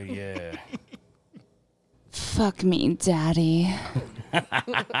 yeah. Fuck me, daddy. Fuck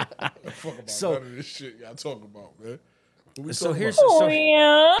about So- none of this shit y'all talking about, man. What we So talking here's about? so,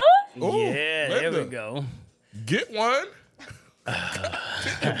 yeah. Oh, yeah, there we Linda. go. Get one.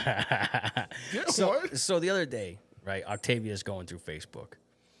 Get one. So the other day, right, Octavia's going through Facebook,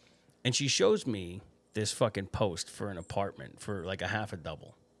 and she shows me this fucking post for an apartment for like a half a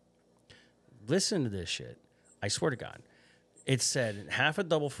double. Listen to this shit. I swear to God. It said half a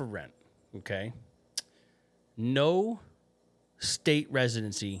double for rent, okay? No state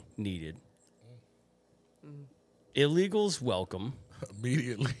residency needed. Illegals welcome.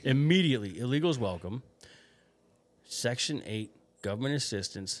 Immediately. Illegals welcome. Section 8, government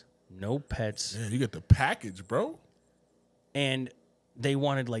assistance, no pets. Yeah, you get the package, bro. And they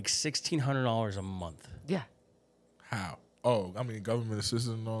wanted like $1,600 a month. Yeah. How? Oh, I mean, government assistance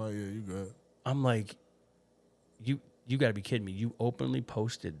and all that. Yeah, you good. I'm like, you got to be kidding me. You openly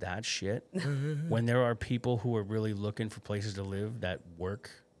posted that shit when there are people who are really looking for places to live that work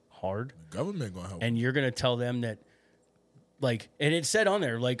hard. Government gonna help. And you're going to tell them that, like, and it said on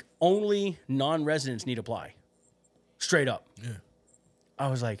there, like, only non-residents need apply. Straight up. Yeah. I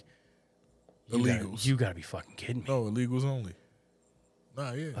was like, Illegals. You got to be fucking kidding me. No, illegals only.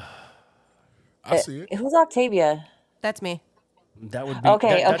 Nah, yeah. I see it. Who's Octavia? That's me. That would be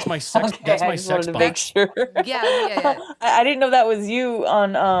Okay, that's my sex. Okay, That's I my just sex wanted to make box. sure. Yeah. I didn't know that was you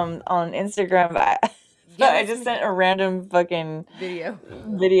on Instagram. Yeah, I that's just me. sent a random fucking Video.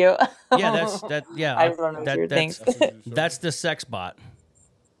 video. Yeah, that's that. Yeah, I just want to make sure. Thanks. that's the sex bot.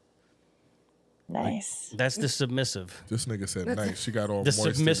 Nice. That's the submissive. This nigga said nice. She got all The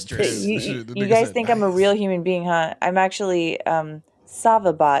moist. and submistress. pissed. You The nigga guys said think I'm a nice. real human being, huh? I'm actually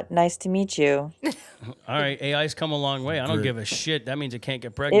Savabot. Nice to meet you. All right, AI's come a long way. I don't Great. give a shit. That means it can't get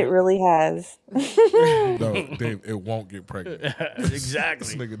It pregnant. really has. No, Dave, it won't get pregnant. This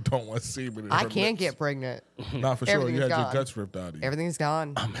Exactly. nigga don't want semen in I her can't lips. get pregnant. Not for sure. You Everything's had gone. your guts ripped out of you. Everything's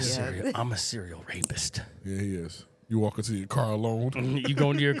gone. I'm a serial rapist. Yeah, he is. You walk into your car alone. You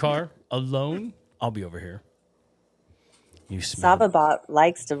go into your car alone? I'll be over here. You smell. Savabot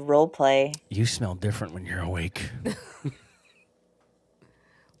likes to role play. You smell different when you're awake.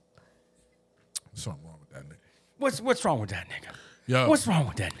 Something wrong with that nigga. What's wrong with that nigga? Yo, What's wrong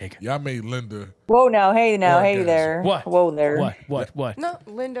with that nigga? y'all made Linda. Whoa, now, hey Orgasm. there. What? Whoa there. What? No,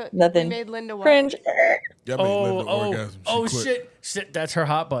 Linda. Nothing. We made Linda what? Cringe. Y'all made Linda orgasm. She quit. Shit! That's her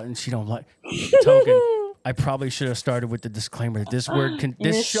hot button. She don't like Tok'in. I probably should have started with the disclaimer that this word You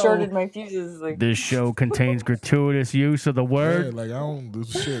this just show shorted my fuses. Like, this show contains gratuitous use of the Yeah, word. like I don't do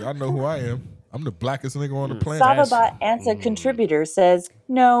shit. I know who I am. I'm the blackest nigga on the planet. Savabot answer contributor says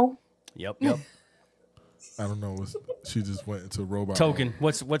no. Yep. I don't know. She just went into robot. Tok'in.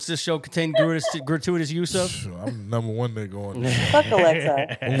 What's this show contain gratuitous use of? Sure, I'm the number one nigga on the show. Fuck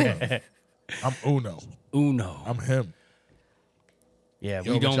Alexa. Uno. I'm Uno. Uno. I'm him. Yeah,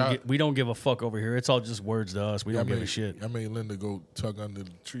 Yo, but y'all- we don't give a fuck over here. It's all just words to us. We don't give a shit. I made Linda go tug under the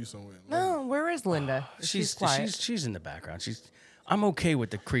tree somewhere. No, where is Linda? She's quiet. She's in the background. I'm okay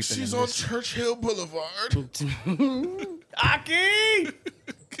with the creeping. She's in on this. Churchill Boulevard. Aki!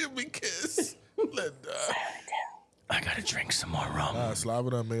 Give me a kiss, Linda. I gotta drink some more rum. Nah,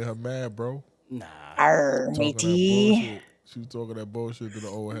 Slava done made her mad, bro. Nah. Arr, Talking that matey. bullshit. She was talking that bullshit to the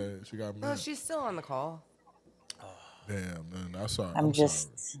old head. She got No, mad. she's still on the call. Damn, man. I'm sorry. I'm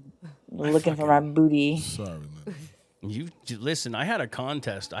just looking for my booty. sorry, Linda. You listen. I had a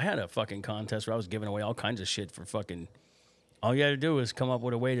contest. I had a fucking contest where I was giving away all kinds of shit for fucking. All you had to do is come up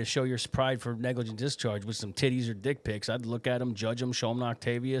with a way to show your pride for negligent discharge with some titties or dick pics. I'd look at them, judge them, show them to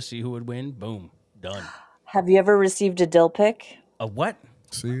Octavia, see who would win. Boom, done. Have you ever received a dill pic? A what?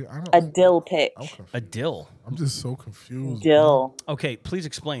 See, I don't. A dill pic. I'm confused. A dill. I'm just so confused. Dill. Okay, please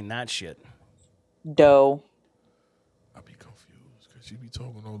explain that shit. Dough. I be confused because you be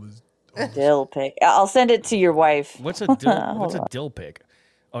talking all this. Dill pic. I'll send it to your wife. What's a dill? What's a dill pic?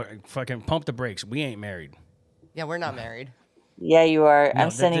 Or fucking pump the brakes. We ain't married. Yeah, we're not married. Yeah, you are. No, I'm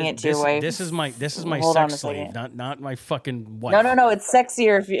sending it to your wife. This is my Hold on sex a slave, second. not my fucking wife. No. It's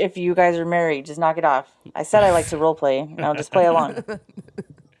sexier if you guys are married. Just knock it off. I said I like to role play. Now just play along.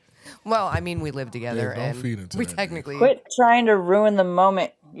 Well, I mean, we live together, don't and feed into we that, technically. Quit trying to ruin the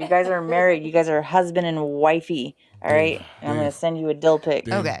moment. You guys are married. You guys are husband and wifey. All right. And I'm gonna send you a dill pic.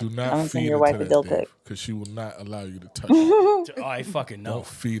 Dave, Okay. do I'm not gonna send feed your into wife a that, dill Dave, pic. because she will not allow you to touch it. Oh, I fucking know. Don't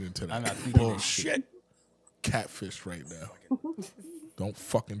feed into that. I'm not feeding this Bullshit. shit. Catfish right now. Don't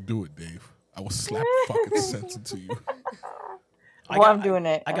fucking do it, Dave. I will slap fucking sense into you. Well, I'm doing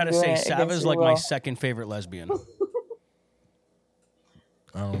it. I I'm gotta doing say, it Sav against is your like my will. second favorite lesbian.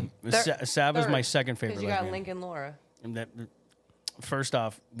 Um, Sav is my second favorite Because you got lesbian. Lincoln Laura. And that, first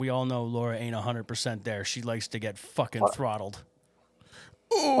off, we all know Laura ain't 100% there. She likes to get fucking throttled.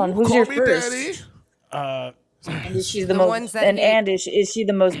 Hold on, who's call your me first? daddy. And is she the The most? ones that And is she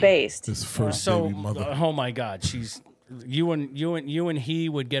the most based? His first So, baby mother. oh my God, she's you and he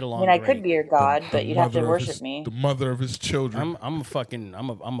would get I along. mean, I great. could be your god, but you'd have to mother of worship his- me. The mother of his children. I'm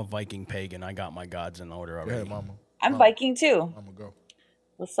a Viking pagan. I got my gods in order Go already. ahead, mama. I'm Viking too. I'm gonna go.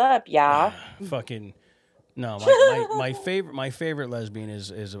 What's up, y'all? Fucking no, my favorite lesbian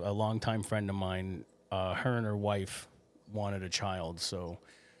is a longtime friend of mine. Her and her wife wanted a child, so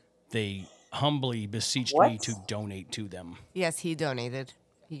they humbly beseeched me What? to donate to them. Yes, he donated.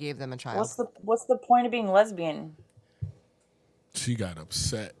 He gave them a child. What's the point of being lesbian? She got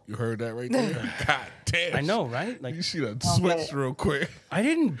upset. You heard that right there? God damn. I know, right? Like You see that switch real quick. I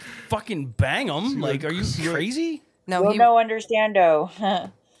didn't fucking bang them. Like, are you crazy? No, Well, he. no,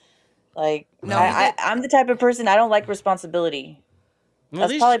 understando. Like, No, I'm the type of person I don't like responsibility. Well,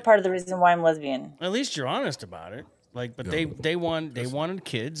 That's probably part of the reason why I'm lesbian. At least you're honest about it. Like, but they wanted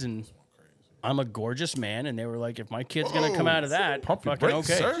kids, and I'm a gorgeous man, and they were like, if my kid's gonna come out of that, Pump your fucking brakes,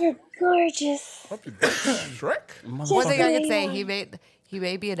 okay. sir. You're gorgeous. Pump your brakes, Shrek. One thing I could say, he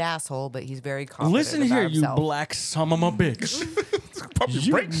may be an asshole, but he's very confident. Listen about here, you himself. black son of a bitch. pump your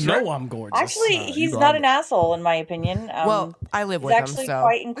You brakes. know Shrek. I'm gorgeous. Actually, you he's know not I'm- an asshole, in my opinion. Well, I live he's with him, actually so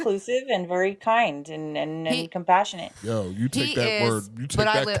quite inclusive and very kind and He- compassionate. Yo, you take He that is, word. You take but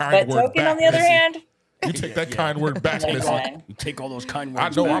I that live- kind But word Tok'in, back. on the other Missy. hand, You take that kind word back, no, Missy. fine. You take all those kind I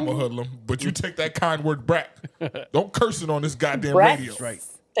words know back. I'm a hoodlum, but you take that kind word back. Don't curse it on this goddamn Breck? radio. Right.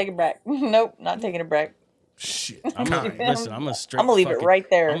 Take it back. Nope, not taking it back. Shit. I'm a straight. I'm gonna leave it fucking- right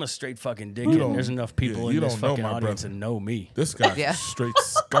there. I'm a straight fucking dickhead. don't- and There's enough people yeah, in you this don't know fucking my audience brother. that know me. This guy's Yeah. a straight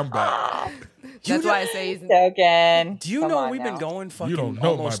scumbag. that's why I say he's. Token. Do you Come know on we've been now. going fucking don't know my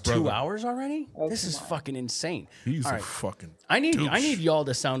almost 2 brother. hours already? Oh, This is come on. fucking insane. He's All a right. fucking I need douche. y'all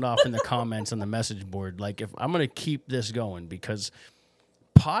to sound off in the comments on the message board. Like, if I'm gonna keep this going, because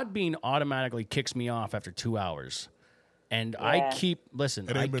Podbean automatically kicks me off after 2 hours, and I Yeah. keep listen.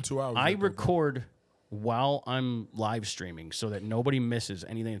 It ain't been 2 hours I yet, though, bro. record while I'm live streaming so that nobody misses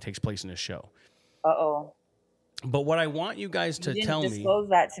anything that takes place in this show. Uh-oh. But what I want you guys to You didn't tell me, disclose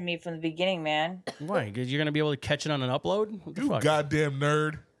that to me from the beginning, man. why? Because you're gonna be able to catch it on an upload. What the You fuck? goddamn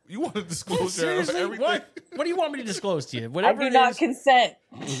nerd. You want to disclose Seriously, everything? what do you want me to disclose to you? I Whatever do it not is, consent.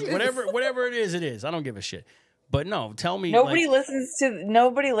 whatever it is, it is. I don't give a shit. But no, tell me. Nobody like,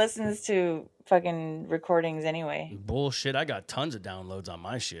 listens to fucking recordings anyway. bullshit. I got tons of downloads on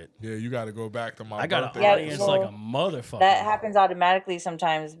my shit. Yeah, you got to go back to my I got an birthday. Yeah, audience well, like a motherfucker. That happens automatically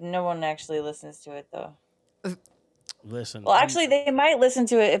sometimes. No one actually listens to it though. Listen. Well, actually, they might listen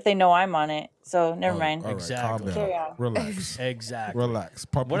to it if they know I'm on it. So never mind. All right, Exactly. calm Carry down. on. Relax. exactly. Relax.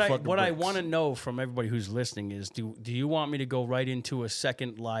 Pump your fucking What I brakes. want to know from everybody who's listening is, do you want me to go right into a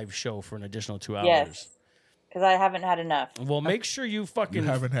second live show for an additional 2 hours? Yes, because I haven't had enough. Well, make sure you fucking You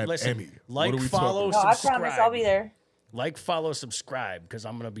haven't had listen, any. Like, What are we follow, talking No, I subscribe. promise I'll be there. Like, follow, subscribe, because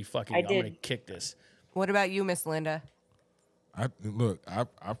I'm gonna be fucking. I I'm gonna did. kick this. What about you, Miss Linda?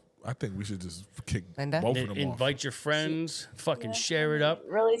 I think we should just kick Linda? both of them off. Invite your friends. Fucking share it up.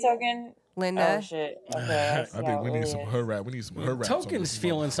 Really, Token? Linda? Oh shit. Okay. I think we need some hood rap. We need some hood rap. Token's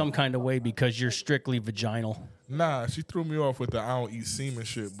feeling some kind of way because you're strictly vaginal. Nah, she threw me off with the I don't eat semen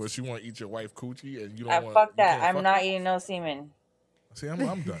shit, but she want to eat your wife coochie, and you don't want. Fuck you that. can't I'm fuck not her? eating no semen. See, I'm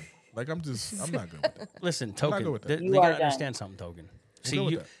done. Like I'm not good with that. Listen, not Token, good with that. you You are gotta done. understand something, Token. See, good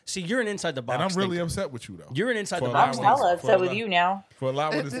with that. you're an inside the box. And I'm really thinker. upset with you though. You're an inside For the allowing box. I'm this- hella for upset with allow- you now. For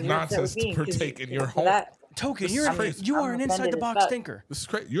allowing this You're upset nonsense with me, to 'cause partake in for your home. that. Token, This you're is an, crazy. you I'm are an offended inside the as box fuck. thinker. This is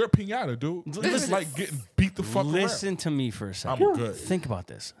crazy. You're a pinata, dude. This is like getting beat the fuck Listen to me for a around. second. I'm good. Think about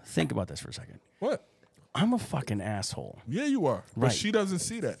this. Think about this for a second. What? I'm a fucking asshole. Yeah, you are. But Right. she doesn't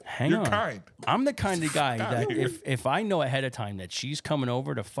see that. Hang You're on. kind. I'm the kind of guy outta that here. if I know ahead of time that she's coming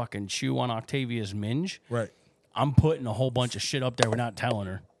over to fucking chew on Octavia's minge, Right. I'm putting a whole bunch of shit up there. We're not telling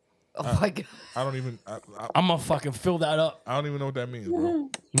her. Oh my god. I don't even. I'm gonna fucking fill that up. I don't even know what that means, bro.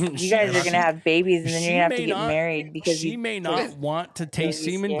 You guys are gonna have babies and then you're gonna have to may get not- married because she you may not want to taste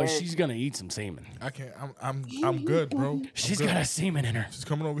be semen, but scared. she's gonna eat some semen. I can't. I'm good, bro. I'm She's good. got a semen in her. She's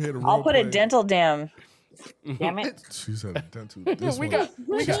coming over here to. I'll put a roleplay. dental dam. Damn it. She said a dental. This We one.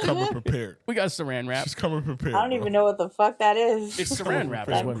 got- She's coming prepared. We got saran wrap. She's coming prepared. I don't even know what the fuck that is. It's saran wrap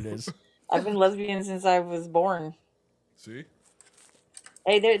is what it is. I've been lesbian since I was born. See.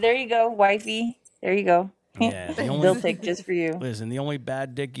 Hey, there you go, wifey. There you go. Yeah, the Bill only pick just for you. listen, the only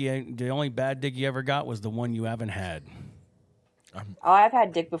bad dick you ever got was the one you haven't had. Oh, I've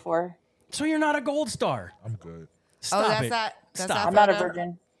had dick before. So you're not a gold star. I'm good. Stop Oh, that's it. that. That's Stop that I'm not a photo?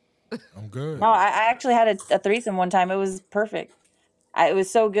 virgin. I'm good. No, I actually had a threesome one time. It was perfect. It was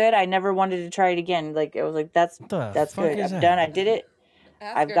so good. I never wanted to try it again. Like it was like that's The that's fuck good. is I'm that? done. I did it.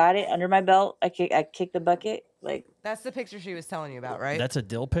 That's I've good. got it under my belt. I kicked the bucket. Like That's the picture she was telling you about, right? That's a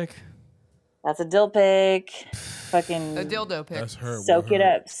dill pick. that's a dill pick. Fucking a dildo pic That's her. soak with it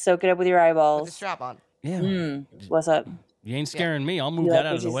her. up. Soak it up with your with the eyeballs. strap on. Yeah. What's up? You ain't scaring me. I'll move You that like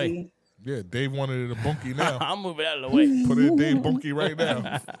out what of the you way. see? Yeah, Dave wanted it a bunkie now. I'll move it out of the way. Put it in Dave bunkie right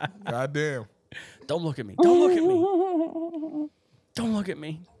now. God damn. Don't look at me. Don't look at me. Don't look at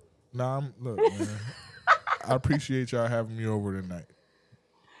me. Nah, look, man. I appreciate y'all having me over tonight,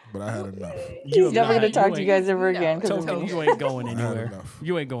 but I had enough. He's never gonna talk to you ain't- guys ever again. 'cause of Token, me. you ain't going I had anywhere. enough.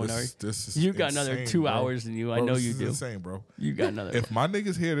 You ain't going This, nowhere. this is You got another insane, 2 bro. hours than you. I Bro, know this you is do. insane, bro. You got another. If my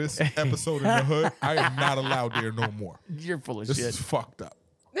niggas hear this episode in the hood, I am not allowed there no more. You're full of This shit. is fucked up.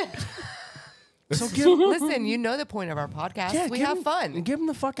 So Listen, you know the point of our podcast. we give have him- fun. Give him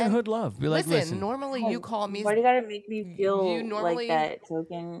the fucking hood love. Be like, listen, listen. normally you call me Why do you gotta make me feel You normally like that,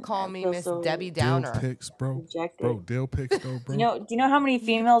 Token? call I me feel Miss so- Debbie Dill Downer. pics, bro. Rejected. Bro, dill pics, though, bro. Do you know how many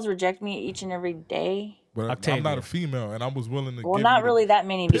females reject me each and every day? But I'm Octavia. not a female, and I was willing to. Well, give not you the- really that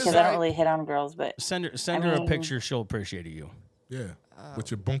many because I Right. don't really hit on girls, but Send her I a mean- picture. She'll appreciate you. Yeah, with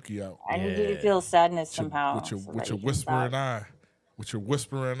your bunkie out, I need you to feel sadness with your, somehow. with your, so with that your you can whispering stop. eye. With your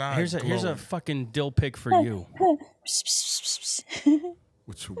whispering eye. Here's a glowing. fucking dill pic for you.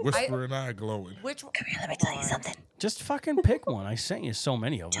 With your whispering eye glowing. Which one? Come here, let me tell you something. Just fucking pick one. I sent you so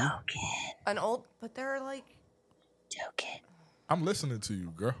many of them. An old, but they're like. Tok'in. I'm listening to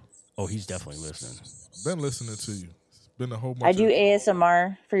you, girl. Oh, he's definitely listening. Been listening to you. It's been a whole bunch I do of...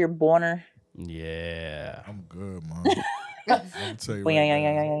 ASMR for your boner. Yeah. I'm good, man. I'm gonna tell you right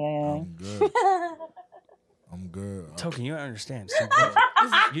now, I'm good. I'm good. Tok'in, you don't understand.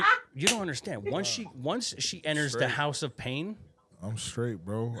 See, you don't understand. Once she enters the Straight. house of pain, I'm straight,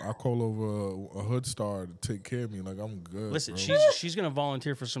 bro. I call over a hood star to take care of me. Like, I'm good. listen, bro. she's gonna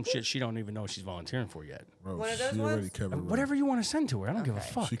volunteer for some shit she don't even know she's volunteering for yet. Bro, One of she those already ones? kept it real. Whatever you want to send to her, I don't give a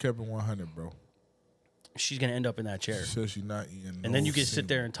fuck. She kept it 100, bro. She's gonna end up in that chair, She said she's not eating. and then you can sit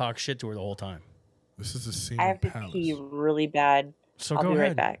there and talk shit to her the whole time. This is the Semen I have to Palace. pee really bad. So I'll go be ahead.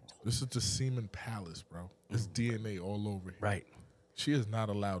 right back. This is the Semen Palace, bro. It's DNA all over here. Right. She is not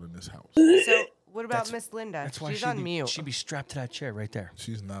allowed in this house. So what about That's- Miss Linda? That's why She's she'd on be, mute. she'd be strapped to that chair right there,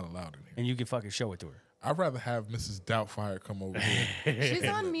 She's not allowed in here. and you can fucking show it to her. I'd rather have Mrs. Doubtfire come over here She's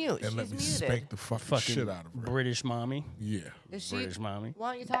on mute. and She's let me muted. spank the fucking, Fucking shit out of her. British mommy. Yeah. Is she? British mommy.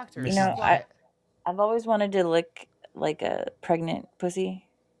 Why don't you talk to her? You know, She's quiet. I've always wanted to lick like a pregnant pussy.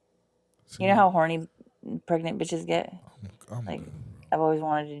 See, You know how horny pregnant bitches get? I'm Like, good. I've always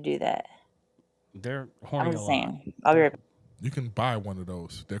wanted to do that. They're I'm horny a just lot. saying. I'll be right back. You can buy one of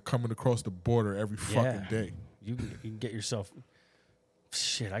those. They're coming across the border every fucking day. You can get yourself.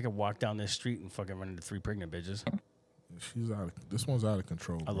 Shit, I could walk down this street and fucking run into 3 pregnant bitches. She's out. This one's out of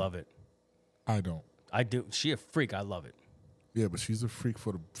control. I bro. love it. I don't. I do. She a freak. I love it. Yeah, but she's a freak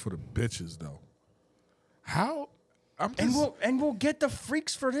for the bitches though. How? I'm just, And we'll get the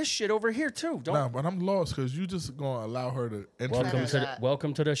freaks for this shit over here too. Don't. nah, but I'm lost because you just gonna allow her to enter.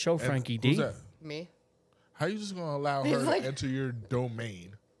 Welcome to the show, and Frankie who's D. that? Me? How you just gonna allow He's her like- to enter your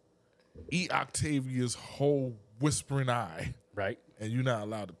domain, eat Octavia's whole whispering eye, Right. and you're not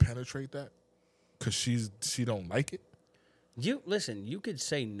allowed to penetrate that because she don't like it? You listen. You could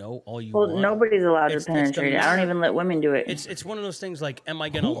say no all you Well, want. nobody's allowed It's to the penetrate it. I matter- don't even let women do it. It's one of those things like, am I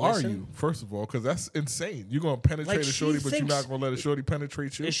gonna Who are listen? you, first of all? Because that's insane. You're gonna penetrate Like, a shorty, she but you're thinks- not gonna let a shorty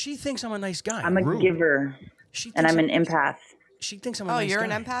penetrate you. Is she thinks I'm a nice guy. I'm a rude. giver, She and thinks I'm an empath. She thinks I'm a Oh, nice you're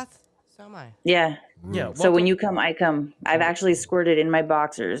guy. an empath? So am I. Yeah. Yeah. So when you come, I come. I've actually squirted in my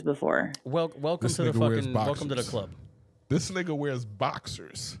boxers before. welcome This to the nigga wears fucking welcome to the boxers. club. This nigga wears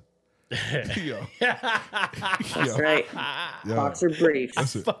boxers. Yo. That's right. Yo. Boxer briefs.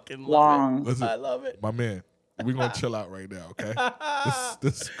 Listen, Fucking love Long. listen, I love it. my man. We're gonna chill out right now, okay?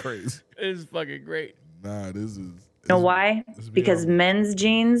 This is crazy. It's fucking great. Nah, this is. You know why? This be Because on- men's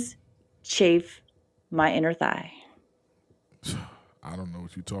jeans chafe my inner thigh. I don't know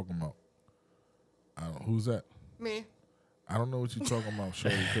what you're talking about. Who's that? Me. I don't know what you're talking about,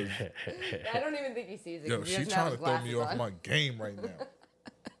 shorty. 'Cause, I don't even think he sees it. yo, 'cause he she doesn't have trying to his throw me glasses off on. my game right now.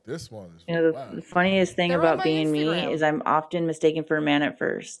 This one is. You know, wow. the funniest thing They're on about my being me Instagram. is I'm often mistaken for a man at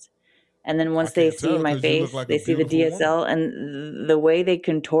first. And then once I they can't see tell my 'cause you look face, like they a see the beautiful DSL, and the way they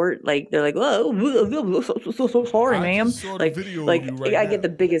contort, like they're like, "Oh, so sorry, I ma'am." just saw the Like, video of like you right I now. get the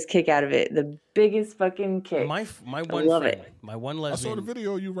biggest kick out of it, the biggest fucking kick. My one love friend, it. my one I saw lesbian. the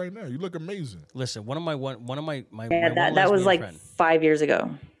video of you right now. You look amazing. Listen, one of my yeah, one that was lesbian like friend. 5 years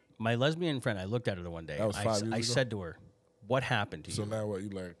ago. My lesbian friend. I looked at her the one day. That was 5 years I ago? said to her, "What happened to you?" So now what? You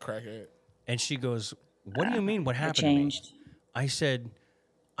like a crackhead? And she goes, "What do you mean? What I happened to me?" changed. I said,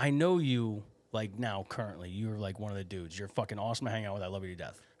 "I know you like now currently. You're like one of the dudes. You're fucking awesome to hang out with. I love you to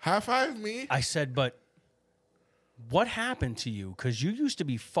death." High five me. I said, "But what happened to you? Because you used to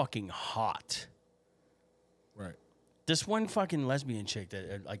be fucking hot." Right. This one fucking lesbian chick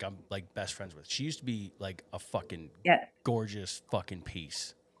that like I'm like best friends with. She used to be like a fucking Yeah. gorgeous fucking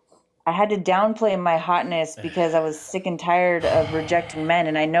piece. I had to downplay my hotness because I was sick and tired of rejecting men,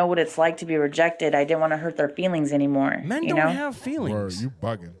 and I know what it's like to be rejected. I didn't want to hurt their feelings anymore. Men you don't know? have Word, feelings. you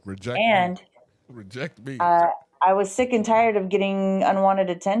bugging. Reject And me. Reject me. I was sick and tired of getting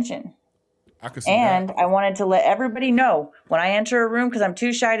unwanted attention. I can see And that. I wanted to let everybody know when I enter a room, because I'm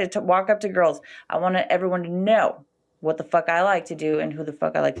too shy to walk up to girls, I wanted everyone to know what the fuck I like to do and who the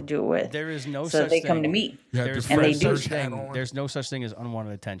fuck I like to do it with. There is no so such that they thing. come to me. You had There's the And they Fred do. Durst hat thing. on. There's no such thing as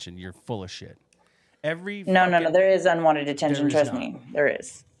unwanted attention. You're full of shit. Every No, fucking, there is unwanted attention. There is Trust not. me, there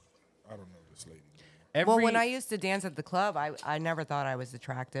is. I don't know this lady. Every, Well, when I used to dance at the club, I never thought I was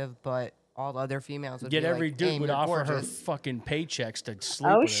attractive, but all the other females would yet be every like, dude "Aim, would you're offer her gorgeous." fucking paychecks to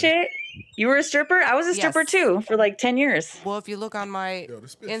sleep Oh with her. shit! You were a stripper? I was a stripper Yes. too for like 10 years. Well, if you look on my Yo,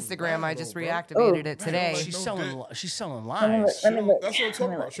 this bitch is Instagram, I wild, just bro. reactivated it Man, today. like She's no selling. dick. She's selling Let me lies. look. Let me look. That's what I'm talking Let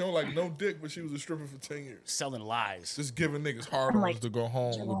me about. look. She don't like no dick, but she was a stripper for 10 years. Selling lies. Just giving niggas hard-ons to go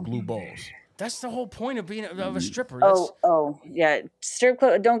home with blue balls. That's the whole point of being of a stripper. That's, Yeah. Strip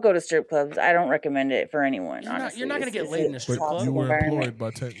club. Don't go to strip clubs. I don't recommend it for anyone. You're not- honestly, you're not gonna It's- get it's laid in a strip But club. you were environment. employed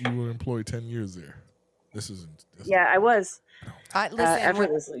by 10. You were employed 10 years there. This isn't. Yeah, I was. Listen,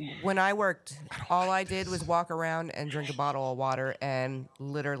 Effortlessly. when I worked, all I did was walk around and drink a bottle of water and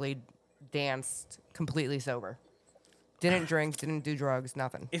literally danced completely sober. Didn't drink, didn't do drugs,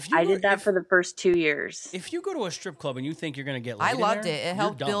 nothing. if you I go- did that if- for the first 2 years. If you go to a strip club and you think you're gonna get laid I in loved there, it. It you're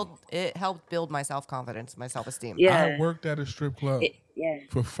helped dumb. build. It helped build my self confidence, my self esteem. Yeah. I worked at a strip club Yeah.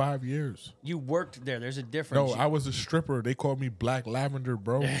 for 5 years. You worked there. There's a difference. No, I was a stripper. They called me Black Lavender,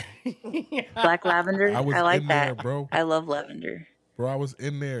 bro. Black lavender. I was like in that. there, bro. I love lavender. Bro, I was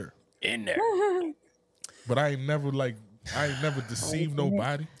in there. in there. But I ain't never deceived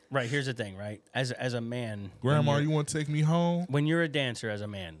nobody. Right. Here's the thing. Right. As a man, Grandma, you want to take me home? when you're a dancer as a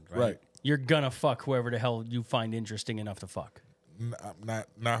man, Right. You're gonna fuck whoever the hell you find interesting enough to fuck.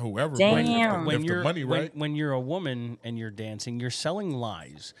 Not whoever. Damn. But if the money right. when you're a woman and you're dancing, you're selling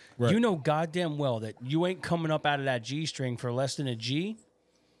lies. Right. You know goddamn well that you ain't coming up out of that G string for less than a G,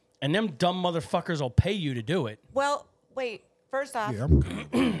 and them dumb motherfuckers will pay you to do it. Well, wait. First off, Yeah, I'm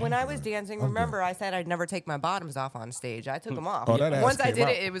good. when I was dancing, remember I said I'd never take my bottoms off on stage. I took them off. Oh, that ass Once I came did out.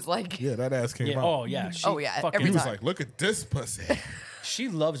 it was like, Yeah, that ass came Yeah. out. Oh yeah. She Oh, yeah, fucking- every He was time. like, look at this pussy. She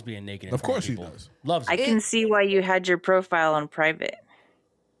loves being naked. In Of front course she people. does. Loves I it. can see why you had your profile on private.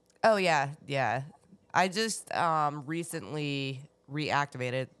 oh yeah, yeah. I just recently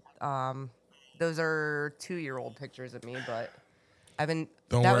reactivated. Those are 2-year-old pictures of me, but I've been.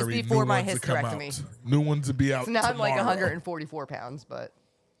 Don't that worry, was before new my ones will come hysterectomy. out. New ones will be out So now I'm like tomorrow. 144 pounds,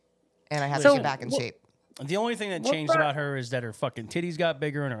 and I had to So, get back in shape. The only thing that changed about her is that her fucking titties got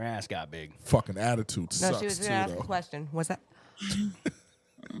bigger and her ass got big. Fucking attitude No, sucks she was too, gonna ask a though. question. What's that?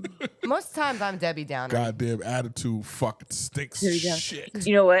 Most times I'm Debbie Downer. Goddamn attitude fucking stinks shit.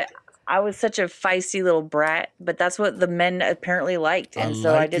 You know what? I was such a feisty little brat, but that's what the men apparently liked, and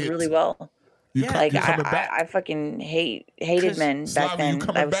so I like did it. really well. You, Yeah, Like you coming back? I fucking hated 'Cause, men back Slava, you then.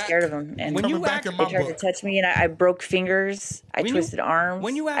 coming I was back? scared of them, and When coming you back act- in they my tried to book. touch me, and I broke fingers. I When you- twisted arms.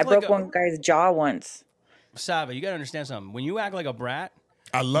 when you act I broke like a- one guy's jaw once. Sava, you gotta understand something. When you act like a brat,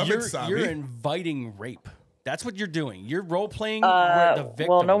 I love you're, it, Savi. you're inviting rape. That's what you're doing. You're role playing the victim.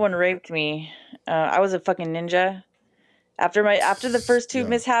 Well, no one raped me. I was a fucking ninja. After the first two Yeah.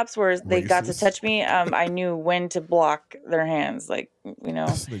 mishaps where they got to Racist. touch me, I knew when to block their hands. Like, you know,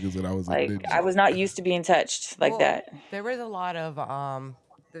 This nigga said I was a like ninja. I was not used to being touched like Well, that. There was a lot of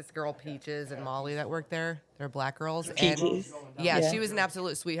this girl Peaches and Molly that worked there. They're black girls. Peaches? And yeah, Yeah. she was an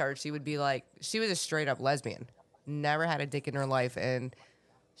absolute sweetheart. She would be like, she was a straight up lesbian. Never had a dick in her life, and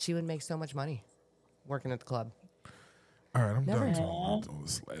she would make so much money working at the club. All right, I'm Never done had- talking about all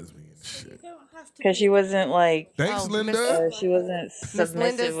this lesbian shit. Because she wasn't like, Thanks, Oh, Linda. she wasn't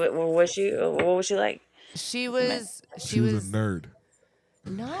submissive. Linda's- What was she? What was she like? She was. She was a nerd.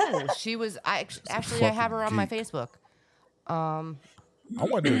 No, she was. Actually, I have her on my geek. Facebook. I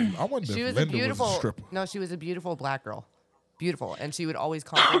wonder She if was Linda a beautiful. was a stripper. No, she was a beautiful black girl. Beautiful, and she would always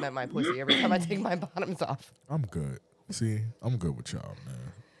compliment my pussy every time I take my bottoms off. I'm good. See, I'm good with y'all,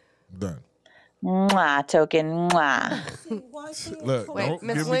 man. I'm done. Mwah, Tok'in. Mwah. Why do you Look, call Wait, don't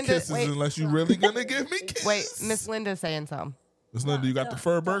Miss give me Linda- kisses wait. unless you really gonna give me kisses. Wait, Miss Linda's saying something. Miss Linda, you got the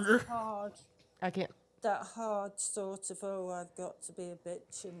fur burger? hard, I can't. that hard sort of, oh, I've got to be a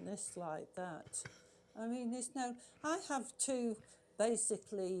bitch and this like that. I mean, there's no. I have two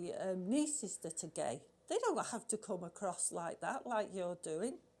basically nieces that are gay. They don't have to come across like that, like you're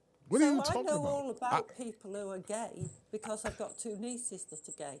doing. What are so you I talking know about? all about people who are gay because I've got two nieces that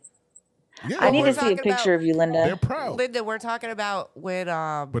are gay. Yeah, I need to but see a talking picture about- of you, they're Linda. proud, Linda, we're talking about when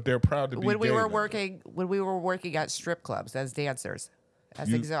but they're proud to be when we gay, were Linda. working at strip clubs as dancers,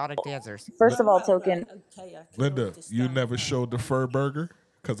 as exotic dancers. First of all, Well, Tok'in. okay, I can Linda, you understand never that. showed the fur burger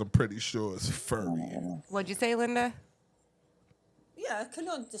because I'm pretty sure it's furry. What'd you say, Linda? Yeah, I can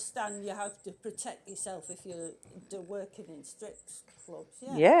understand you have to protect yourself if you're working in strip clubs.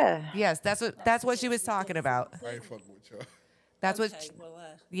 Yeah. Yeah. Yes, that's what she was talking about. I ain't fucking with y'all. That's Okay, what.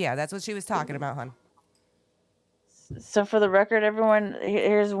 well, Yeah, that's what she was talking about, hon. So for the record, everyone,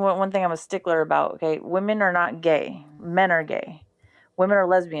 here's one thing I'm a stickler about. Okay, women are not gay. Men are gay. Women are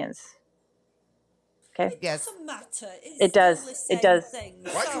lesbians. Okay. Yes. doesn't matter. It's It does. still the It same does. thing.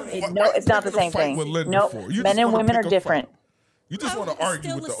 Why you- Sorry. why- No, why it's you not the picking a same fight thing. with Linda No, for? You men just and wanna women pick are a different. fight. You just No, want to it's argue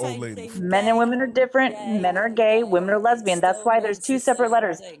still with the the old same lady. thing. Men and women are different. Men are gay, women are lesbian. That's why there's two separate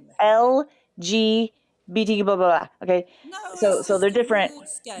letters. LGBT, blah, blah, blah. Okay. No, So it's so they're just the different.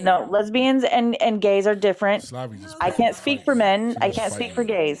 words, gay. No, lesbians and gays are different. Slavi just I can't speak for men. I can't speak for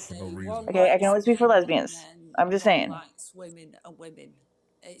gays. for no reason. Okay, I can only speak for lesbians. I'm just saying. Likes women and women.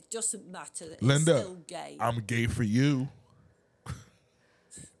 It doesn't matter. It's Linda, still gay. I'm gay for you.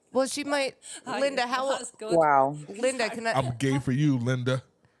 Well, she might. Linda, how? That's good. Wow. Linda, can I? I'm gay for you, Linda.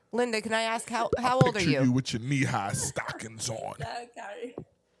 Linda, can I ask how old are Picture you? you with your knee-high stockings on. Okay.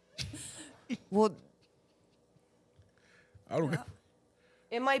 Well, I don't.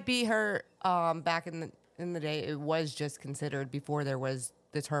 it might be her. Back in the day, it was just considered before there was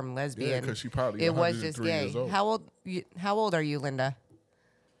the term lesbian. 'cause she probably it was just 103 gay. years old. How old are you, Linda?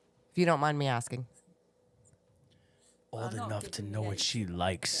 If you don't mind me asking. Old enough to know what she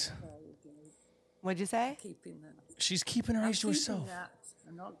likes. What'd you say? Keeping them. She's keeping her age to Keeping herself. that.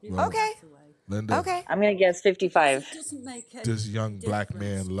 I'm not giving Okay. that away. Linda, Okay. I'm gonna guess 55. It doesn't make any this young black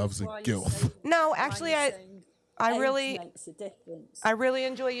difference. man loves a That's why you're gilf. saying- No, why actually, you're I saying I age really makes a difference. I really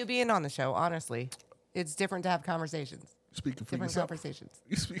enjoy you being on the show. Honestly, it's different to have conversations. Speaking for Different yourself. conversations.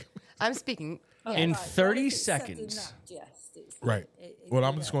 You speak. I'm speaking. In Right, well, 30 if it's said in seconds. that jest, it's- Right. it- Well,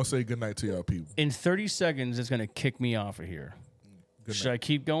 I'm just gonna say good night to y'all people. In 30 seconds, it's going to kick me off of here. Good Should night. I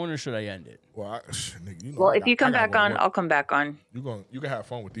keep going or should I end it? Well, nigga, you know. Well, I if you come I gotta back go to on, work. I'll come back on. You can have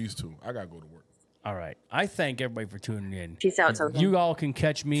fun with these two. I gotta go to work. All right. I thank everybody for tuning in. Peace out, Tok'in. You all can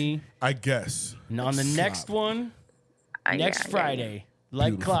catch me I guess. on the next Sloppy. one Yeah, next yeah. Friday,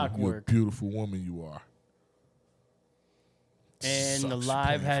 like Beautiful. You're a clockwork. beautiful woman you are. And the Sucks live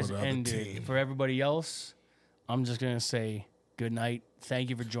playing has for the other ended. team. For everybody else, I'm just going to say good night.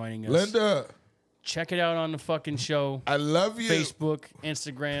 Thank you for joining us. Linda, Check it out on the fucking show. I love you. Facebook,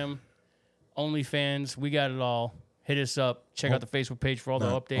 Instagram, OnlyFans. We got it all. Hit us up. Check out the Facebook page for all the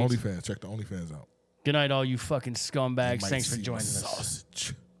updates. OnlyFans. Check the OnlyFans out. Good night, all you fucking scumbags. You might Thanks for see my joining us.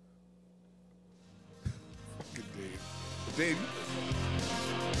 sausage. Fucking Dave. Dave,